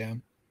 Yeah.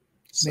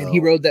 So, man, he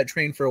rode that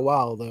train for a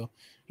while, though.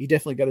 He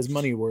definitely got his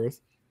money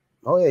worth.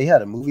 Oh, yeah, he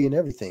had a movie and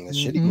everything. A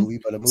shitty movie,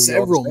 but a movie.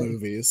 Several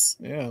movies,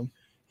 yeah.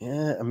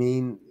 Yeah, I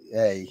mean,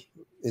 hey,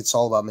 it's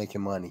all about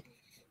making money.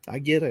 I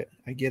get it.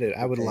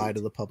 I would lie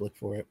to the public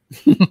for it.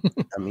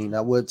 I mean,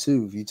 I would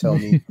too if you tell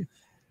me,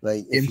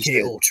 like,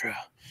 MK Ultra.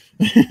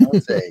 I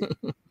would say,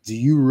 do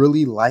you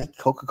really like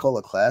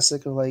Coca-Cola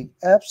Classic? I'm like,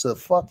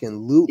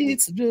 absolutely.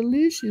 It's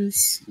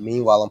delicious.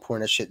 Meanwhile, I'm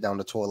pouring that shit down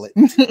the toilet.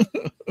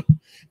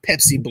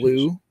 Pepsi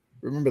Blue.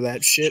 Remember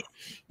that shit?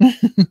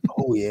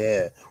 Oh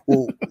yeah.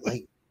 Well,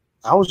 like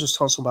I was just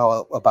talking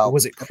about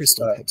was it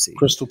Crystal Pepsi?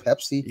 Crystal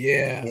Pepsi.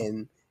 Yeah.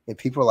 And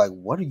people are like,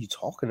 what are you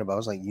talking about? I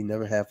was like, you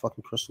never had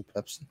fucking Crystal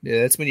Pepsi?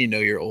 Yeah, that's when you know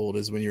you're old,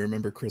 is when you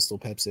remember Crystal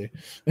Pepsi.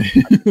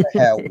 I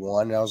had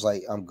one and I was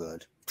like, I'm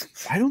good.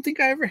 I don't think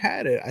I ever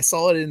had it. I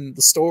saw it in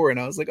the store and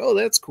I was like, oh,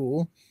 that's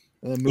cool.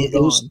 And then moved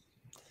on.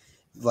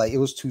 It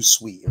was too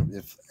sweet.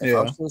 If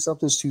I'm saying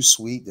something's too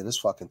sweet, then it's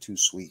fucking too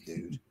sweet,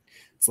 dude.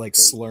 It's like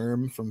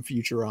Slurm from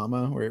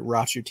Futurama where it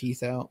rots your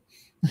teeth out.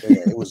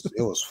 Yeah, it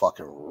was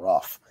fucking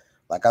rough.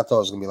 Like I thought it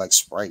was gonna be like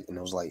Sprite, and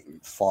it was like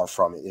far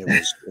from it. It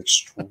was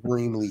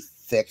extremely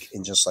thick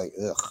and just like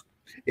ugh.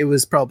 It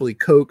was probably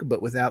Coke,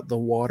 but without the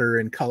water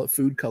and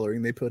food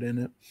coloring they put in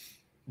it.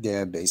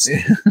 Yeah,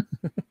 basically.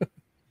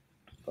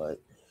 But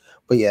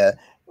yeah,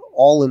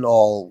 all in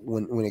all,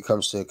 when it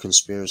comes to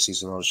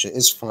conspiracies and all that shit,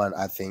 it's fun.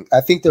 I think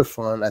they're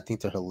fun. I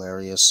think they're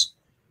hilarious.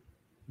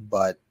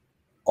 But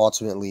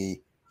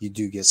ultimately, you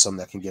do get some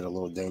that can get a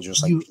little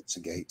dangerous, like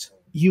Pizzagate.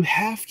 You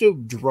have to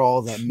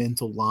draw that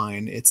mental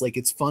line. It's like,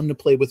 it's fun to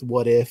play with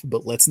what if,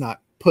 but let's not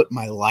put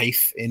my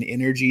life and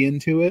energy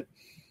into it.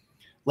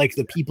 Like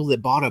the people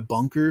that bought a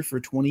bunker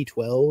for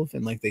 2012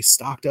 and like they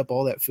stocked up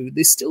all that food,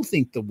 they still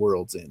think the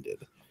world's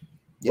ended.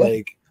 Yeah.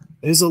 Like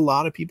there's a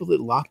lot of people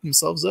that locked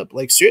themselves up.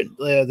 Like shit,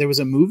 there was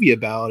a movie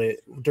about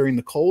it during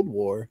the Cold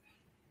War.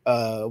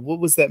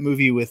 What was that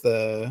movie with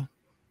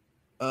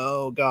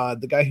oh God,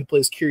 the guy who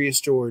plays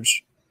Curious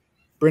George,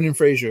 Brendan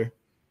Fraser.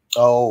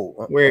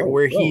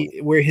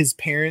 Where his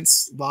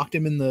parents locked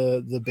him in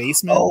the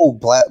basement. Oh,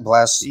 Blast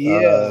Blast from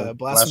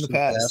the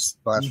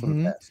Past. Blast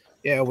from the Past.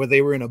 Yeah, where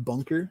they were in a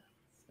bunker.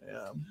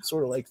 Yeah,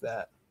 sort of like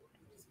that.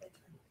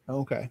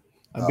 Okay,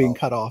 I'm being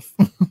cut off.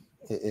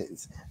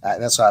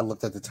 That's why I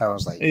looked at the time. I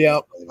was like, yeah,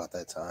 about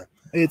that time.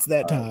 It's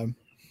that time.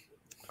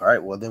 All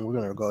right, well then we're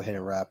gonna go ahead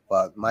and wrap.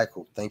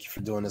 Michael, thank you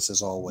for doing this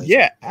as always.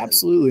 Yeah,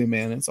 absolutely,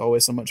 man. It's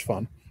always so much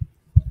fun.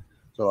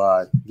 So So,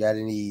 got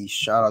any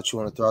shout outs you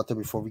want to throw out there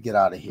before we get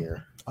out of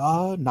here?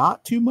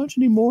 Not too much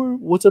anymore.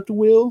 What's up to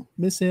Will?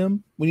 Miss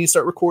him. We need to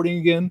start recording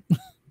again.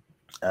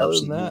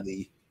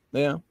 Absolutely.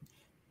 Yeah.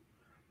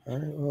 All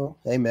right. Well,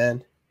 hey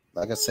man,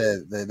 like I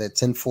said, the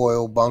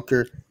tinfoil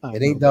bunker,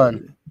 it ain't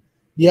done.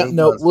 Yeah.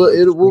 No,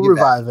 we'll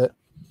revive it.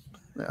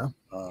 Yeah. Can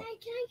I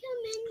come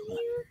in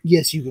here?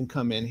 Yes, you can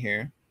come in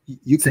here.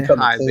 You can come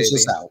and close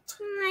us out.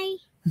 Hi.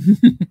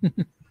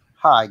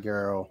 Hi,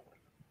 girl.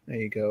 There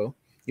you go.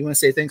 You want to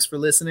say thanks for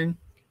listening?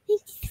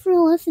 Thanks for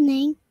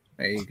listening.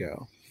 There you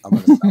go. I'm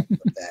gonna stop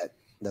with that.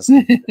 That's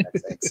the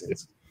next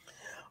exit.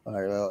 All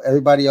right. Well,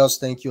 everybody else,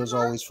 thank you as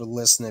always for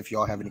listening. If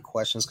y'all have any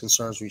questions,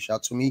 concerns, reach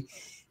out to me.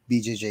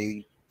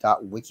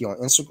 BJJ.wiki on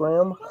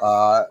Instagram.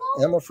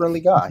 I'm a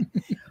friendly guy.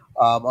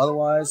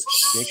 Otherwise,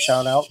 big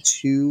shout out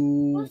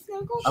to.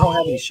 I don't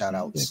have any shout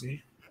outs.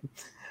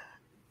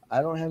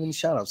 I don't have any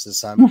shout outs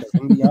this time because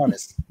I'm gonna be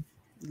honest.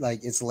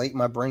 Like, it's late,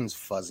 my brain's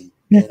fuzzy.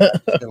 They're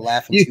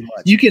laughing too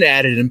much. You can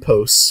add it in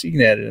post.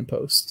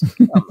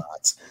 I'm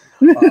not.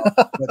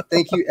 But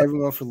thank you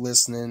everyone for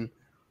listening.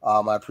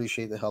 I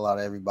appreciate the hell out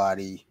of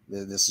everybody.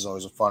 This is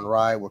always a fun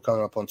ride. We're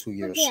coming up on 2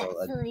 years, so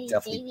I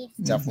definitely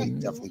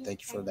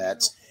thank you for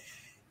that.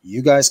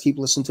 You guys keep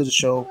listening to the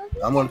show.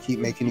 I'm going to keep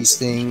making these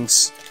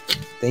things.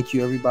 Thank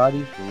you,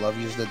 everybody. We love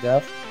you to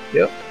death.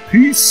 Yep.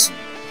 Peace.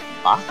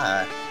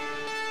 Bye.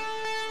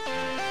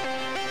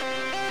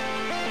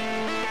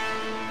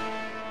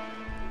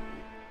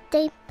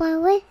 They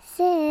with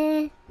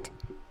it.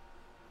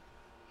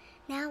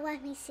 Now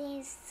let me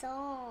sing a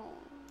song.